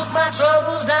 I took my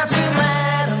troubles down to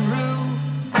Madame Rue.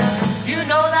 You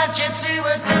know that gypsy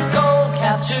with the gold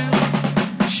cap too.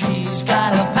 She's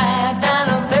got a bag down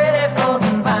a pretty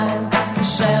frozen vine,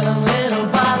 selling little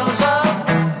bottles of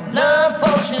love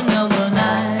potion number 9.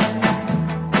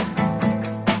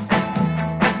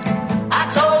 I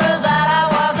told her that I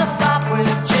was a flop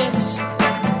with chicks.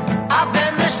 I've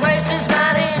been this way since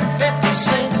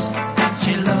 1956.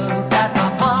 She looked at my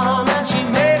palm and she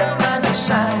made a magic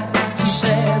sign. She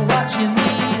said, what you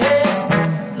need is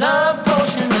love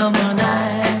potion number 9.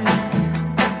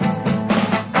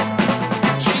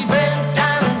 She bent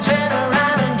down and turned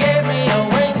around and gave me a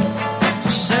wink.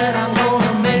 She said, I'm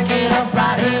gonna make it up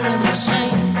right here in the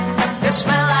sink. It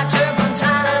smelled like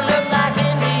turpentine and looked like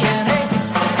Indian ink.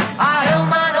 I held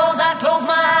my nose, I closed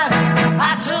my eyes,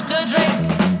 I took a drink.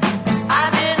 I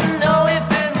didn't know if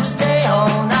it was day or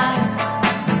night.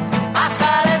 I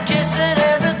started kissing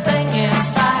everything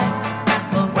inside.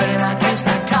 But when I kissed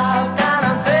that cop down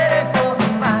on 34th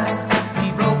and Vine,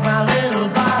 he broke my little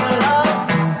bottle of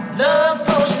love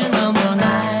potion number 9.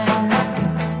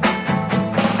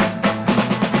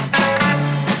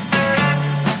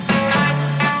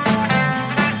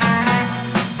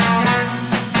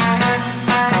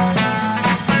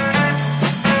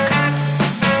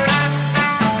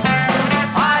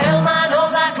 I held my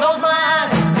nose, I closed my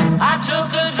eyes, I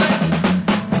took a drink.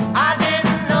 I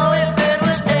didn't know if it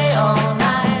was day or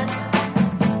night.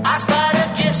 I started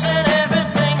kissing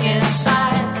everything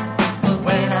inside. But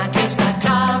when I kissed that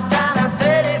cop down at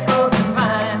 34th and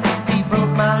Vine, he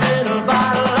broke my little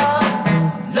bottle of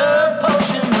love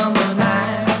potion number 9.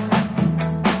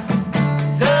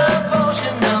 Love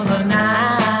potion number 9.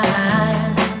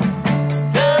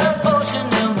 Love potion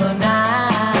number 9.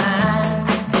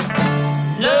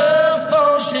 Love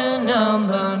potion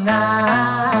number 9.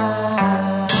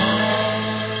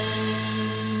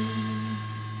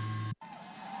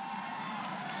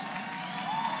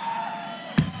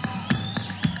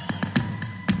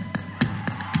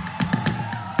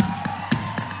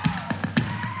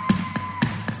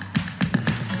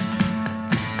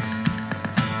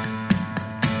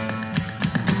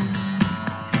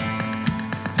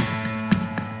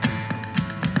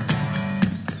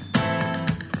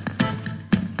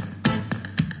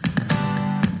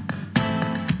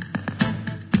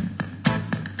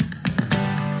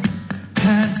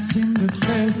 Can't seem to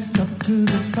face up to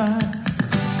the facts.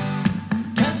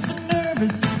 Tense and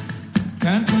nervous,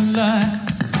 can't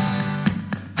relax.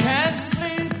 Can't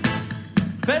sleep,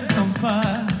 bed's on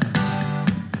fire.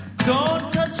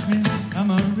 Don't touch me, I'm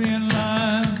a real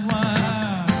live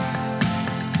wire.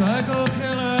 Psycho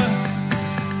killer,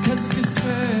 qu'est-ce que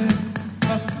c'est?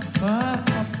 Fa, fa,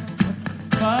 fa,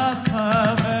 fa,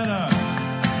 fa, better.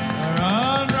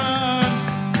 Run, run,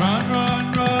 run, run,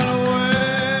 run away.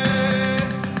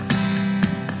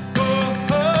 Oh,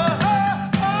 oh, oh,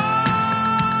 oh,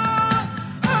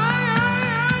 ay, ay,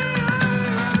 ay.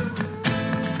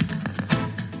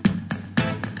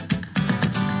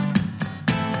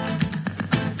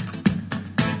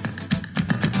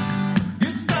 You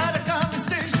start a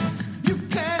conversation, you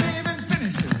can't even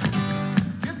finish it.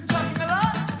 You're talking a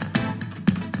lot,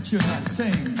 but you're not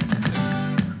saying anything.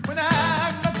 When I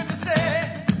have nothing to say,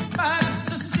 my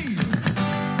lips are sealed.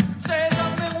 Say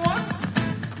something once,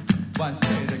 why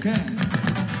say it again?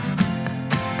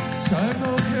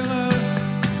 Psycho killer,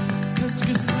 qu'est-ce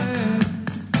que c'est?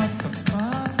 Fa, fa, fa,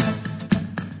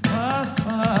 fa,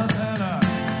 fa, better.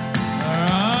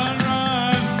 Run,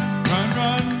 run, run,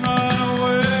 run, run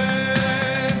away.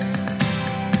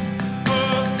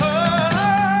 Oh, oh,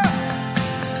 oh.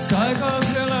 Psycho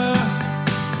killer,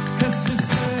 qu'est-ce que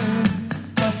c'est?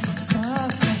 Fa, fa, fa,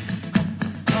 fa,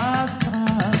 fa, fa,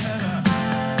 better.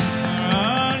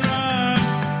 Run, run,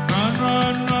 run,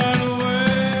 run, run away.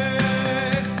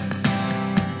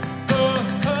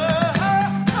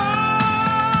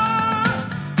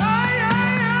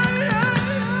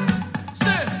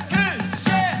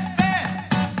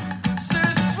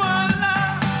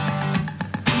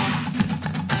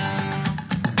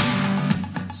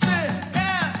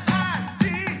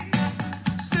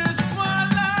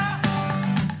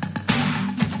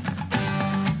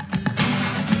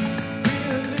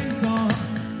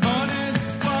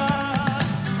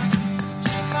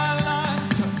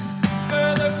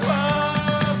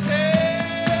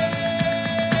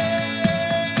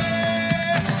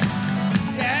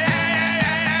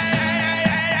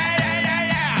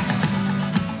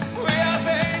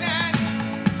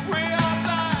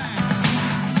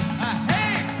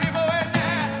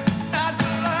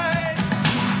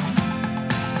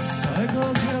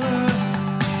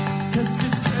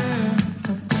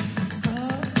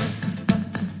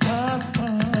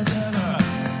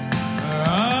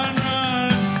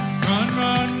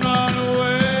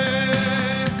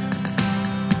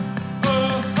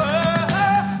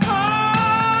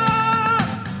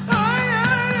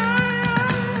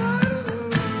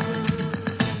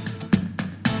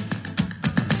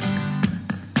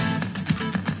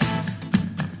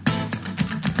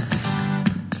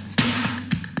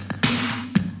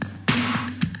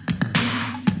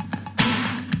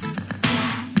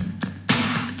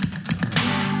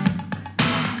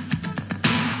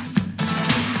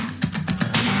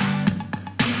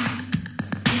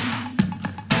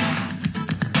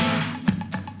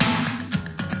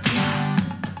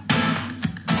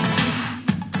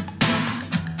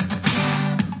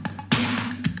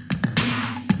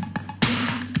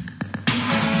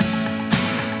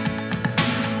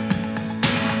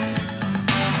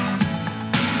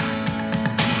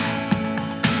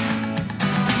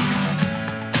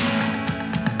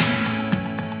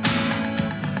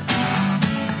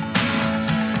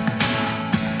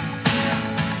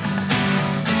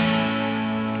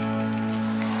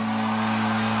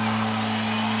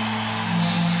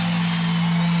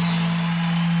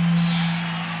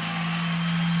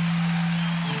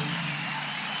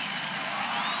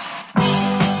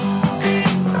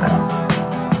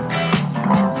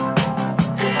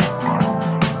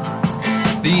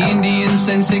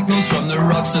 send signals from the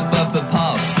rocks above the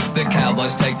pass. The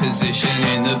cowboys take position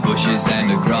in the bushes and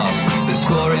the grass. The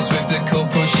squaw is with the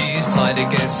corporal, she is tied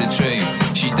against a tree.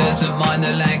 She doesn't mind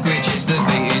the language, it's the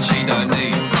beating she don't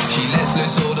need. She lets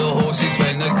loose all the horses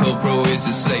when the corporal is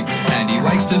asleep. And he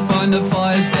wakes to find the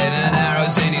fire's dead and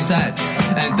arrows in his axe.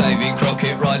 And Davy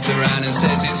Crockett rides around and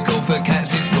says it's called for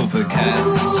cats, it's called for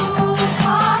cats.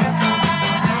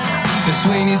 The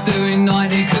Sweeney's doing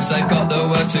 90 cause they've got the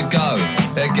word to go.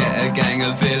 They get a gang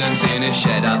of villains in a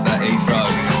shed up at Heathrow.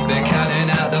 They're counting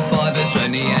out the fivers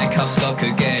when the handcuffs lock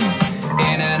again.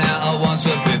 In and out of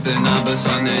Wandsworth with the numbers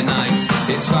on their names.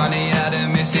 It's funny how the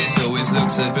missus always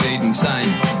looks a bleeding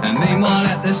sane. And meanwhile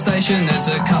at the station there's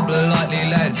a couple of likely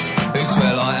lads who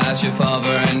swear like how's your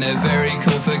father, and they're very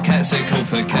cool for cats, they're cool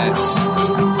for cats.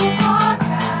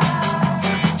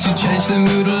 To change the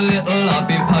mood a little, I've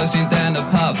been posing down the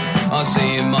pub. I'm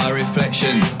seeing my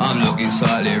reflection, I'm looking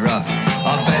slightly rough.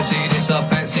 I fancy this, I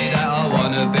fancy that, I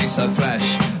wanna be so flash.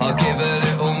 I'll give a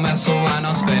little muscle and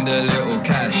I'll spend a little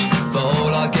cash. But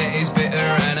all I get is bitter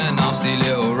and a nasty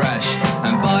little rash.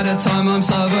 And by the time I'm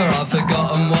sober I've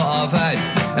forgotten what I've had.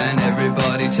 And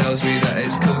everybody tells me that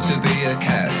it's cool to be a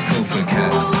cat, cool for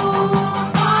cats.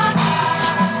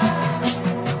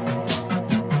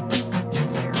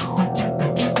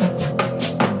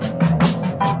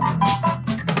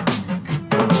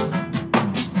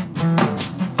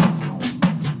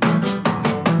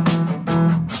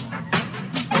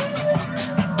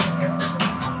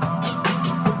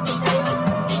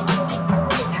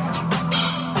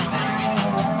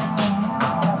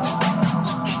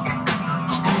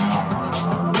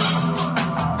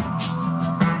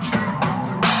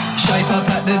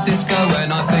 Disco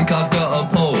when I think I've got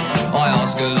a pull. I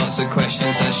ask her lots of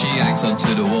questions as she hangs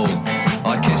onto the wall.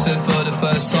 I kiss her for the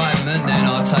first time and then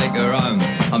I take her home.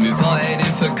 I'm invited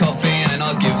in for coffee and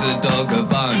I give the dog a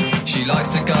bone. She likes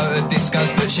to go to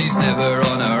discos but she's never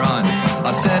on her own.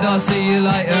 I said I'll see you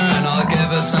later and I'll give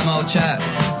her some old chat.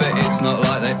 But it's not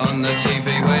like they on the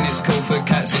TV when it's cool for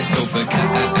cats, it's cool for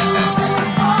cats.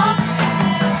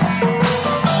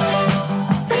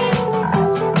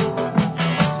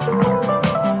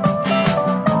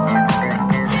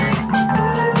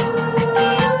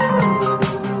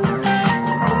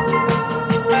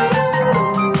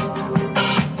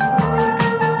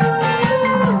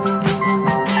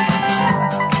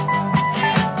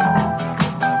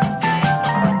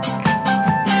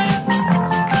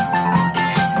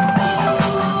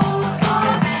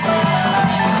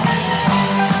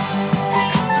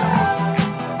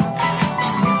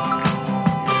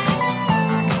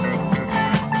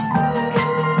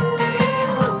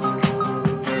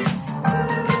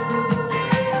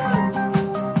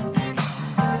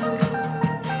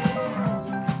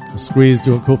 Squeeze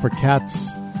doing Cool for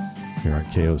Cats here on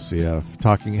KOCF.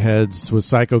 Talking Heads with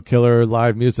Psycho Killer,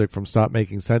 live music from Stop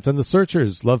Making Sense, and the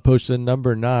Searchers, Love Potion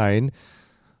number 9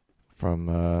 from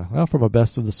a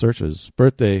Best of the Searchers.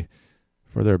 Birthday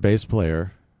for their bass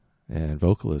player and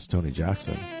vocalist Tony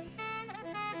Jackson.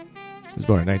 He was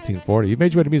born in 1940. You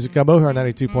made your way to Music Gumbo here on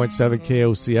 92.7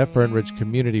 KOCF, Fern Ridge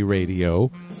Community Radio.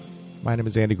 My name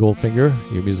is Andy Goldfinger,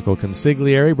 your musical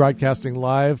consigliere, broadcasting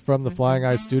live from the Flying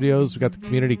Eye Studios. We've got the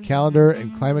community calendar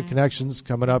and Climate Connections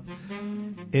coming up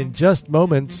in just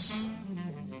moments.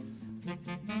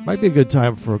 Might be a good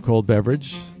time for a cold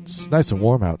beverage. It's nice and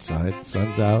warm outside.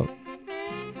 Sun's out.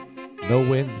 No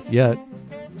wind yet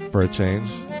for a change.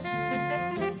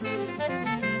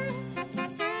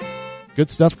 Good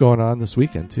stuff going on this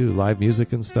weekend, too. Live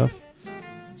music and stuff.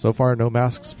 So far, no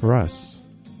masks for us.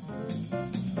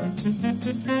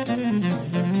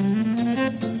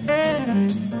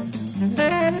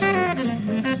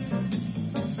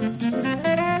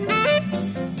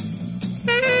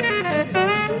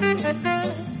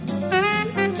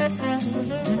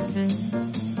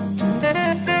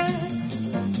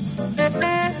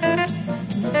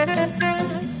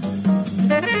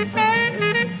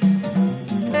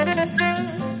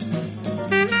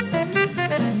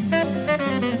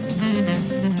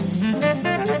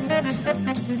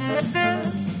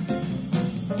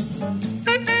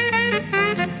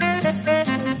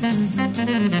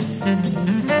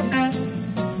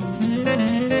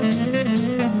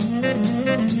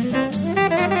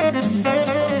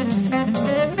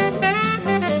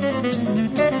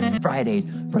 Fridays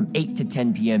from 8 to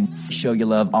 10 p.m. Show you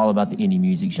love all about the indie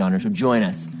music genre. So join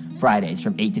us Fridays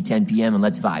from 8 to 10 p.m. and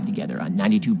let's vibe together on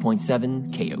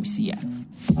 92.7 KOCF.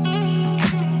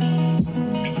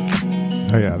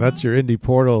 Oh, yeah, that's your indie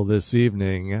portal this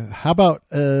evening. How about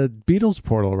Beatles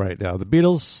portal right now? The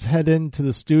Beatles head into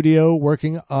the studio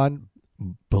working on,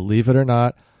 believe it or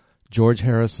not, George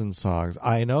Harrison songs.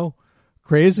 I know,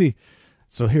 Crazy.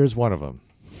 So here's one of them.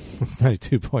 It's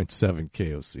 92.7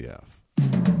 KOCF.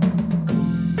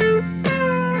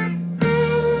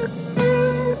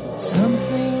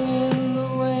 Something in the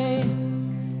way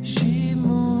she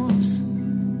moves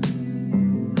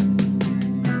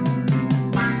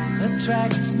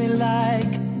attracts me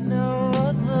like no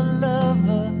other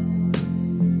lover.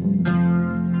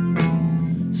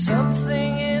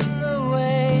 Something in the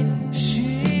way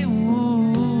she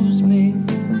woos me.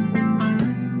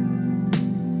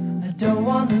 I don't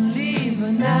want to leave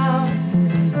her now.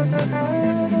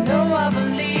 You know I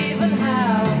believe in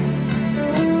how.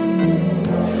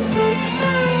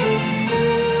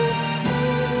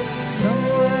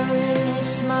 Somewhere in her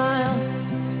smile,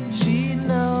 she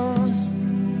knows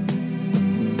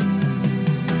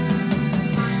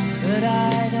that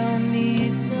I don't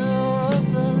need no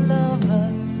other lover.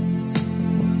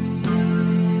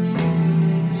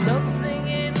 Something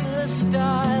in her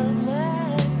style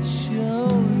that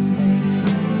shows me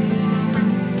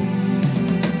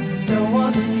I don't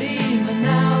want to leave her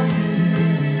now.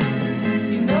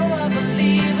 You know I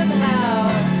believe in how.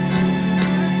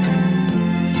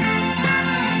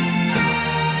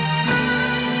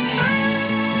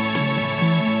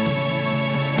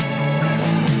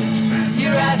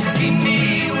 You're asking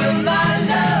me, will my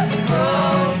love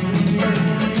grow?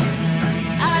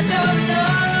 I don't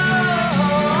know.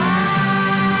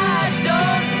 I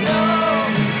don't know.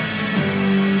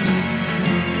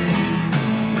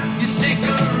 You stick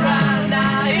around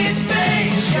now, it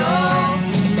may show.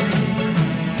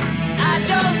 I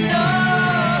don't know.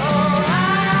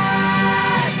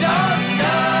 I don't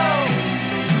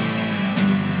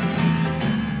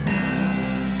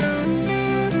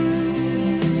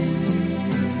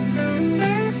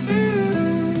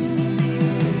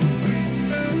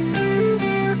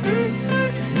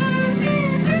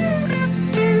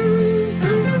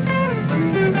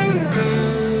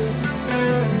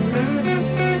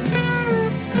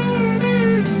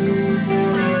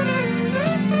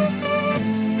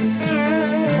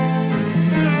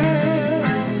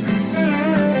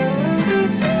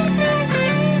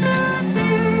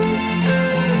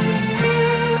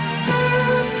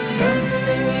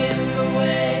Something in the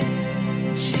way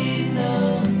she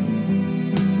knows,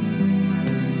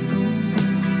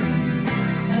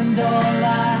 and all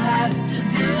I have to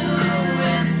do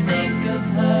is think of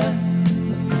her.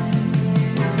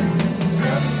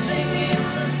 Something in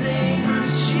the things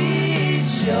she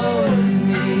shows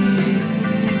me.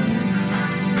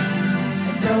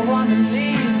 I don't want to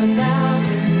leave her now.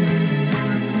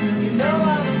 You know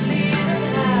I believe in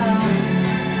how.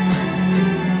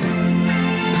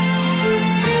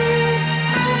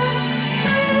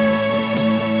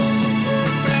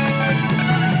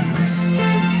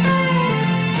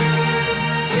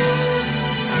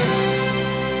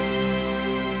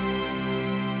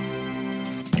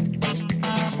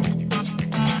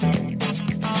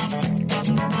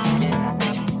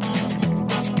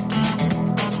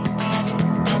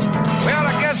 Well,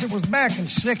 I guess it was back in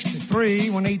 '63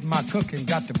 when eating my cooking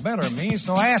got the better of me,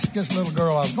 so I asked this little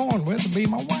girl I was going with to be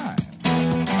my wife.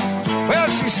 Well,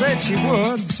 she said she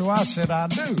would, so I said I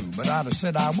do, but I'd have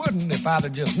said I wouldn't if I'd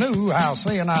have just knew how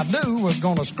saying I do was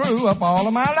going to screw up all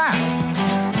of my life.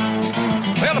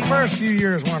 Well, the first few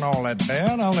years weren't all that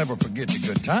bad. I'll never forget the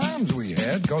good times we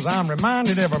had, because I'm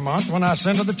reminded every month when I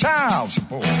send her the child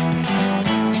support.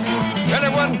 Well,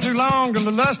 it wasn't too long till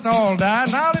the lust all died,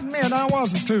 and I'll admit I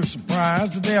wasn't too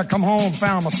surprised the day I come home and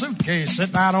found my suitcase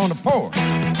sitting out on the porch.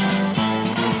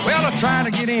 Well, I tried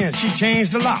to get in. She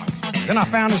changed the lock. Then I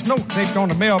found this note taped on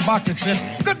the mailbox that said,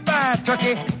 "Goodbye,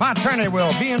 Turkey. My attorney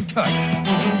will be in touch."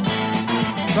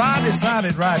 So I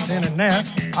decided right then and there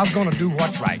I was going to do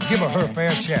what's right, give her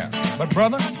fair share. But,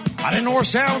 brother, I didn't know her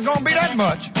share was going to be that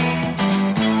much.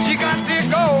 She got the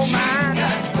gold mine.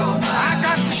 I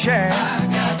got the share.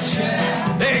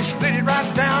 They split it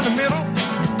right down the middle,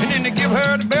 and then they give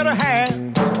her the better half.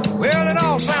 Well, it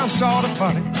all sounds sort of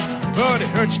funny, but it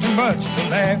hurts too much to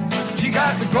laugh. She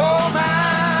got the gold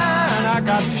mine, I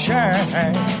got the share.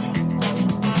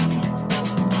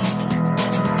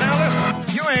 Now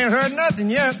listen, you ain't heard nothing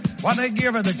yet. Why, they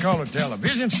give her the color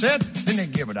television set, then they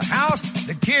give her the house,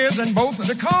 the kids, and both of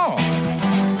the cars.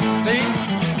 See?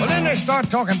 Well, then they start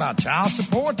talking about child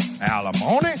support,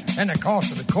 alimony, and the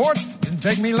cost of the court. Didn't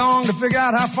take me long to figure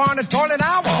out how far in the toilet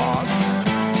I was.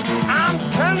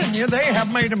 I'm telling you, they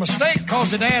have made a mistake,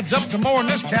 because it adds up to more than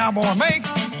this cowboy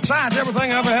makes. Besides,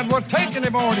 everything I ever had worth taking,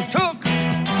 they've already took.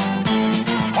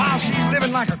 While she's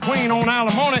living like a queen on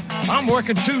alimony, I'm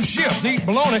working 2 shifts to eat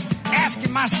bologna,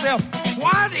 asking myself,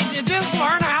 why didn't you just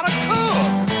learn how to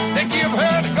cook? They give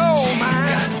her the gold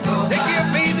mine, they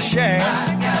give me the share.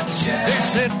 They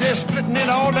said they're splitting it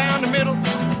all down the middle,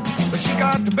 but she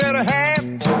got the better half.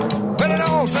 Well, it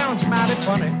all sounds mighty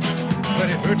funny, but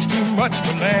it hurts too much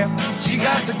to laugh. She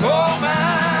got the gold mine,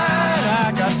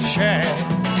 I got the shaft.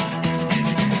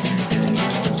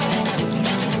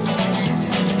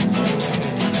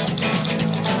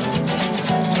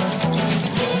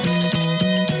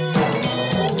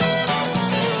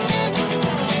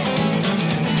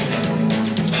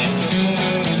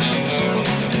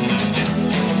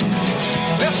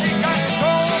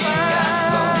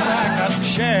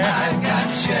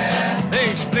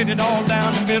 It all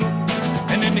down the middle,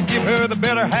 and then to give her the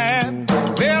better half.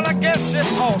 Well, I guess it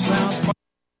all sounds fun.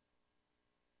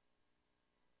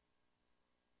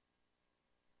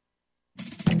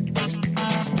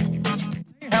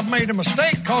 I've made a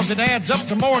mistake, cause it adds up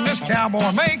to more than this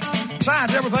cowboy makes.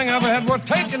 Besides, everything I ever had worth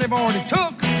taking, they've already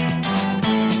took.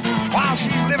 While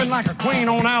she's living like a queen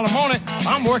on alimony,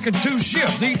 I'm working 2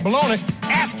 shifts to eat bologna,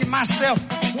 asking myself,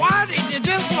 why did you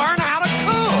just learn how to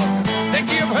cook? They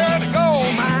give her the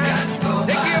gold mine,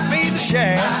 they give me the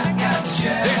shaft.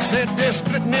 They said they're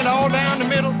splitting it all down the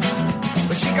middle,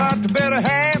 but she got the better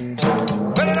half.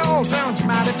 Well, it all sounds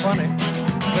mighty funny,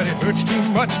 but it hurts too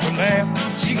much to laugh.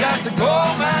 She got the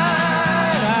gold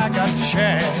mine, I got the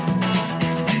shaft.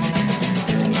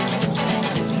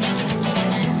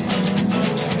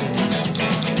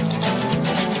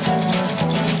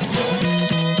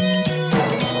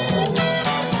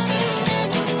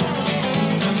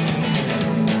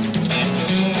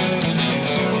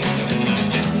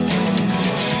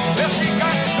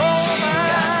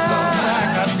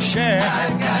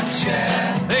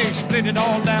 It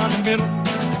all down the middle,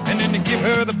 and then to give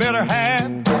her the better half.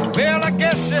 Well, I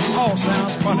guess it all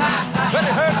sounds funny, but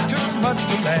it hurts too much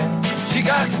to laugh. She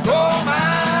got the gold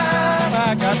mine,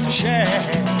 I got the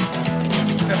shaft. You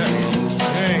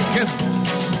ain't kidding,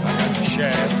 I got the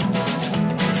shaft.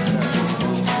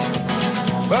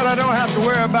 But I don't have to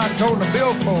worry about toting a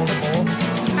billfold anymore.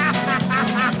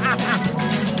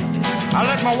 I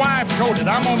let my wife tote it.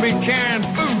 I'm gonna be carrying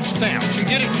food stamps. You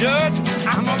get it, Judge?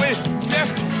 I'm gonna be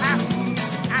just.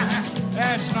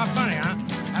 That's not funny, huh?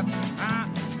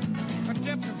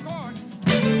 Contempt of court.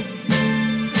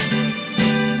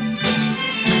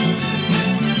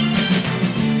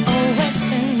 Oh,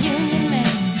 Western Union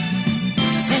man,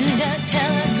 send a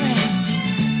telegram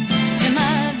to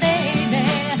my baby.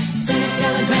 Send a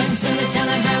telegram, send a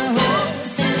telegram, oh,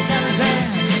 send a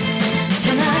telegram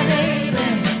to my baby.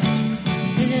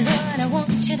 This is what I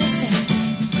want you to say. I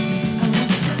want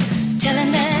you to tell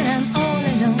him that I'm all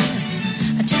alone.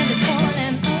 I tried to call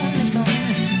him on the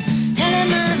phone, tell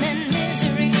him I'm in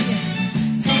misery,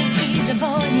 think he's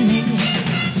avoiding me.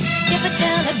 If a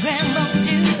telegram won't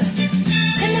do,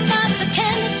 send a box of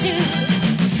candy too,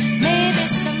 maybe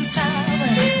some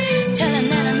flowers, tell him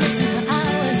that I'm missing for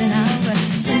hours and hours.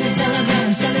 Send a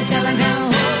telegram, send a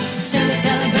telegram, send a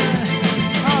telegram,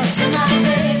 oh, to my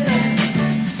baby.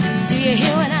 Do you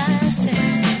hear what I say?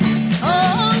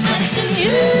 Oh, Western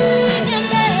Union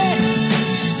man,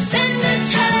 send a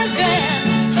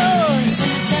telegram, oh,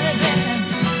 send a telegram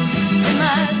to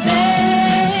my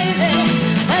baby.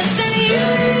 Western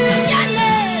Union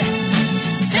man,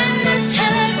 send a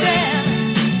telegram,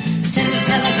 send a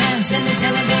telegram, send a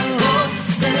telegram, oh,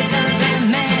 send a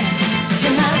telegram man to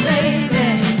my baby.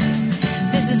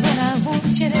 This is what I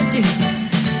want you to do.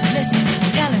 Listen,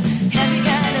 tell him, have you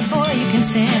got a boy you can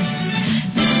send?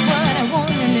 This is what I want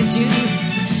him to do.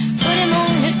 Put him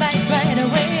on his bike right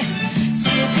away.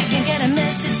 See if he can get a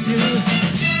message through.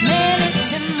 Mail it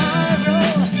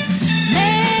tomorrow.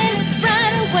 Mail it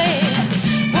right away.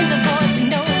 Want the boy to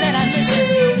know that I miss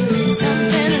him.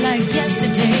 Something like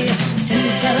yesterday. Send a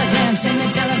telegram,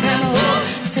 oh,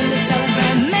 send a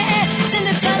telegram, man, send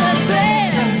a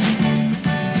telegram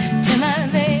to my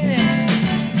baby.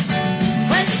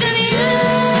 Western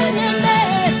Union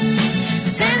man,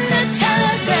 send a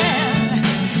telegram,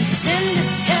 send a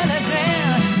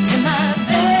telegram to my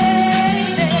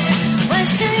baby.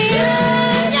 Western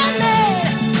Union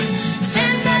man,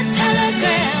 send a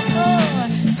telegram, oh,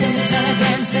 send a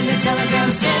telegram, send a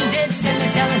telegram, send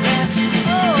a telegram,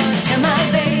 oh, to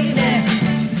my baby.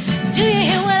 Do you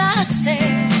hear what I say?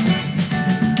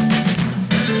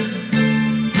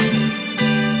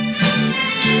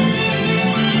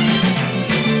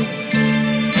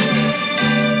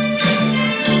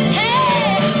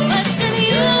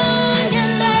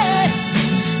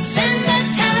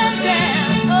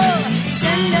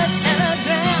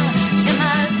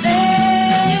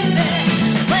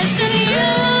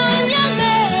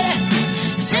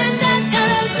 Send a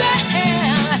telegram.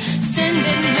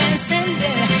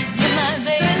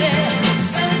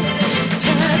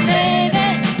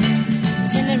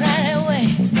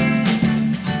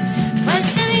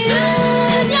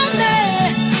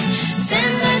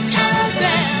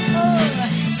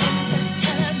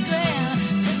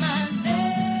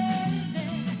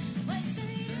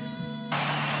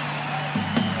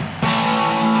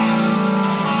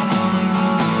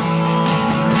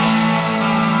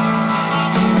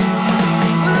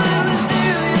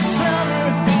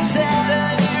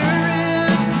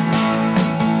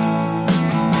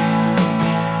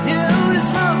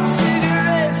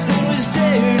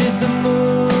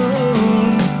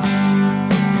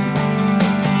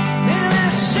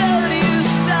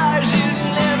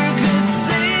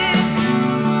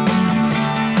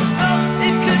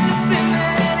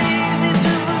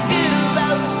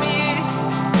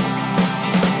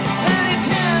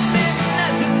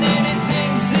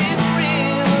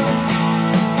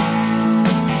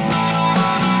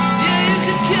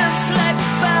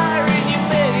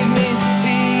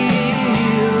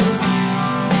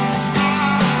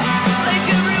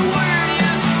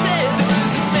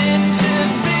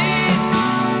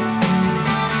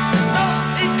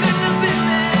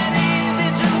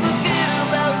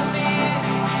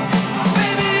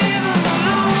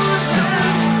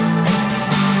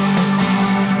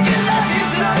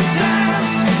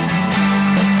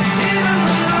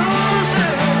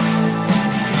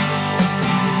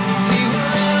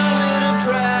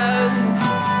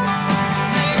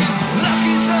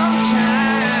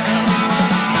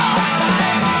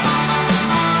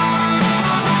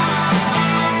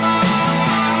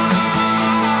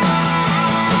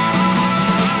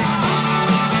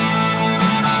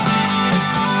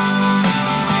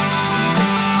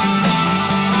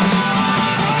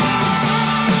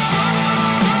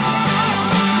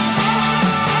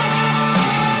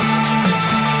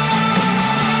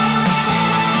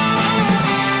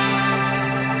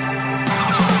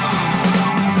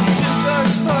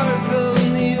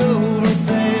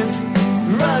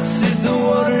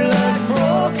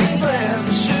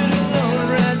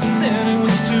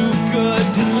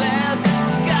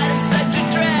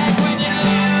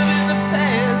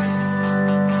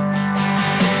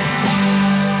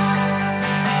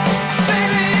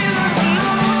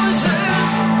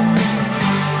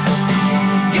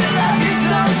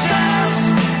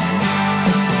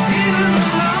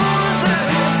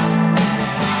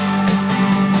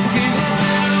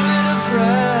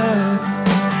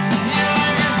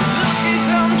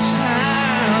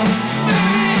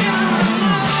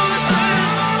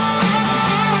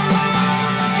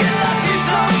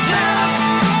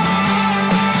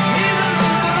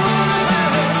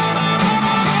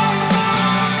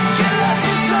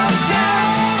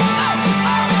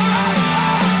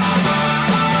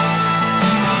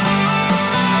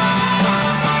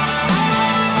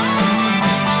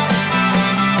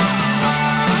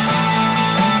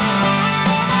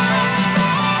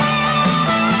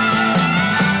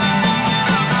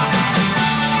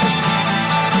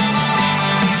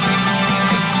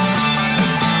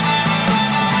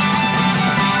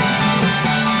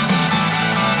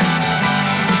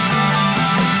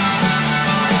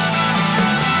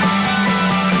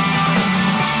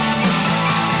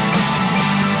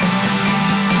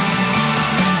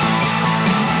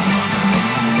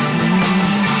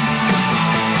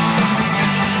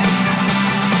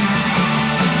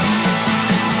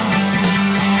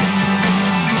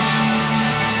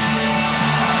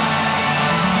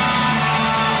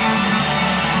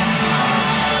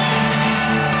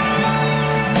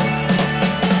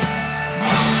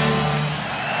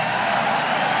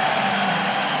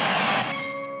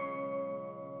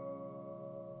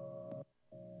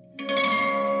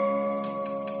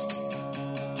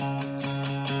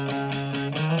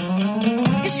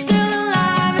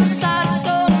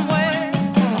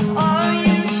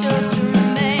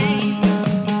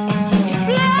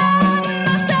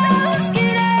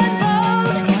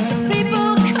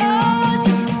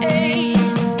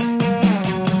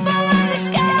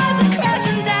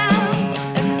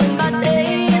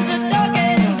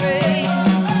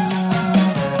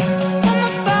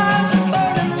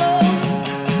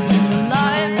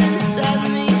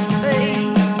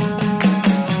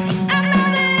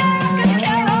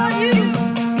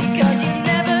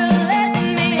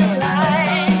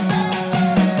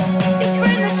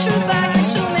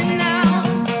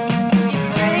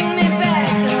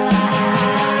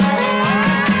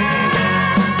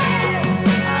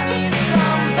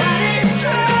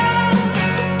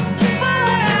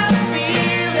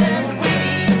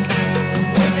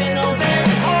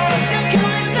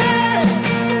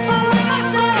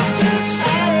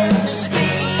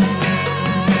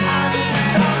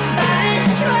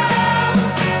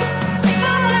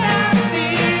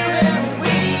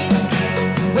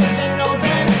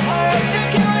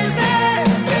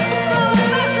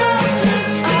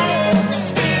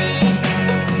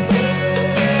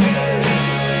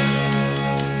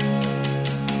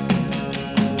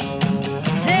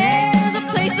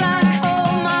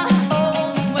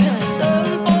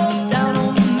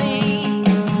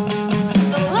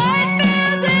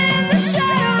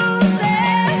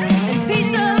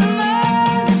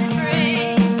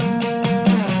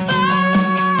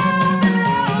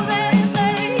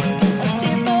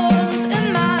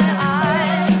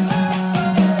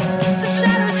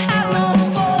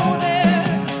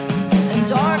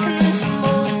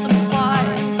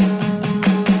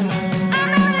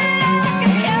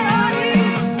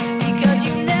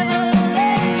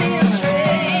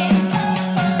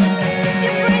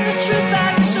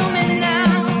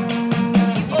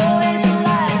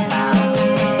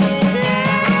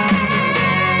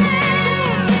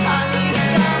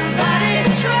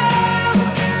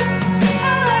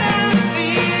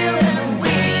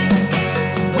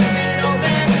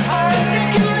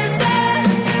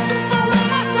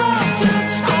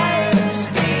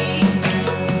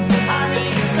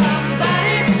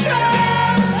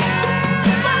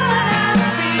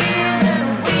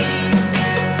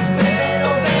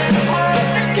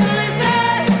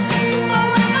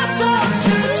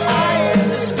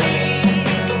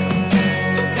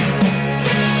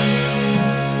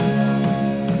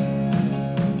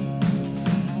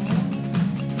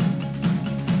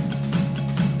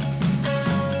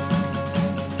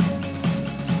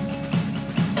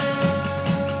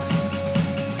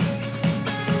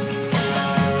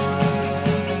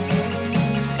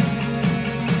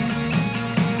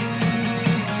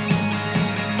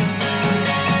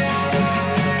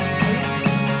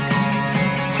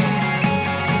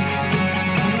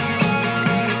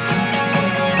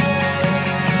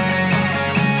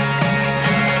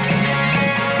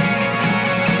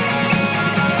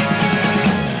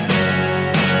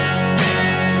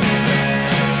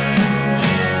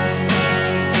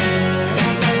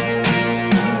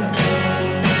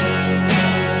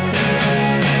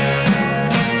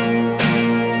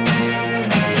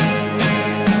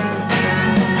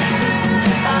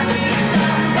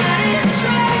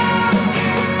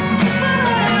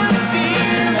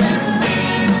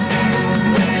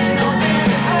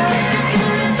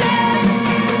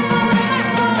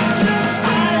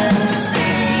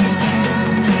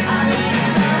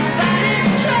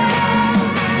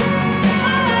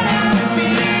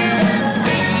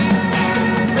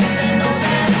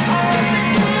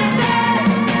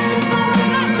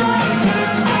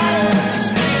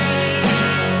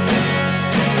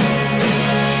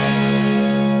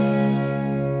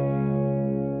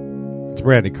 It's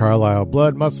Brandi Carlile.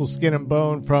 Blood, Muscle, Skin, and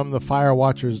Bone from The Fire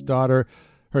Watcher's Daughter.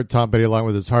 Heard Tom Petty along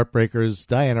with his Heartbreakers,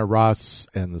 Diana Ross,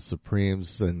 and the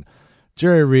Supremes. And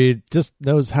Jerry Reed just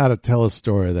knows how to tell a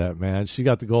story, that man. She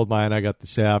got the gold mine, I got the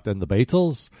shaft. And the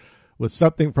Beatles, with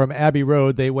something from Abbey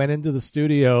Road, they went into the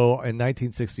studio in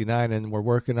 1969 and were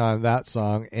working on that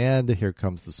song and Here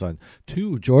Comes the Sun.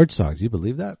 2 George songs. You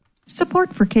believe that?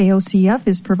 Support for KOCF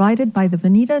is provided by the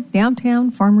Veneta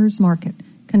Downtown Farmers Market,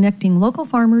 connecting local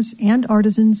farmers and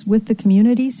artisans with the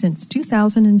community since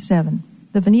 2007.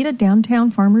 The Veneta Downtown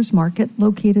Farmers Market,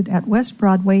 located at West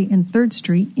Broadway and 3rd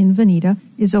Street in Veneta,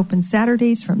 is open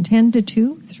Saturdays from 10 to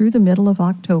 2 through the middle of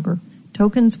October.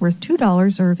 Tokens worth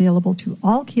 $2 are available to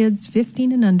all kids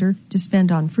 15 and under to spend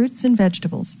on fruits and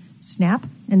vegetables. SNAP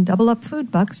and double-up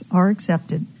food bucks are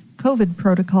accepted. COVID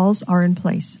protocols are in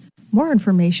place. More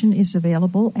information is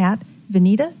available at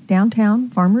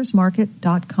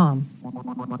VenetaDowntownFarmersMarket.com.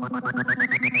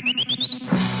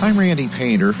 I'm Randy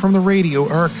Painter from the Radio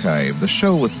Archive, the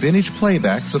show with vintage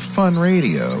playbacks of fun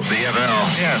radio.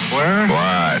 CFL. Yes, where?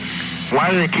 What?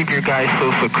 Why do they keep your guys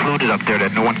so secluded up there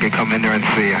that no one can come in there and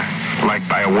see you? Like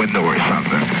by a window or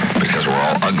something? Because we're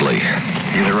all ugly.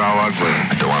 You're all ugly.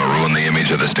 I don't want to ruin the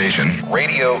image of the station.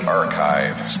 Radio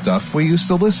Archive. Stuff we used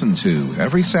to listen to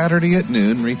every Saturday at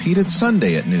noon, repeated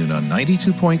Sunday at noon on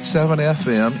 92.7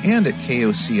 FM and at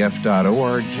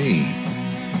KOCF.org.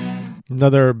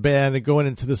 Another band going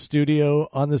into the studio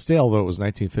on this day, although it was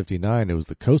 1959, it was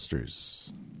the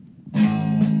Coasters.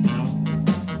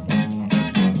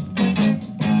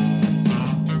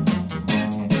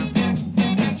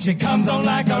 She comes on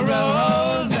like a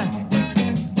rose,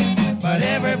 but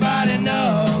everybody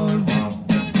knows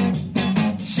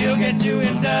she'll get you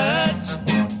in touch.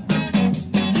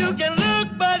 You can look,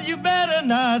 but you better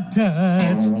not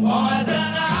touch.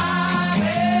 Poison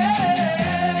ivy,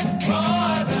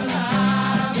 poison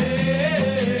ivy.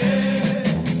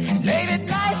 Late at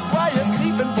night while you're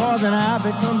sleeping, poison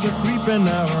ivy comes a creeping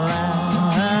around.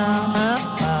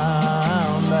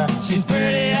 She's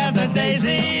pretty as a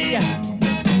daisy,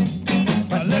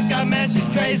 but look out, man, she's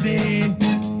crazy.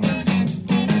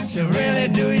 She'll really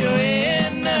do you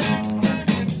in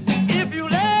if you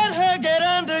let her get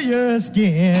under your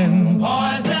skin.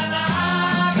 Poison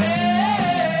ivy,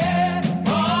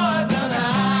 poison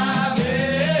ivy.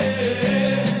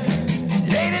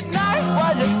 Late at night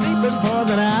while you're sleeping,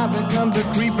 poison ivy comes a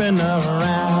creeping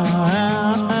around.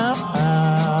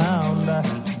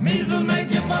 Measles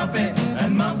make you bumpy,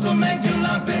 and mumps will make you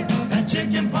lumpy, and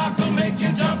chicken pox will make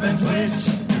you jump and switch.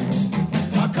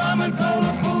 A common cold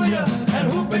will fool ya,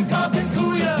 and whooping cough can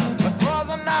cool ya, but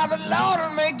poison ivy, Lord,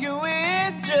 will make you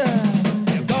itch.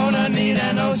 You're gonna need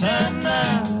an ocean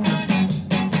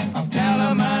of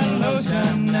calamine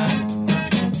lotion.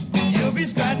 You'll be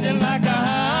scratching like a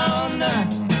hound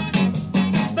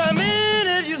the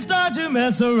minute you start to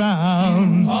mess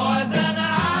around. Poison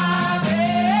ivy,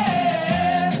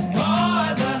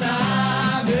 poison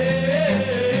ivy.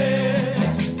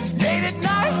 Late at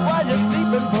night while you're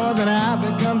sleeping, poison ivy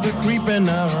comes a creeping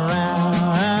around.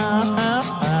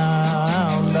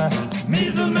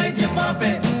 Measles make you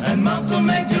bumpy, and mumps will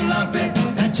make you lumpy,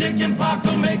 and chicken pox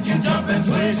will make you jump and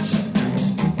switch.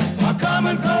 A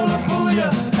common cold will fool ya,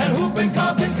 and whooping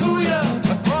cough can cool ya,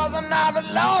 but poison ivy,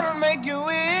 Lord, will make you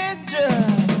itch.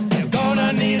 You're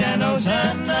gonna need an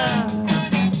ocean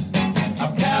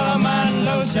of calamine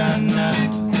lotion.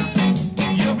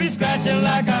 You'll be scratching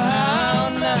like a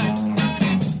hound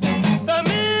the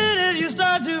minute you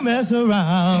start to mess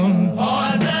around.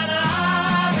 Poison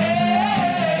ivy,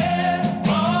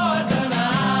 poison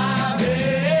ivy.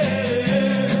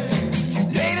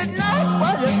 Late at night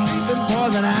while you're sleeping,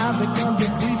 poison ivy comes a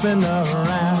creeping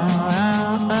around. La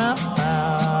la la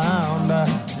la la.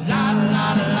 La la la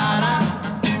la la.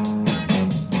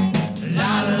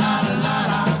 La la la la.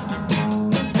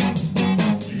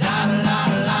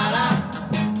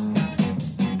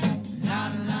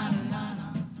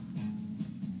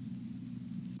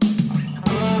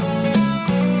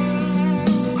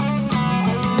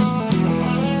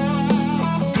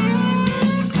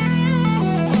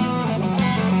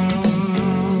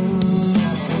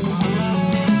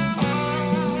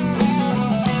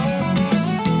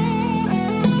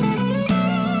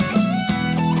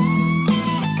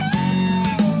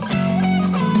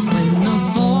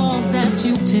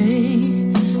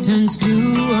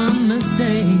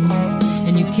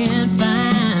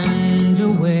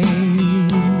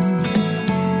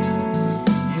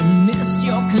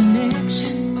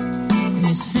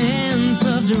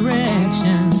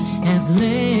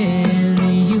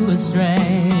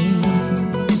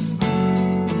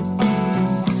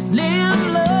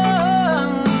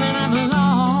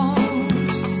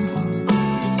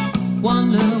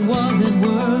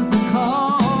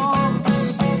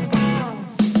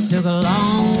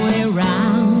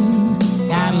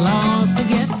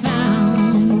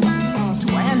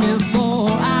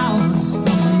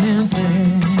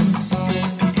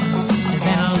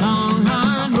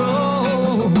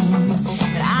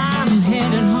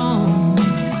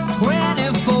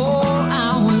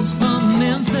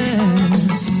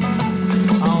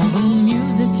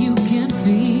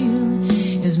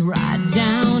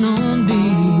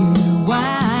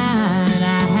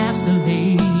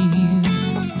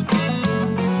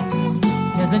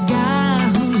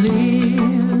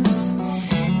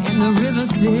 the River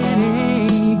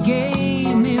City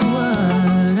gave me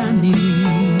what I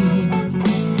need.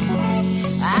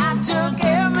 I took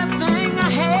everything I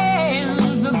had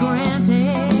for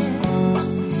granted.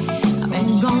 I've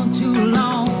been gone too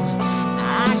long,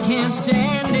 I can't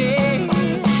stand it.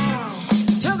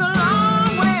 Took a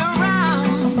long way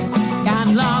around, got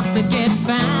lost to get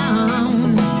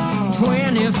found.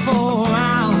 24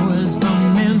 hours from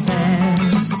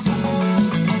Memphis.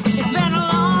 It's been a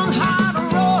long, hard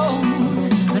road,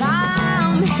 but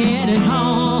I'm headed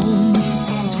home.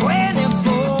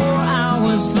 24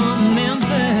 hours from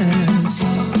Memphis.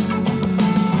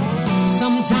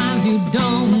 Sometimes you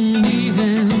don't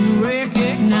even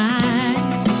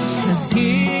recognize the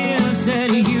gifts that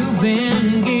you've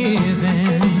been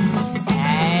given,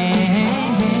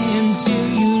 until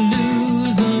you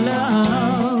lose the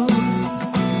love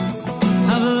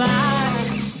of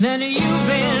life that you've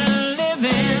been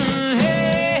living.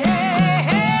 Hey,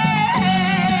 hey,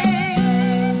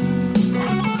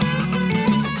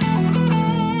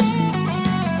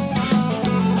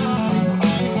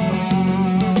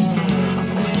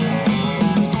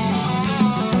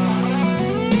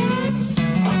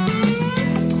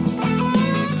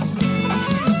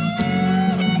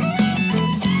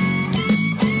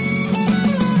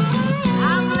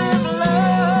 I've lived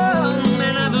long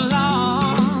and I've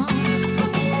lost.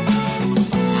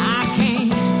 I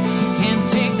can't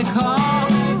take the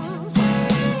calls.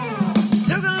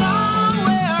 Took a long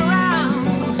way around,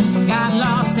 got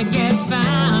lost to get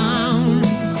found.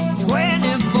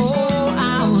 24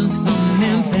 hours from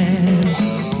Memphis.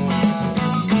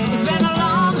 It's been a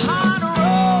long, hard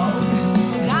road,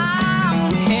 but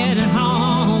I'm headed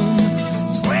home.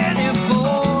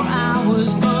 24 hours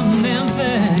from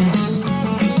Memphis.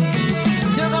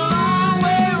 Took a long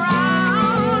way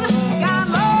around, got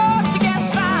lost to get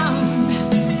found.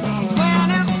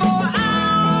 24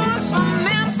 hours from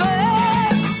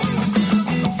Memphis.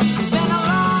 It's been a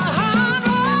long, hard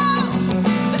road,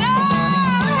 but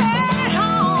I'm headed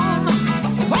home.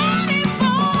 24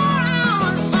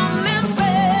 hours from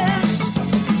Memphis.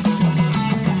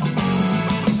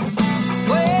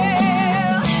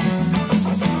 Well,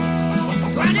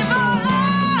 24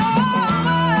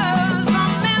 hours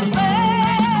from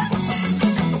Memphis.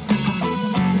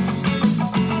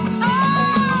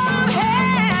 I'm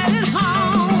headed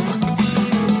home.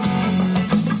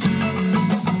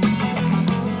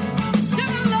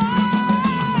 Took a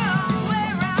long way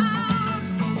around.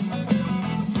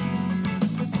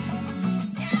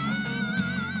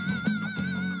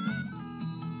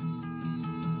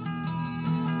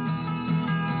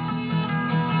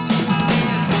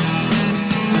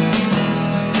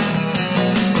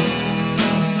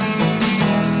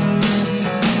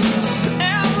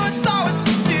 Edward's always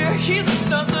sincere, he's a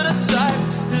sensitive type.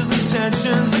 His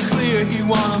intentions are clear, he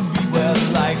wanna be well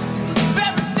liked. If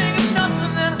everything is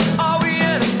nothing, then are we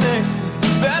anything?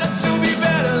 It's better to be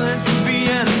better than to be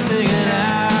anything. And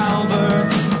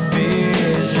Albert's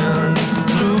visions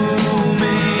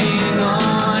looming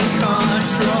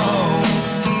uncontrolled.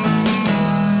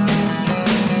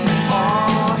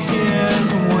 All his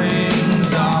wings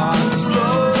are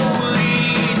slowly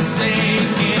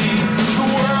sinking. The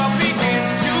world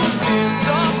begins to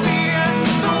disappear.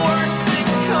 The worst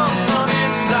things come from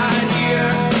inside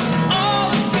here.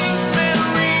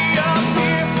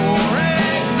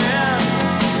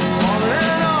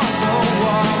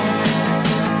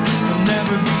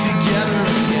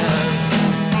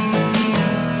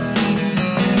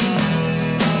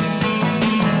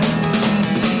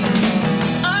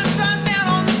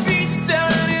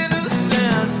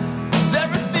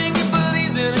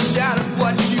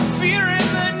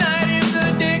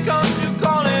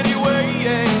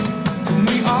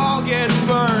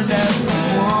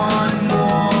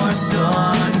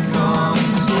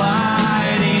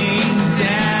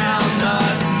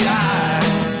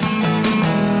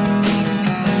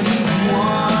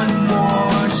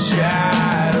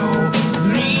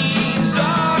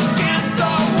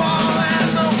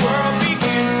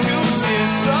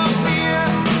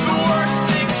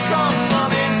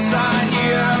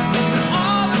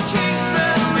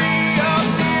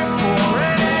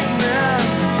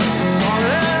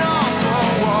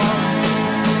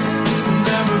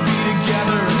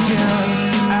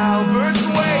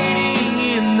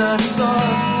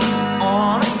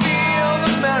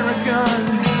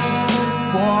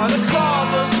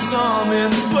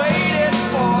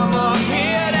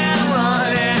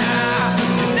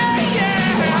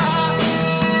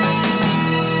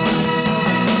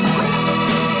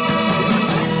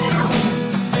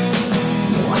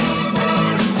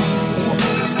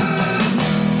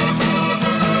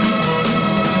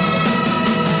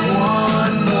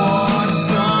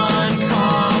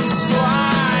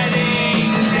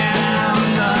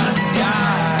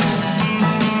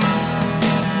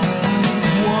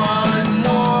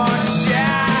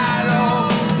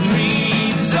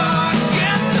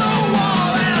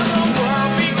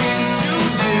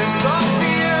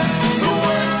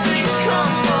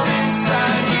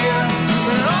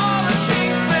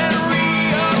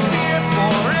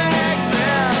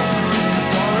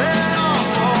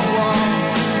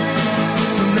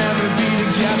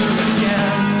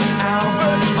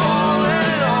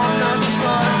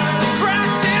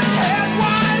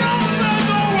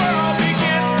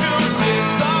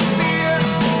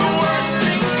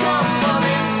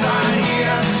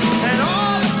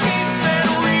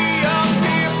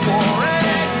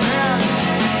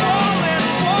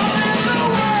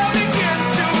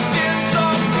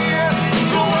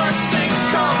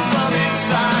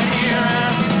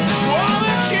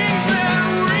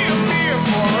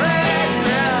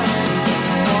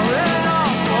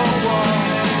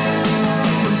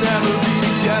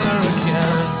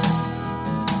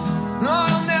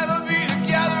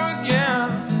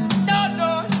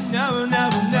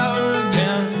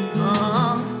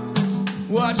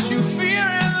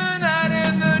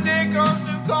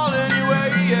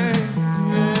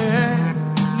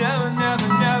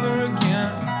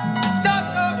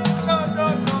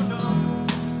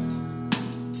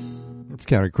 It's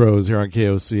County Crows here on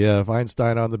KOCF.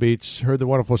 Einstein on the Beach. Heard the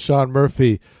wonderful Sean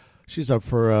Murphy. She's up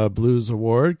for a Blues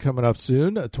Award coming up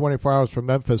soon. 24 Hours from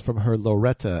Memphis from her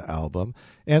Loretta album.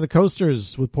 And the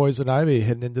Coasters with Poison Ivy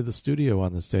heading into the studio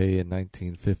on this day in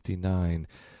 1959.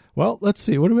 Well, let's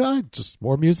see. What do we like? Just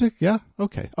more music? Yeah?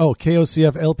 Okay. Oh,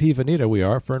 KOCF LP Veneta we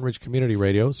are. Fernridge Community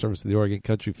Radio, service of the Oregon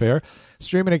Country Fair.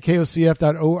 Streaming at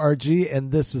KOCF.org.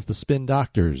 And this is the Spin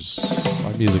Doctors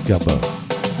on Music Gumbo.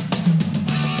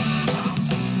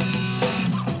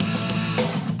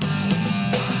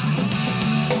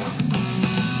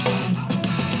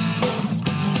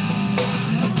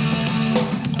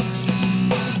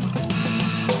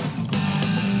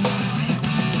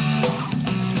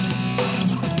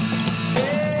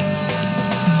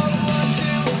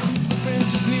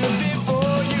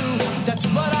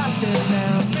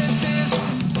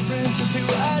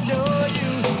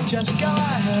 Just go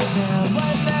ahead now.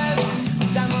 One last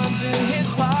diamonds in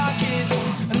his pockets,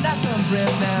 and that's some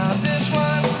bread now. This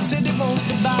one said he wants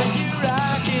to buy you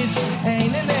rockets,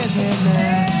 ain't in his head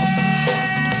now.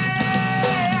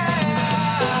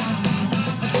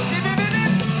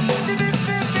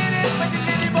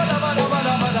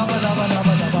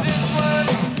 This one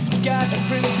got a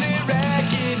princely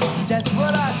racket, that's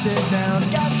what I said now.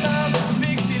 Got some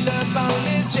big seal up on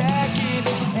his jacket,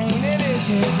 ain't in his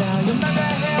head now. You remember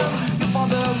him, your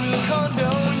father will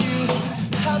condone you.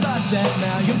 How about that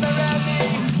now? You marry me,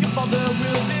 your father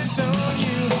will disown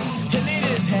you. He'll eat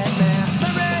his head now.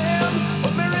 Marry him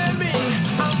or marry me,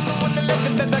 I'm the one that let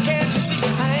the baby, can't you see?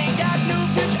 I ain't got no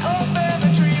future or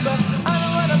family tree, but I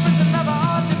know what a prince and never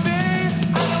ought to be.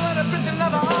 I know what a prince and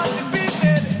never ought to be.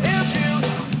 Said if you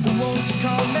want to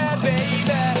call me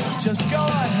baby, just go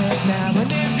ahead now.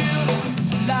 And if you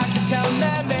like to tell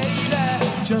me baby,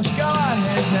 just go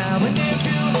ahead now. And if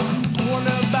you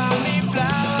wanna buy me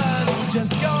flowers,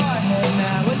 just go ahead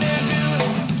now. And if you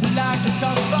like to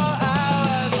talk for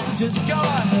hours, just go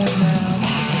ahead now.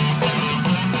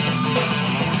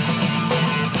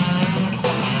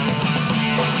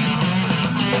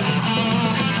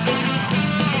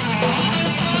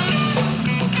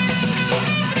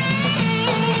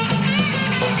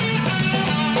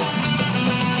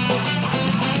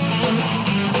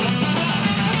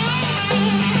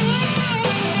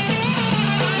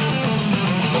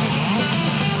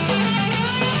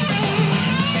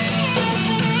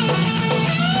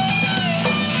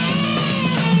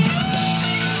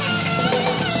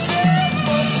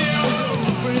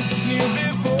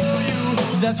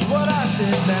 That's what I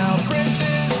said now.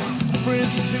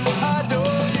 Princes who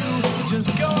adore you,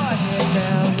 just go ahead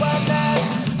now. One has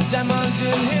diamonds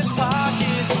in his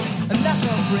pockets, and that's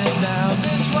some bread now.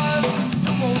 This one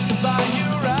who wants to buy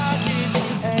you rockets,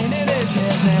 ain't in his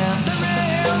head now.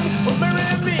 Marry him or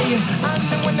marry me, I'm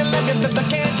the one that let me live, but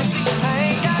can't you see?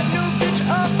 I ain't got no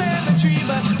future or family tree,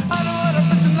 but I know what a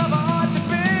prince and lover ought to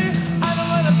be. I know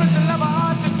what a prince and lover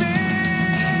ought to be.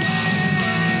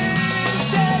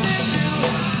 Said if you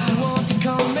want to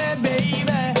call me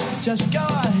baby, just go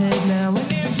ahead now.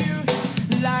 And if you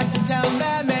like to tell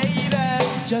me maybe,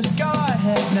 just go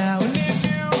ahead now. And if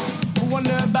you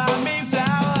wonder about me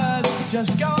flowers,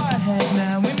 just go ahead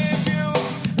now. And if you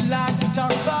like to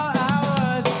talk for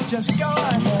hours, just go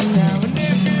ahead now. And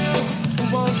if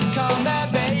you want to call me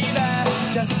baby,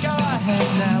 just go ahead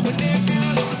now. And if you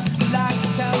like to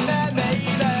tell me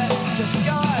maybe, just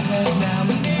go ahead now.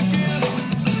 And if you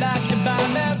like to buy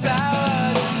me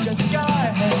flowers, just go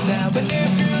ahead now. And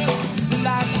if you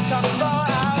like to talk for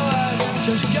hours,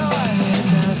 just go ahead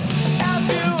now. If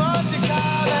you want to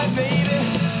call me baby,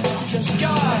 just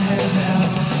go ahead now.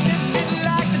 If you'd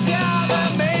like to tell me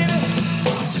maybe,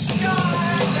 just go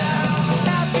ahead now.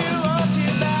 If you want to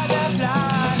buy me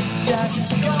flowers,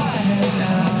 just go ahead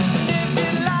now. If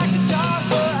you'd like to talk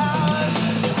for hours,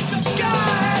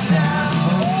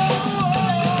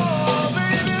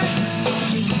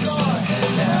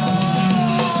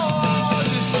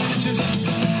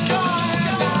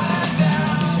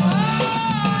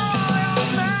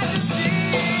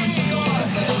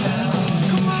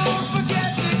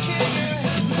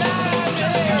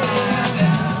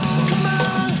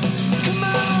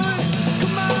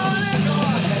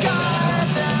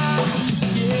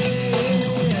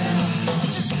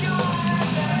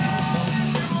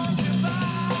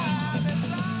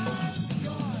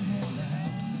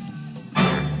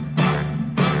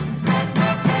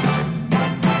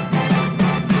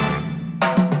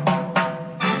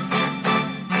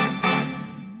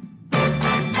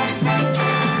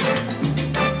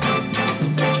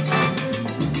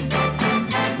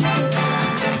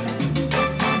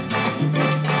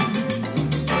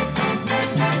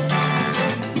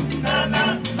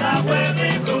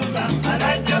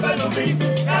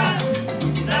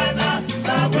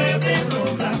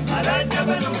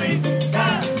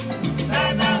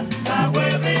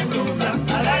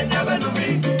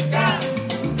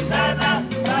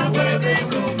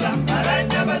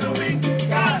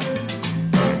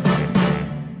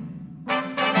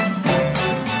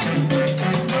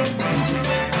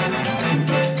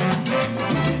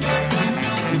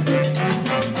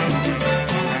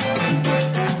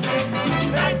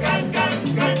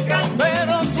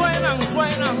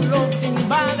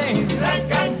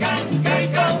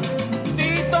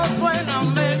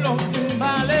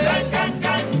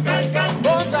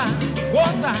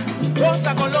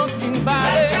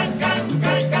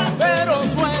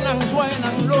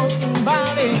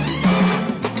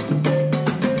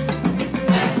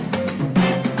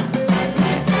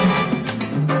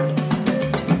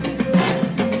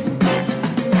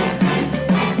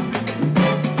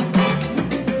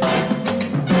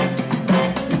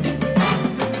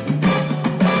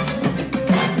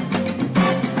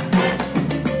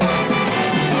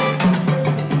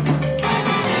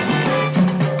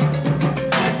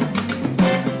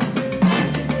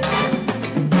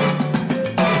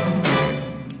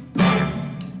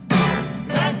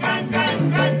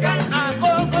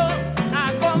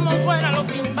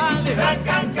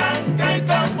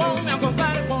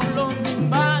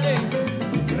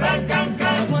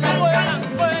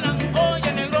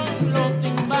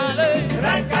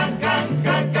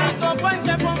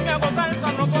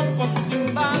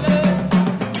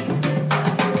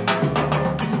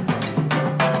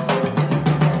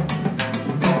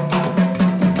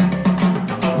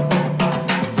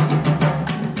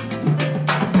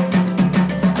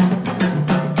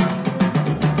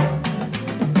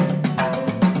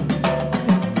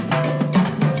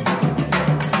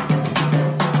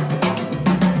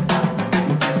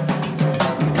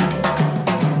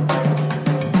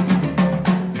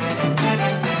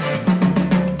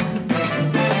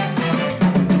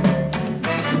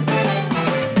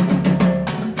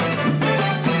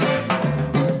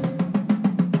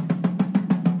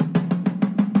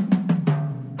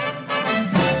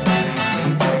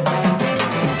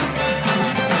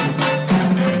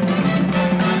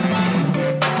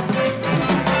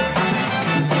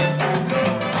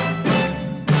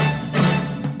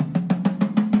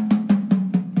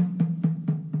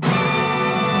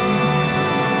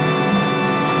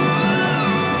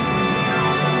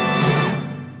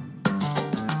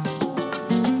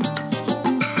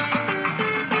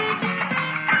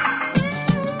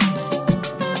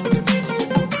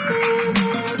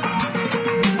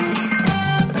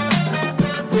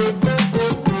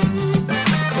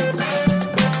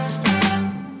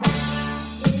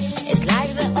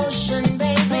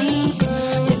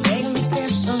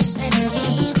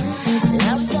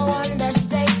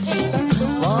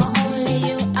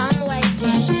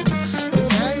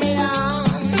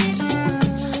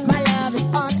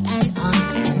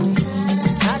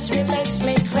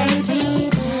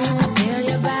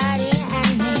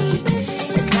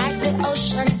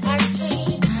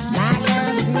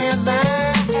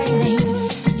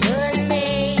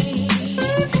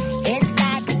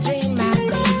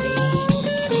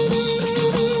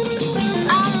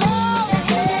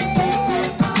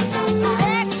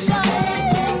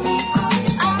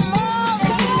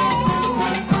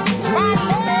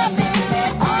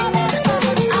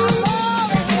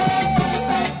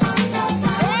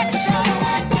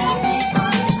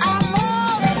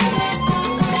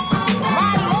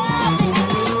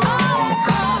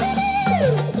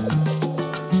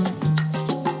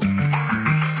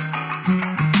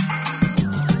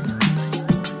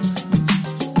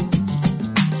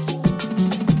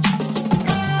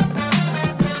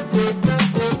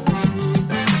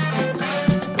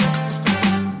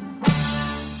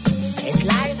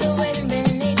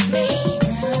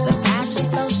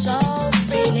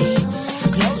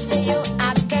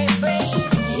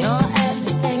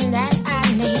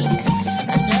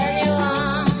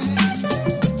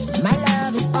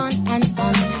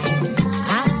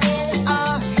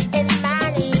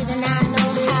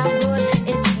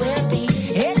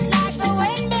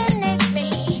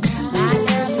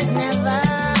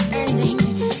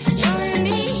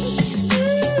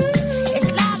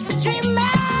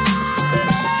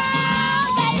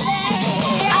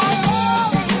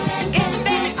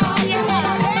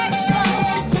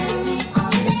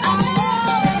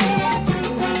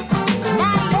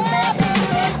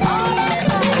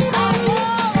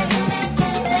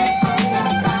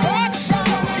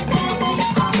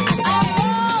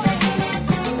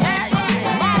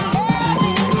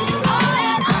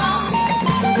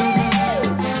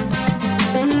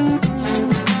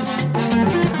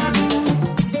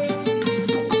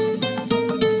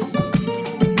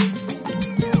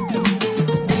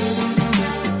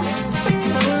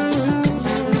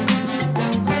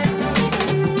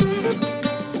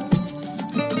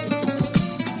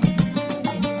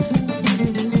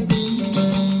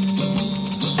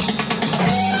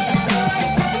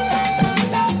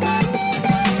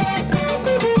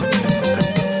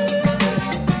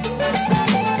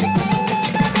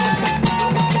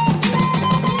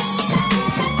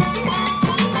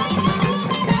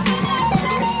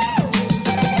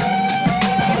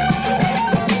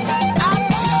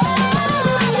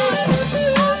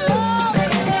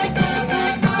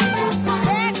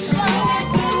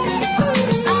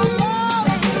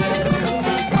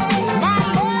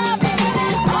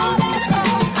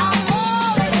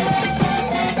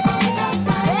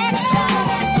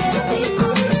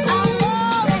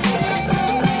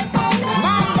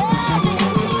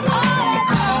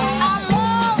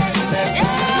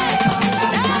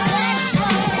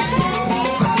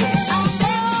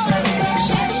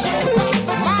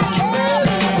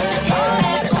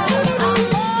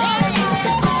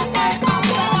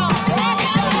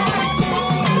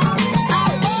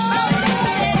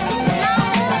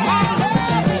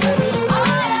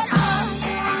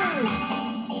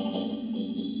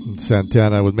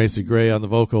 Santana with Macy Gray on the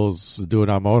vocals doing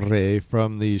Amore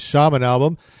from the Shaman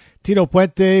album. Tito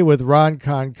Puente with Ron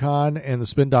Con Con and the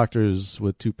Spin Doctors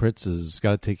with Two Princes.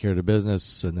 Got to take care of the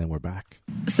business, and then we're back.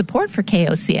 Support for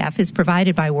KOCF is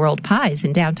provided by World Pies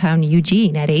in downtown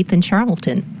Eugene at 8th and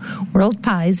Charlton. World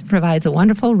Pies provides a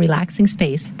wonderful, relaxing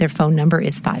space. Their phone number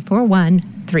is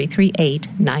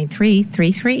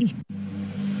 541-338-9333.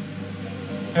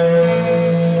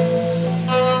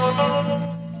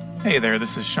 Hey there,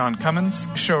 this is Sean Cummins,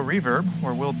 show Reverb,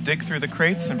 where we'll dig through the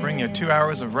crates and bring you 2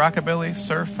 hours of rockabilly,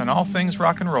 surf, and all things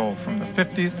rock and roll from the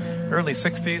 50s, early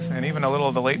 60s, and even a little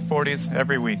of the late 40s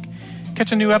every week.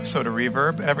 Catch a new episode of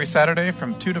Reverb every Saturday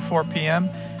from 2 to 4 p.m.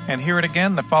 and hear it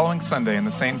again the following Sunday in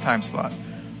the same time slot.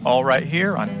 All right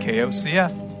here on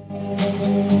KOCF.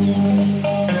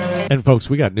 And folks,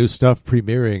 we got new stuff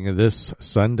premiering this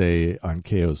Sunday on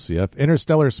KOCF.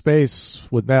 Interstellar Space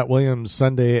with Matt Williams,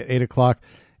 Sunday at 8 o'clock.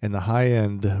 And the High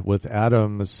End with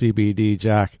Adam CBD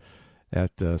Jack at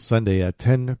Sunday at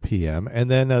 10 p.m. And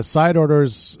then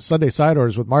Sunday Side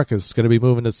Orders with Marcus going to be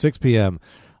moving to 6 p.m.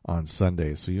 on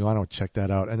Sunday. So you want to check that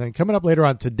out. And then coming up later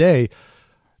on today,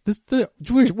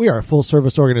 we are a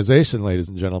full-service organization, ladies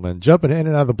and gentlemen. Jumping in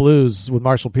and out of the blues with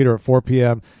Marshall Peter at 4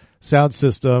 p.m. Sound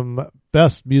System,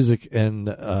 best music and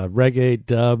reggae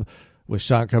dub with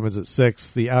Sean Cummins at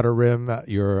 6, The Outer Rim,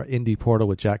 your indie portal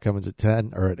with Jack Cummins at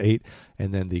 10 or at 8,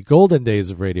 and then the Golden Days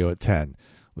of Radio at 10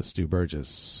 with Stu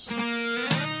Burgess.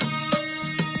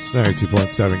 It's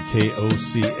 92.7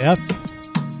 KOCF.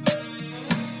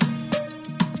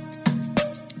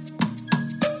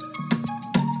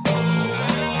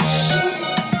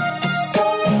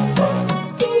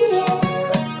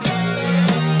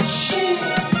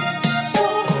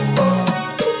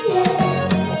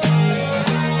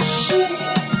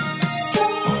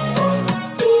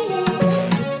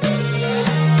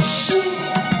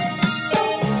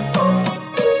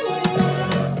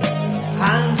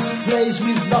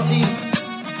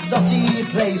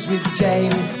 Plays with Jane,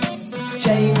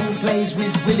 Jane plays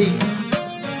with Willie,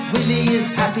 Willie is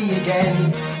happy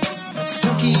again.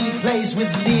 Suki plays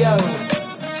with Leo,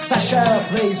 Sasha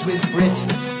plays with Brit,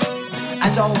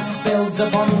 Adolf builds a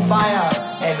bonfire,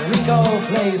 Enrico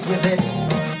plays with it.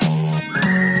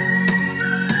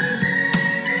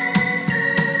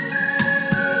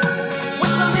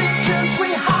 Whistling tunes,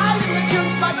 we hide in the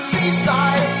tunes by the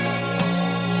seaside.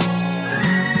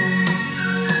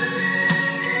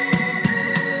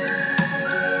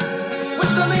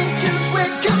 Whistling tunes,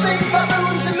 we're kissing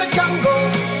baboons in the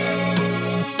jungle.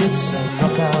 It's a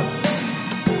knockout.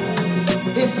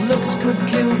 If looks could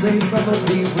kill, they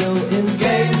probably will. In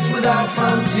games without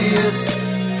frontiers,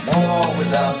 or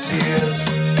without tears.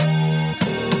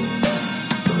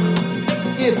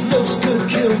 If looks could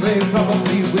kill, they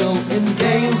probably will. In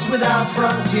games without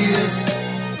frontiers,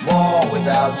 war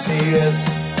without tears.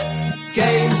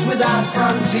 Games without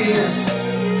frontiers,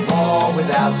 war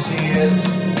without tears.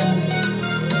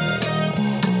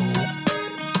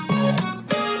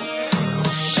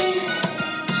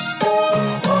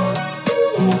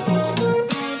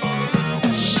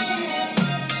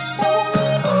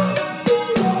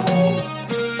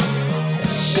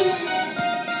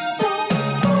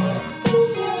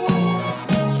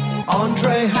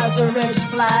 A red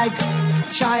flag,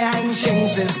 Chiang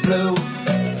Shing's is blue.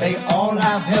 They all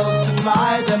have hills to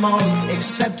fly them on,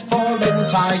 except for Lin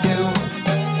Tai Yu.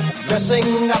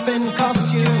 Dressing up in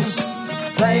costumes,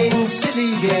 playing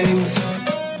silly games,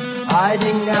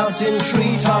 hiding out in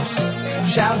treetops,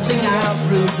 shouting out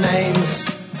rude names.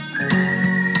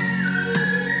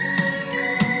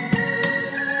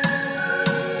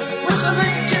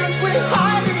 Whistling tunes, we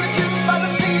hide in the tunes by the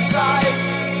seaside.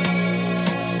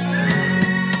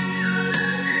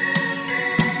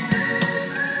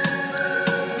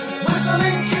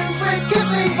 Whistling tunes, we're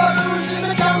kissing baboons in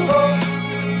the jungle.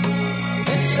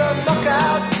 It's a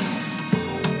knockout.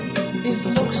 If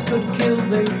looks could kill,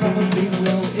 they probably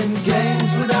will. In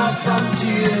games without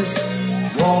frontiers,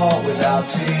 war without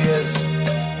tears.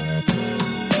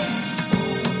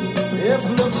 If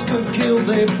looks could kill,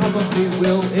 they probably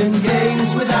will. In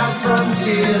games without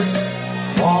frontiers,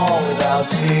 war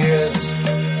without tears.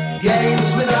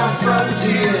 Games without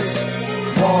frontiers,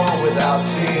 war without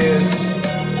tears.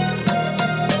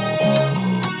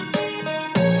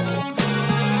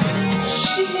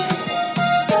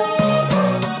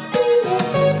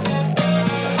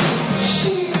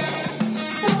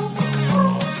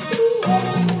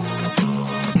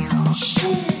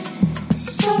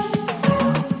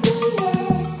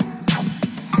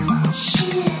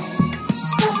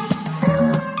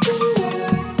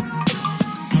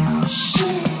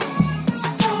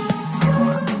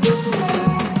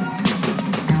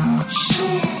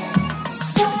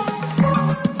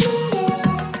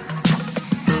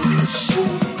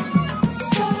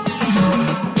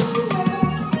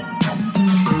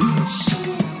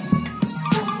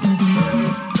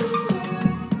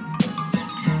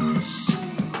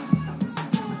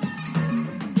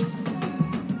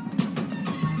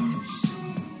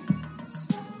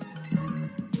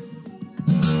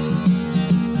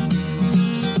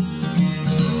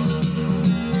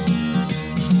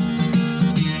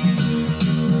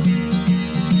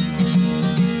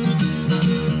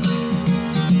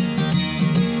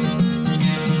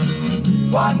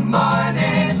 One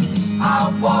morning I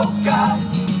woke up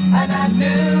and I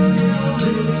knew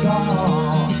it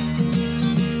all.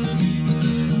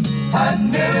 A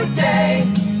new day,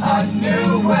 a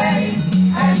new way,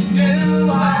 and new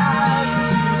eyes to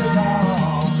see it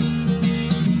all.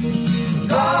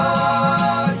 Go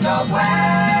your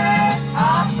way,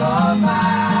 I'll go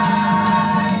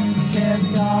mine,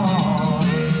 carry on.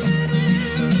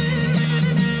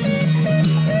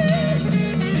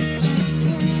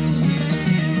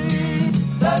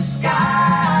 The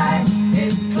sky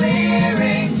is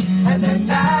clearing and the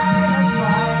night is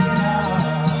bright.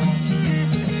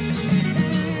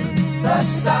 The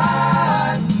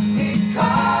sun, he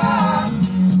come,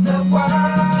 the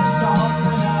world is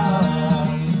open up.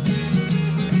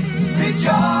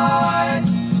 Rejoice,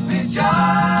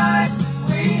 rejoice,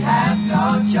 we have no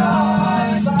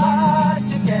choice but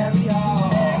to carry on.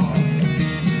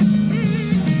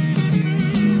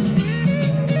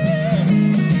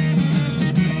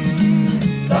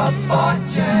 The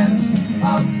fortunes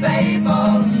of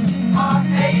fables are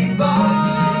able.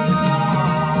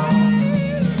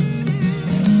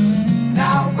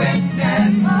 Now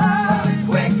witness the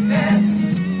quickness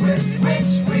with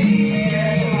which we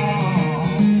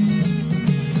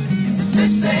to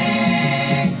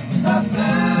sing the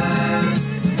blues.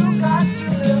 You got to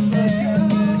live the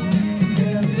dues.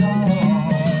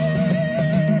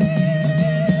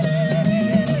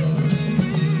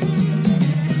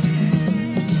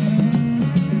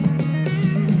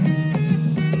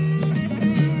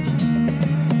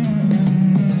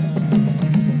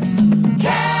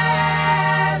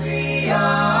 Carry Carry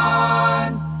on.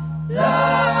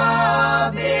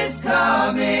 Love is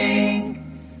coming.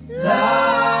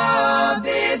 Love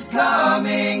is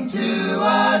coming to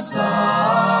us all.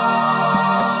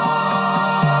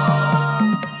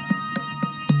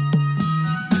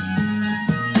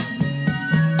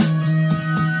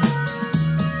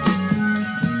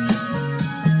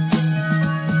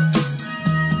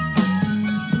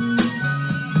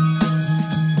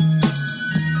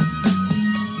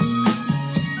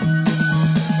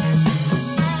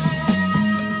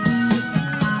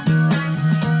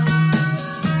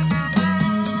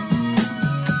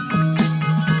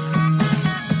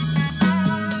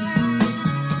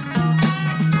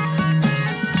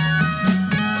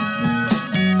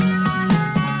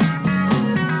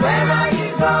 Where are you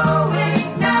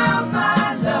going now,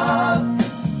 my love?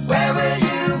 Where will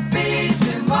you be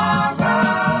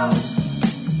tomorrow?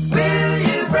 Will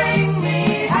you bring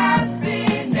me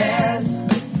happiness?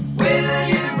 Will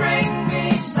you bring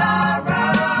me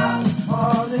sorrow?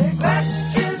 All the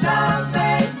questions of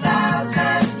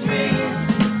 8,000 dreams.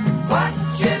 What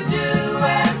you do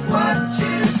and what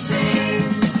you see.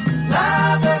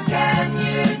 Lover, can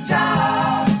you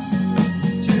talk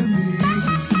to me?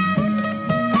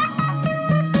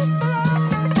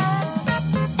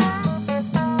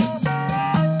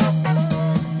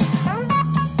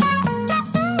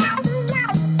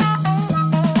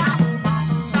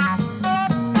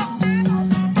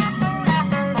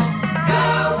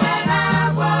 Girl, when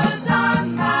I was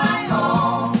on my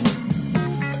own,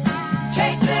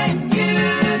 chasing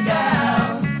you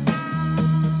down,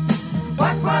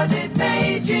 what was it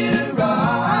made you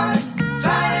run?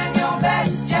 Trying your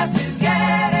best just to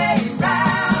get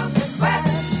around the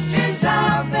questions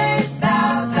of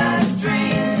 8,000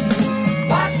 dreams.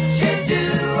 What you do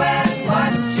and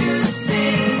what you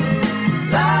see.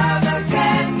 Lover,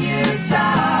 can you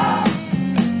talk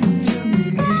to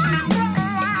me?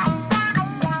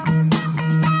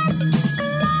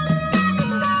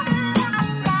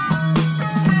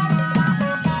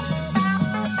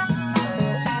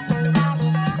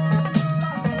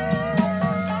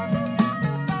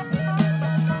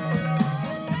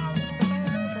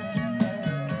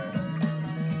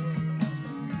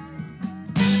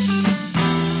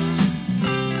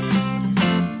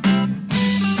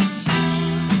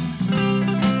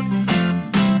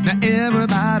 Now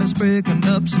everybody's breaking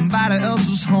up somebody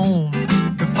else's home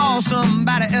before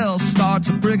somebody else starts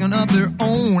breaking up their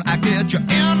own. I get you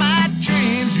in my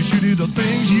dreams, you should do the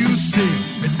things you say.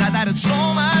 It's not that it's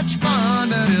so much fun,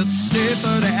 but it's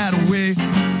safer that way.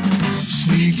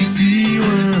 Sneaky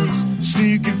feelings,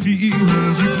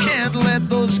 you can't let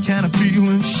those kind of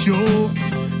feelings show.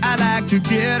 I like to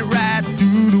get right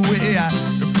through the way I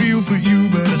feel for you,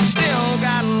 but I still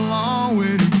got a long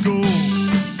way to go.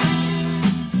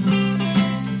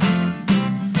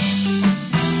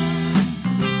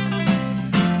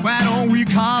 Why don't we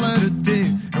call it a day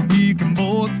and we can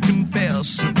both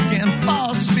confess if we can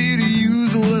force me to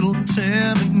use a little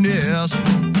tenderness.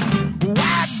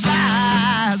 White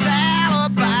lies,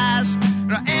 alibis,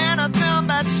 or anything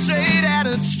that say that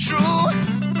it's true.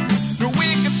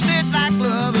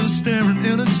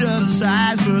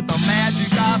 Should the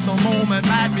magic of the moment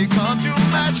might become too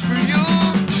much for you?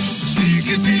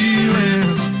 Seeking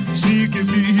feelings, seeking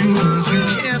feelings. You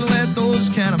can't let those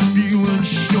kind of feelings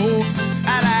show.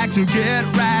 I like to get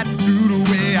right through the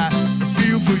way I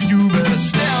feel for you, but I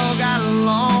still got a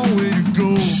long way to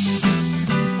go.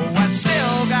 Oh, I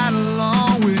still got a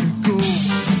long way to go.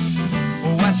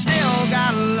 Oh, I still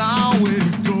got a long way to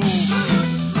go.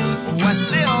 Oh, I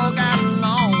still got a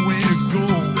long way to go.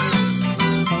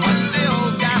 Oh, I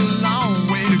still got a long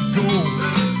way to go.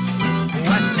 Oh,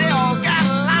 I still got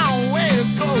a long way to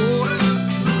go.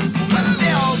 Oh, I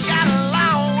still got a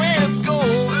long way to go.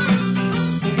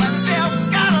 Oh, I still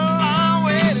got a long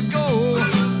way to go.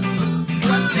 Oh,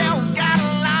 I still got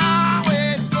a long way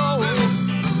to go.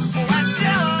 Oh, I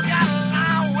still got a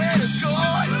long way to go.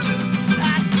 I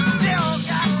still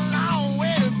got a long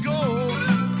way to go.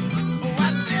 Oh,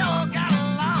 I still got a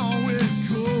long way to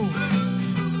go.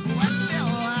 Oh, I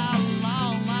still have a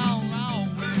long, long, long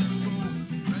way to go.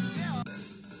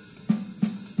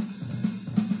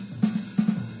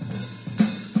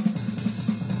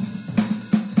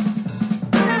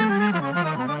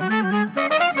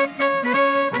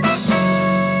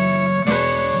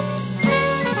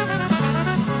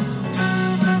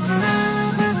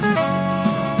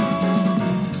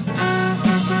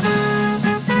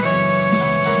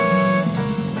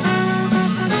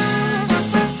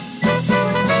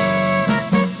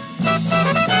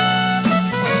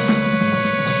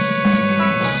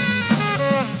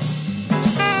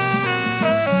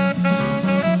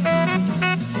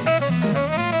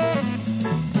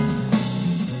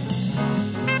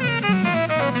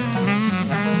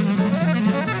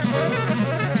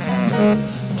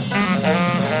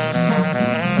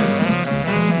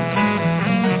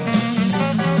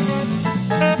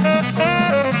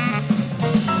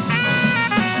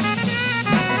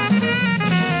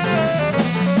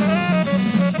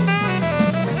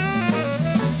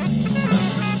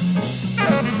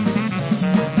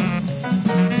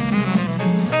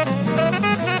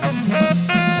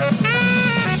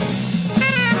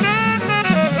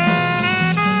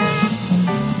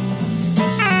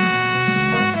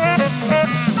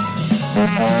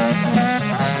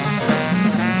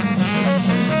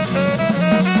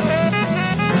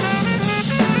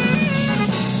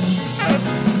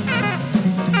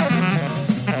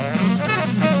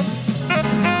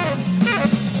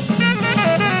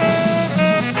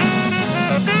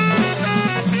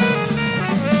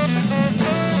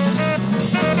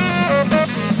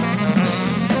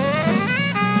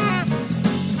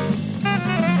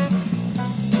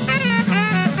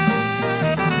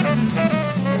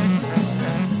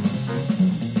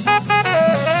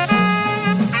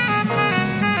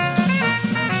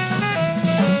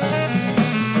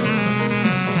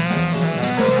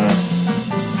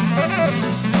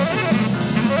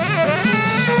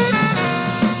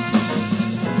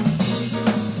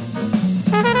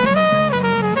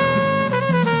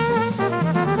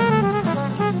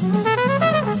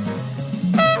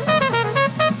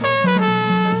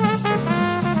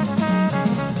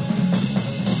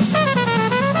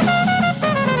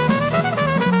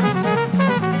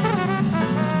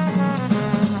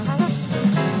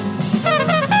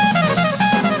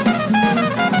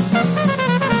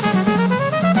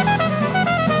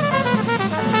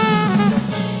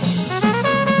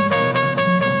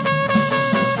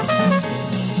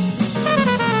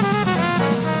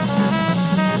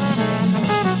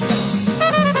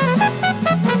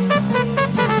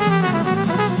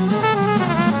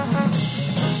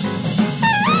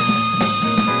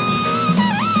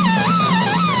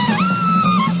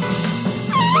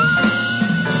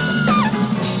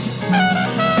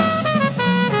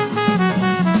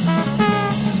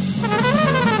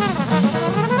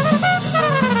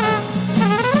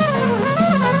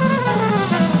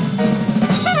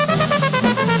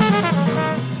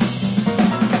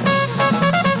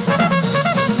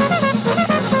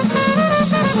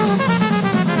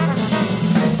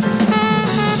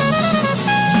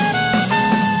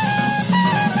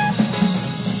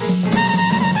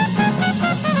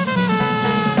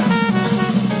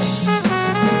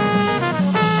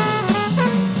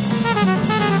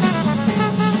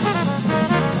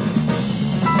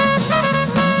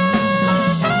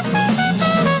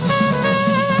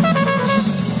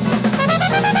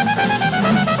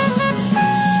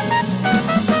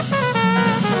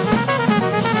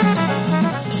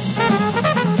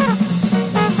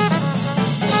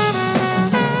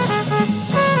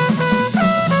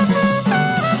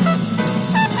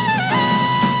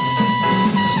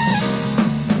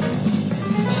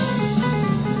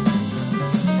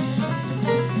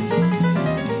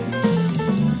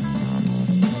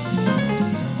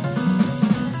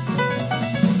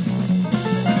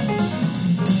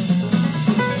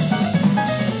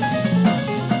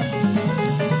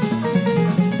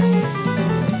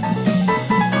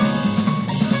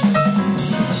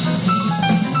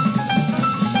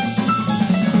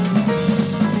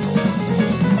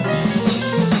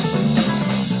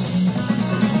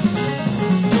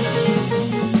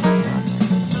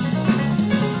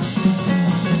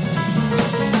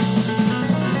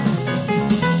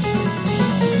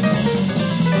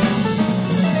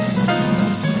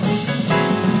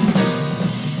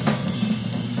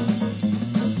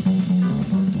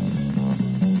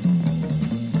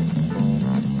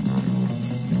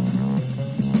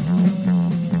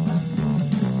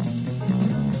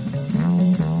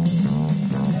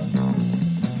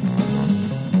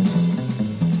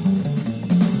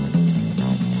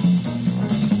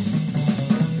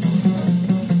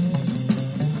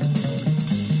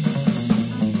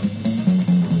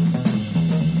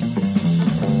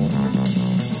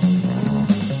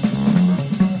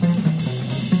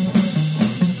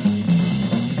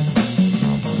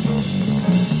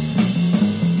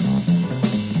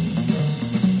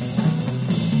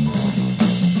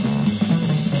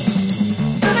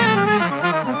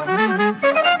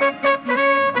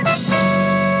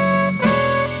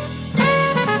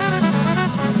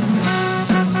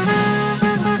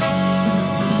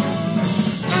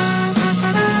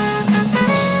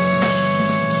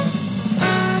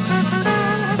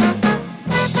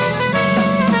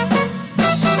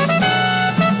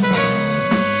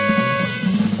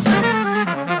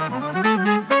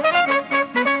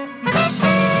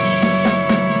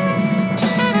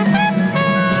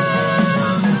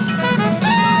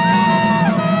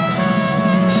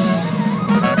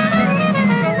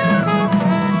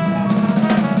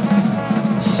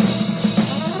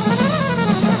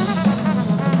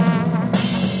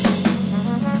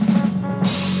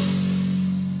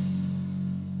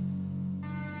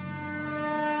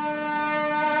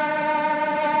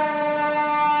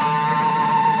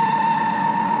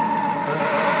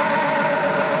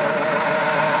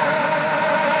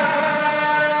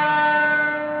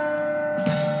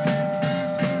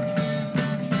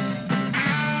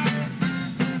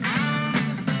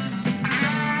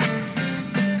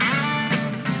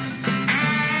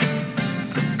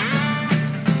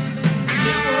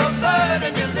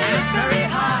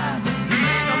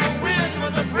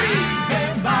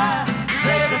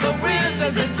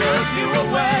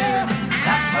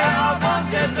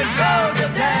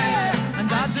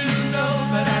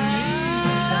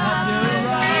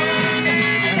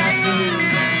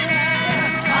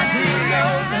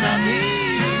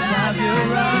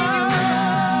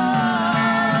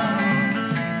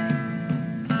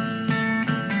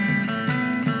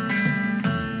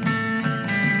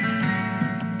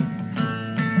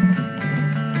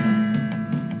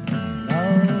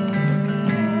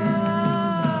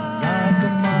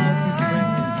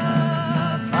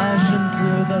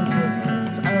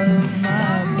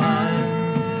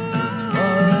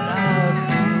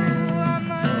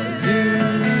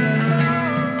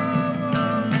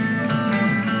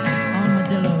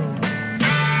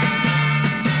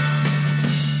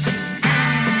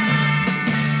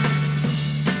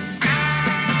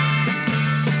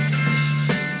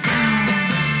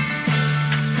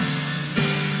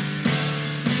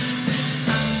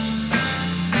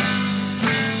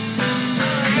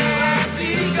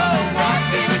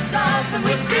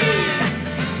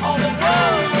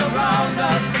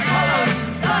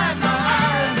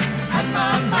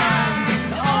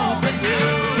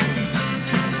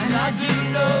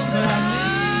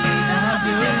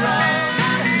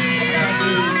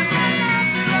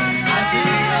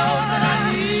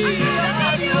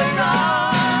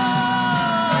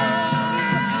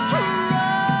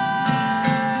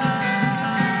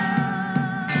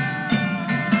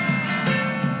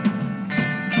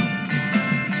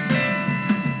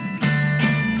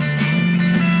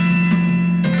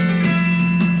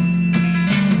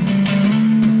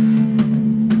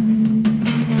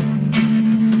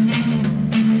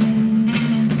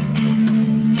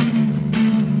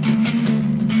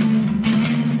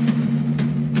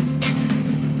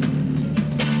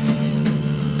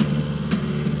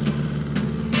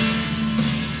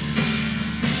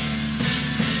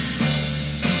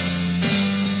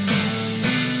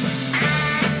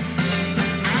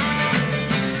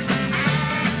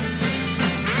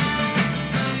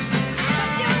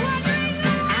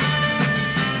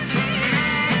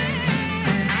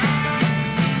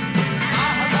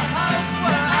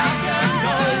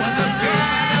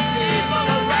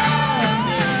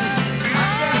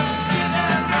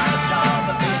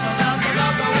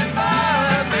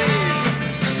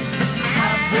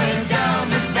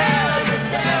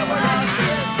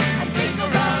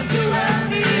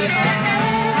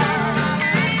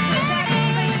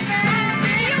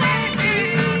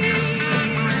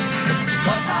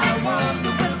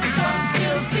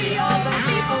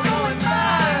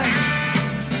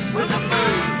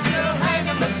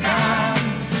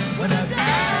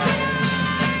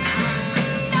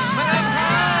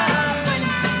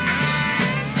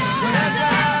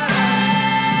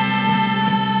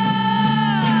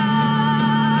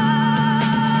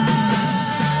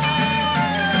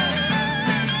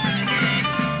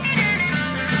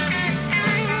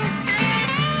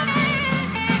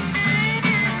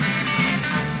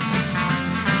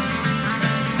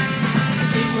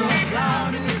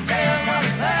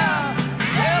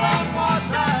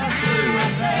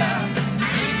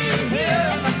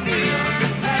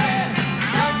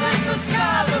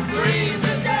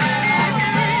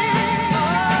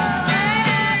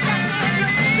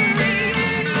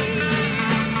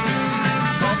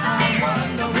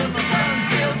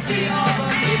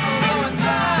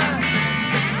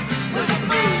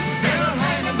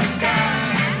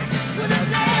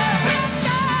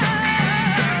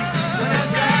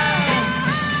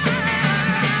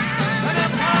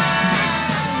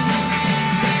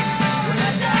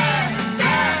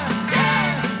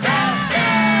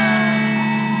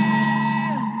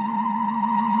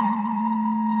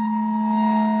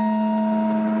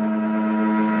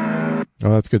 Oh,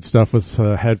 that's good stuff with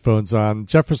headphones on.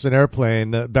 Jefferson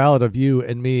Airplane, Ballad of You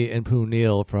and Me and Pooh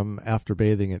Neal from After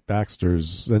Bathing at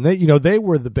Baxter's. And they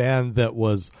were the band that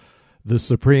was the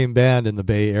supreme band in the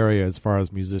Bay Area as far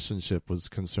as musicianship was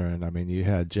concerned. I mean, you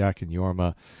had Jack and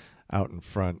Yorma out in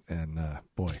front, and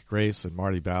Grace and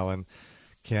Marty Ballin,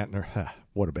 Cantner.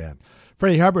 What a band.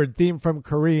 Freddie Hubbard, theme from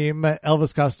Kareem.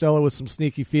 Elvis Costello with Some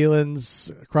Sneaky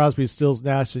Feelings. Crosby, Stills,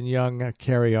 Nash and Young,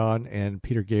 Carry On. And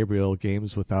Peter Gabriel,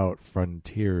 Games Without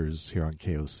Frontiers here on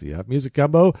KOCF. Music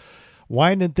Gumbo,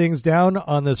 winding things down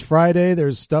on this Friday.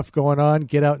 There's stuff going on.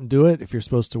 Get out and do it. If you're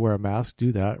supposed to wear a mask,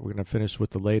 do that. We're going to finish with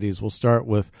the ladies. We'll start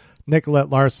with Nicolette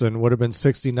Larson, would have been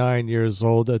 69 years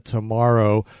old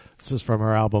tomorrow. This is from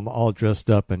her album All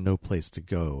Dressed Up and No Place to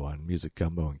Go on Music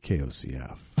Gumbo and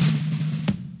KOCF.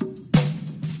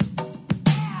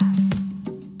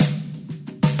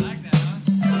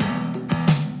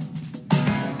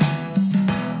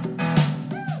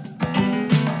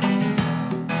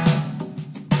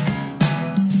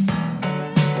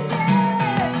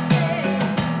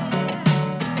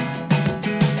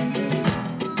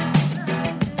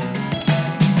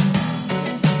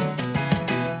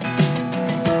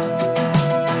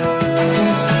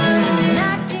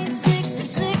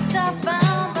 I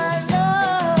found my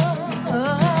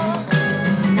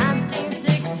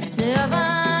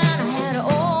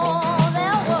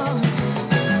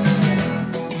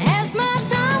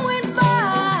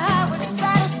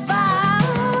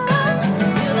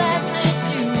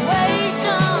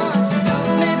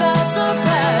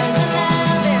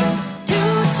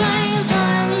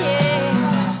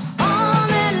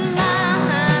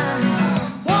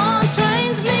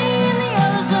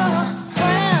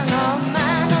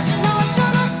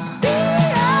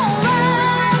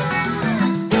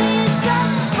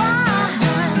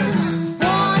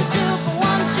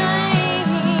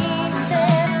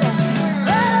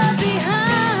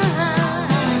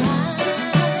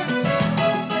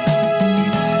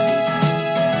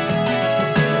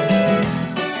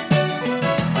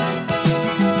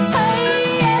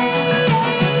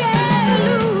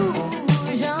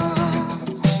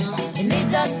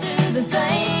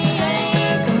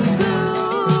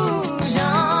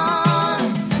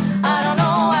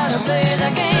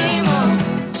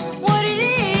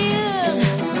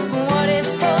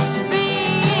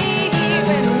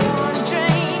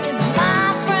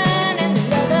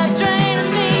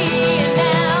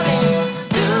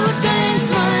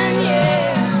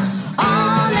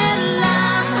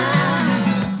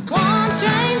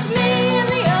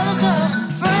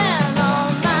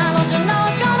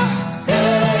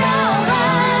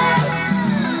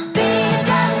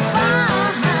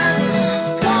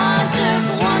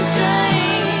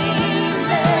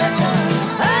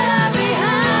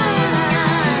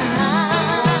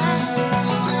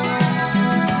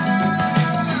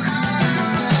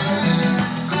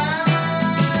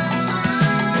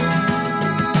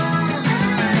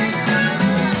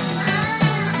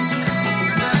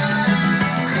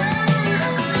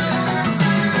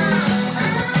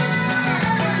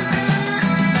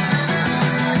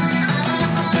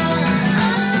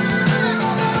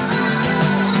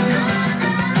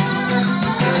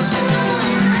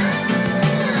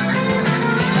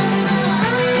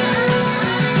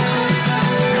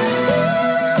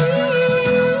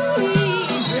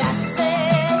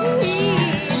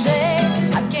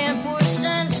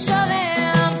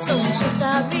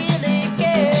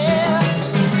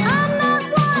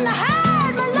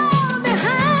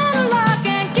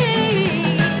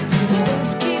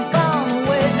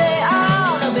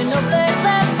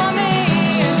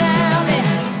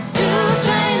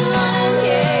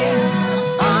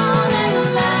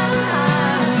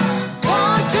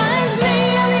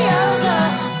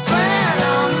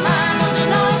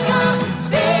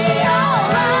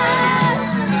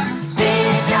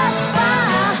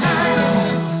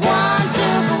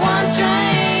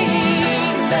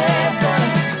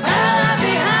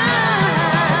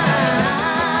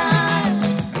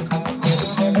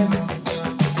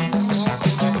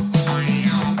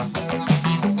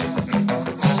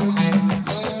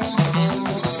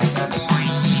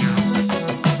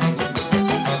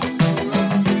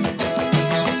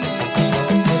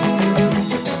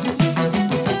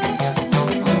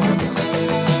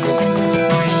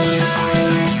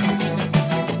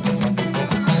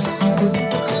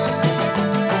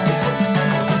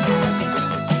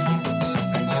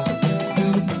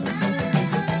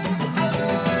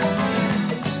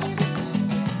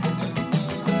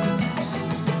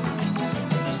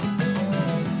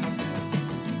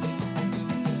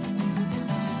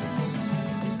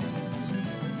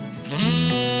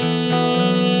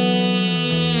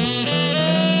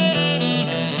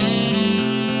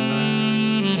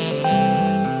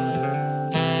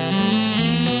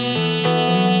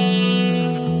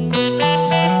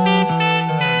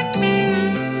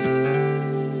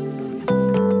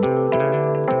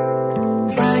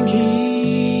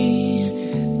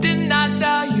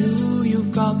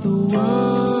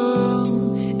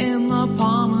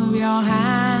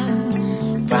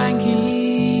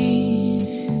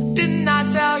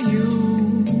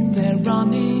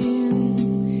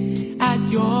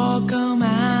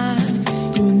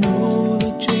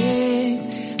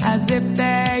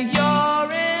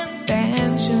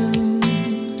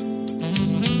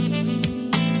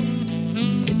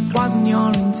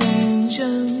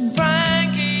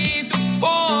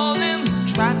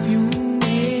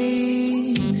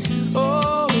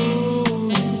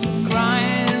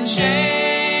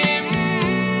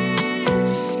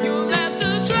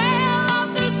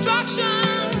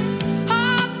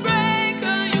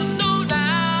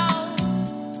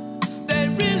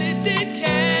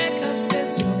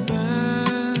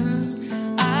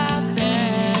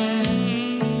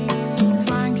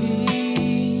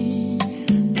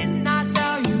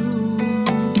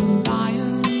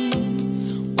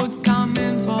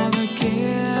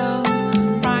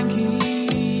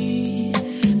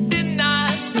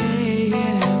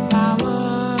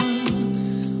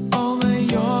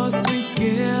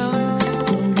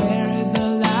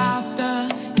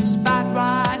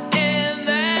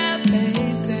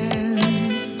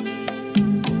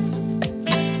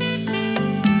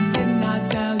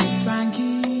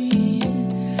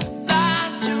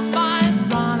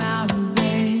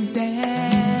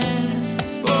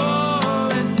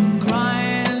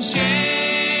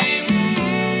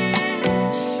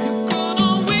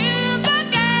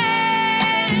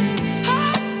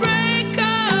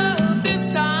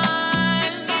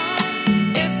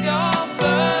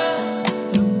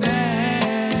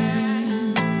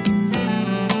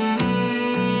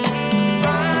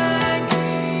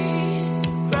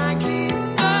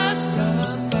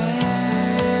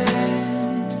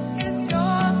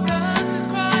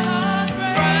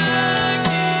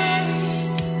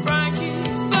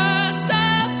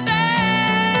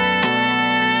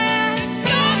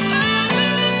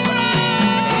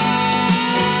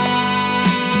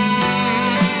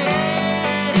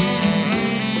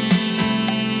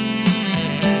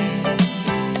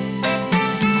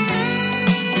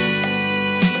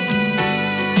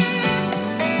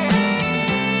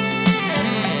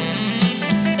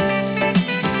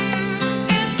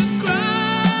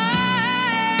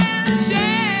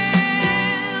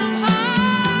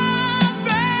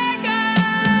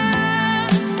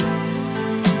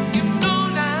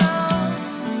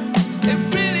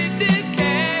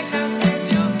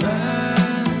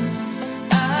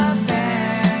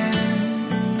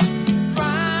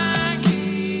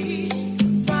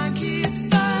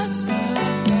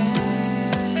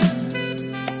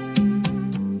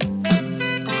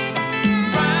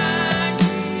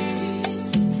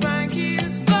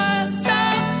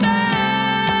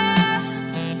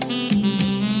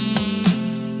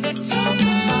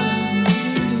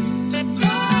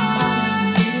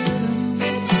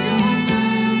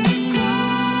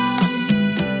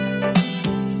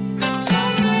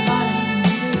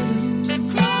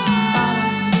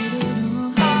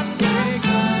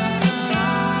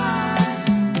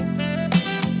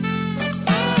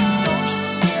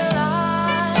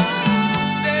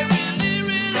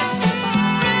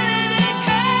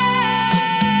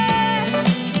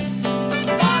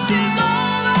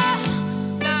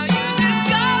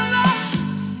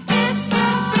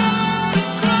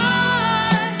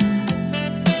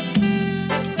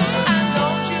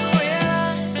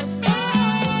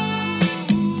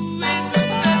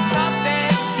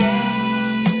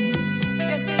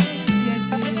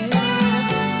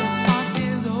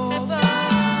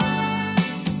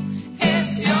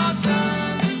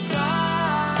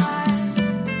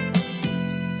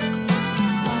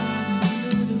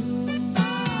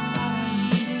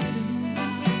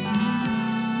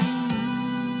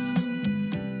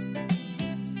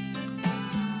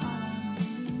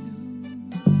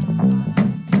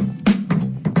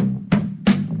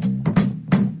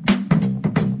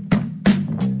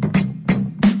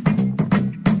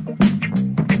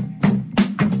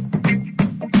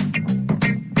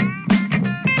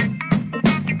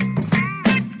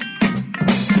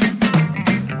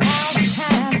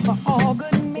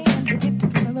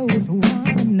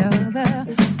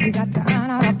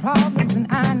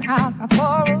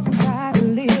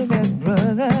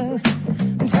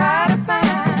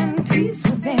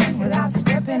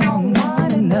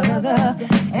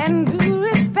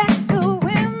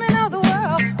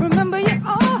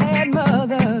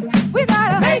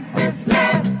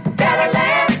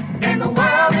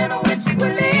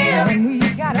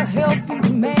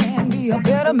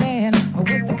better man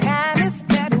with the kindness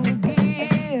that we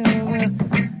give.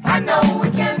 I know we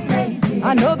can make it.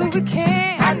 I know that we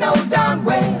can. I know darn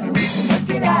well we can work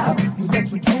it out.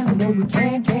 Yes, we can. I know we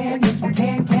can. Yes, we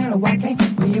can. Oh, why can't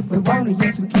we if we want it?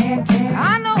 Yes, we can.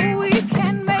 I know we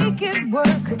can make it work.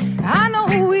 I know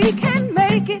we can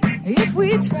make it if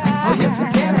we try. Oh, yes, we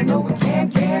can. I know we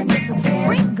can. Yes, we can.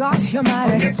 Great gosh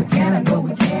almighty. Oh, yes, we can. I know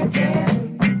we can.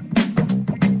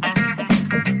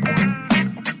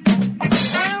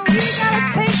 And we gotta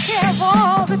take care of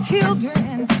all the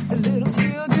children, the little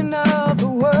children of the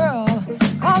world,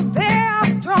 'cause they're our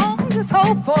strongest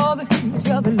hope for the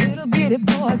future, the little bitty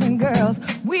boys and girls.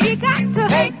 We got to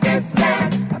make this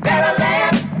land a better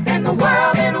land than the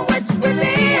world in which we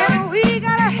live. We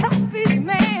gotta help each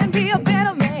man be a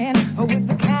better man with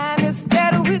the kindness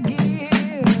that we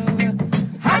give.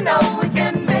 I know we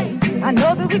can make it. I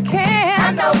know that we can.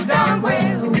 I know darn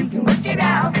well we can work it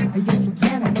out. Yes, we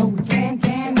can. I know we can.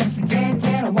 Yes, we can.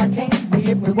 Oh, why can't we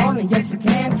if we want it? Yes, we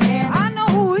can. I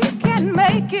know we can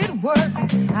make it work.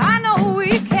 I know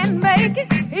we can make it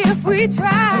if we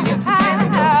try. Yes,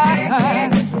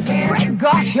 we can. Great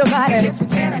gosh almighty. Yes, we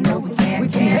can. I know we can. We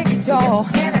can make it, y'all.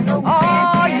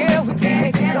 Oh, yeah, we can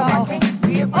make it, y'all. Oh,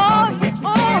 you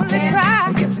only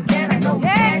try. Yeah,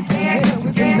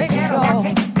 we can make it, y'all.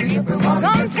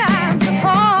 Sometimes it's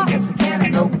hard. Times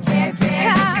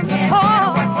it's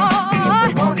hard.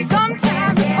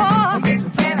 Sometimes it's hard.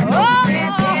 Oh,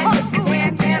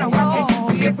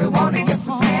 if we want it, yes, we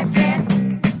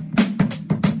can.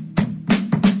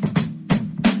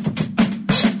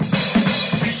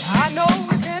 I know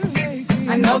we can make it.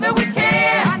 I know that we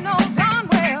can. I know darn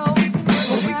well we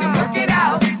can work it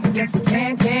out. Yes, we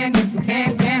can. Yes, we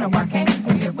can. And why can't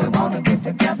we if we want to get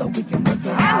together? We can work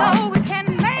it out. I know we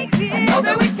can make it. I know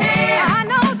that we can. I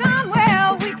know darn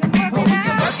well we can work it out. We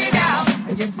can work it out.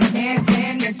 Yes, we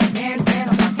can. Yes, we can. And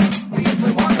why can't we if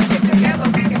we want to get together?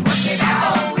 We can work it out. I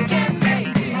know we can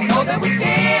make it. I know that we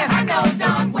can. I know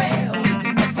darn well we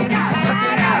can work it out. Work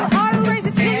it out. Hard to raise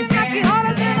a children like you ought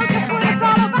to do. That's what it's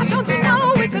all about. Don't you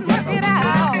know we can work it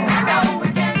out? I know we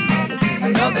can make it. I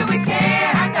know that we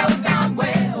can. I know darn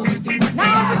well we can work it out.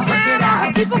 Now is the time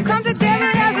when people come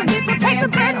together as a people take the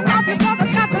burden off. People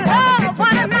got to love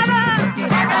one another. I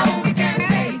know we can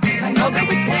make it. I know that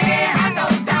we can. I know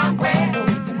darn well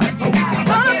we can work it out. It's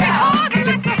gonna be hard to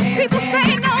listen. People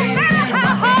say no matter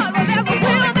how hard, but there's a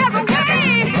will, there's a way.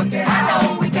 I know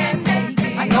we can make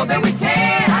it. I know that we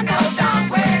can. I know darn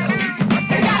well we can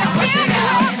work it out. Work it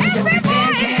out. Every boy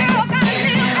and girl gotta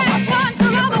live and fun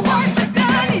till all the work is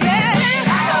done. Yeah. I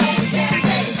know we can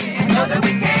make it. I know that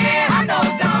we can. I know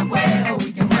darn well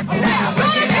we can work it out.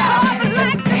 Work it out. But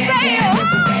like to say, oh,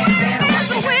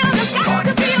 there's a will, there's got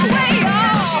to be a way.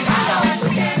 Oh, I know we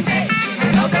can make it. I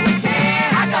know that we can.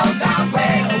 I know darn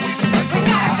well we can work it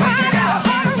out. Try to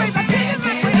hard to raise our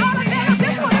children. We ought to know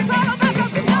this what it's all about.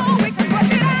 Don't you know we can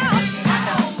work it out? I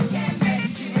know we can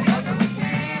make it. I know that we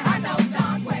can. I know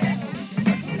darn well we can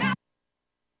work it out.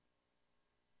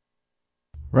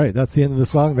 Right, that's the end of the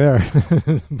song there.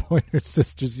 Pointer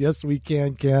Sisters, Yes We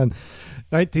Can.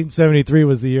 1973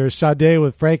 was the year. Sade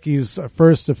with Frankie's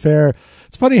First Affair.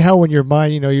 It's funny how when your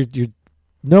mind, you're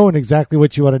knowing exactly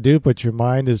what you want to do, but your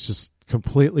mind is just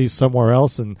completely somewhere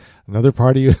else, and another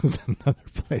part of you is another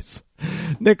place.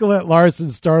 Nicolette Larson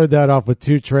started that off with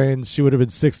 2 Trains. She would have been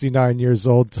 69 years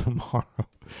old tomorrow.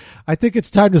 I think it's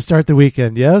time to start the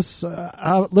weekend, yes?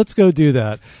 Let's go do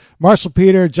that. Marshall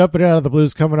Peter, Jumping Out of the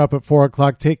Blues, coming up at 4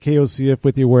 o'clock. Take KOCF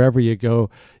with you wherever you go.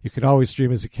 You can always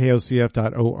stream us at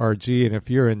KOCF.org. And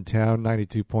if you're in town,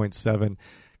 92.7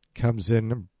 comes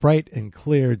in bright and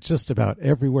clear just about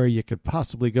everywhere you could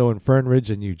possibly go in Fern Ridge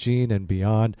and Eugene and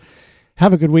beyond.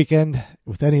 Have a good weekend.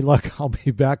 With any luck, I'll be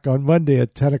back on Monday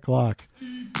at 10 o'clock.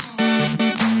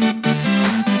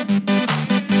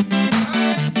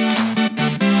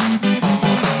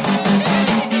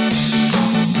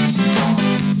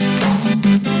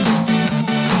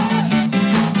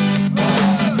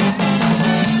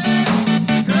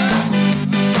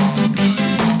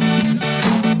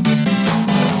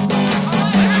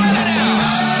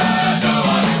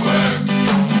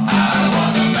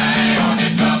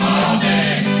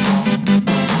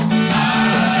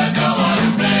 I don't want to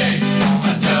play.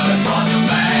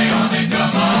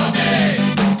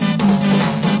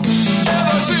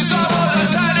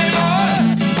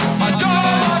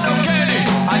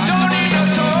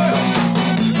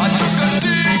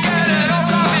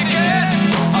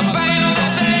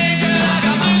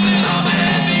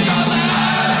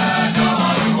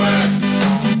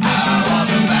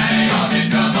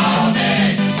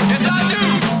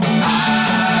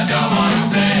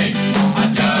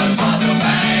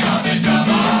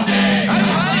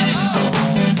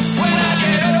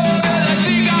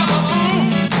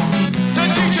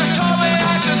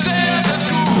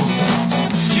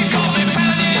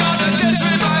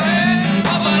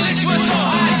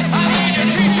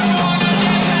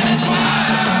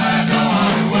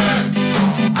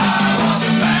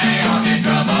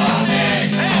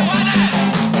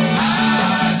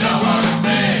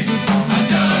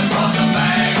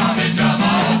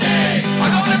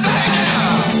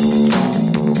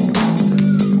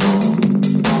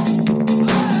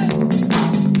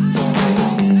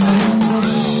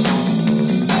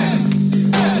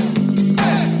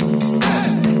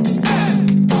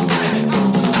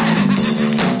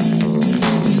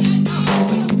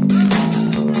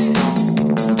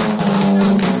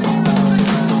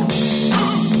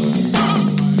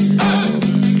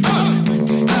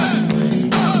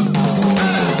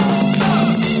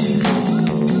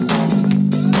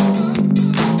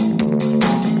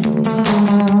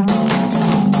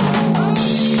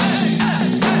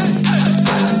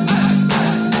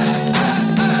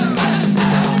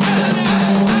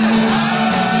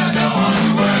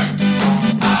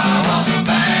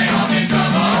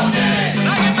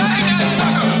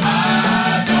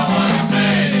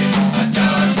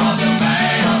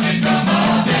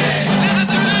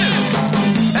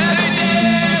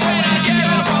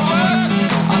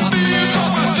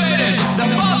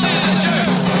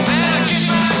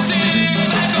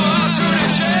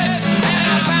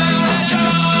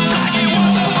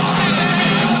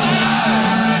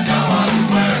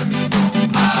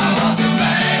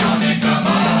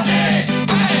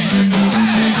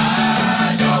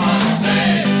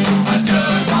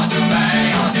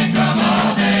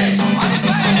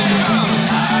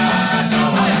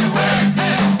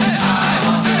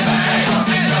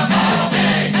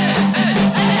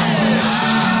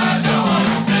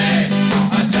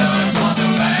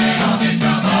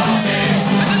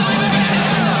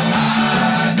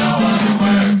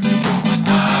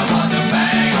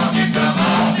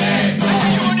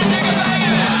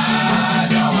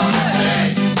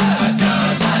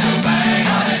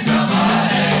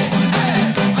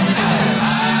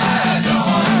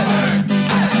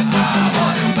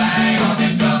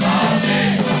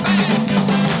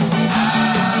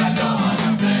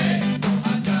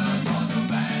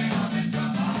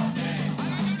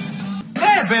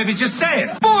 baby. Just say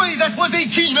it. Boy, that was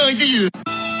a keen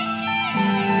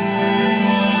idea.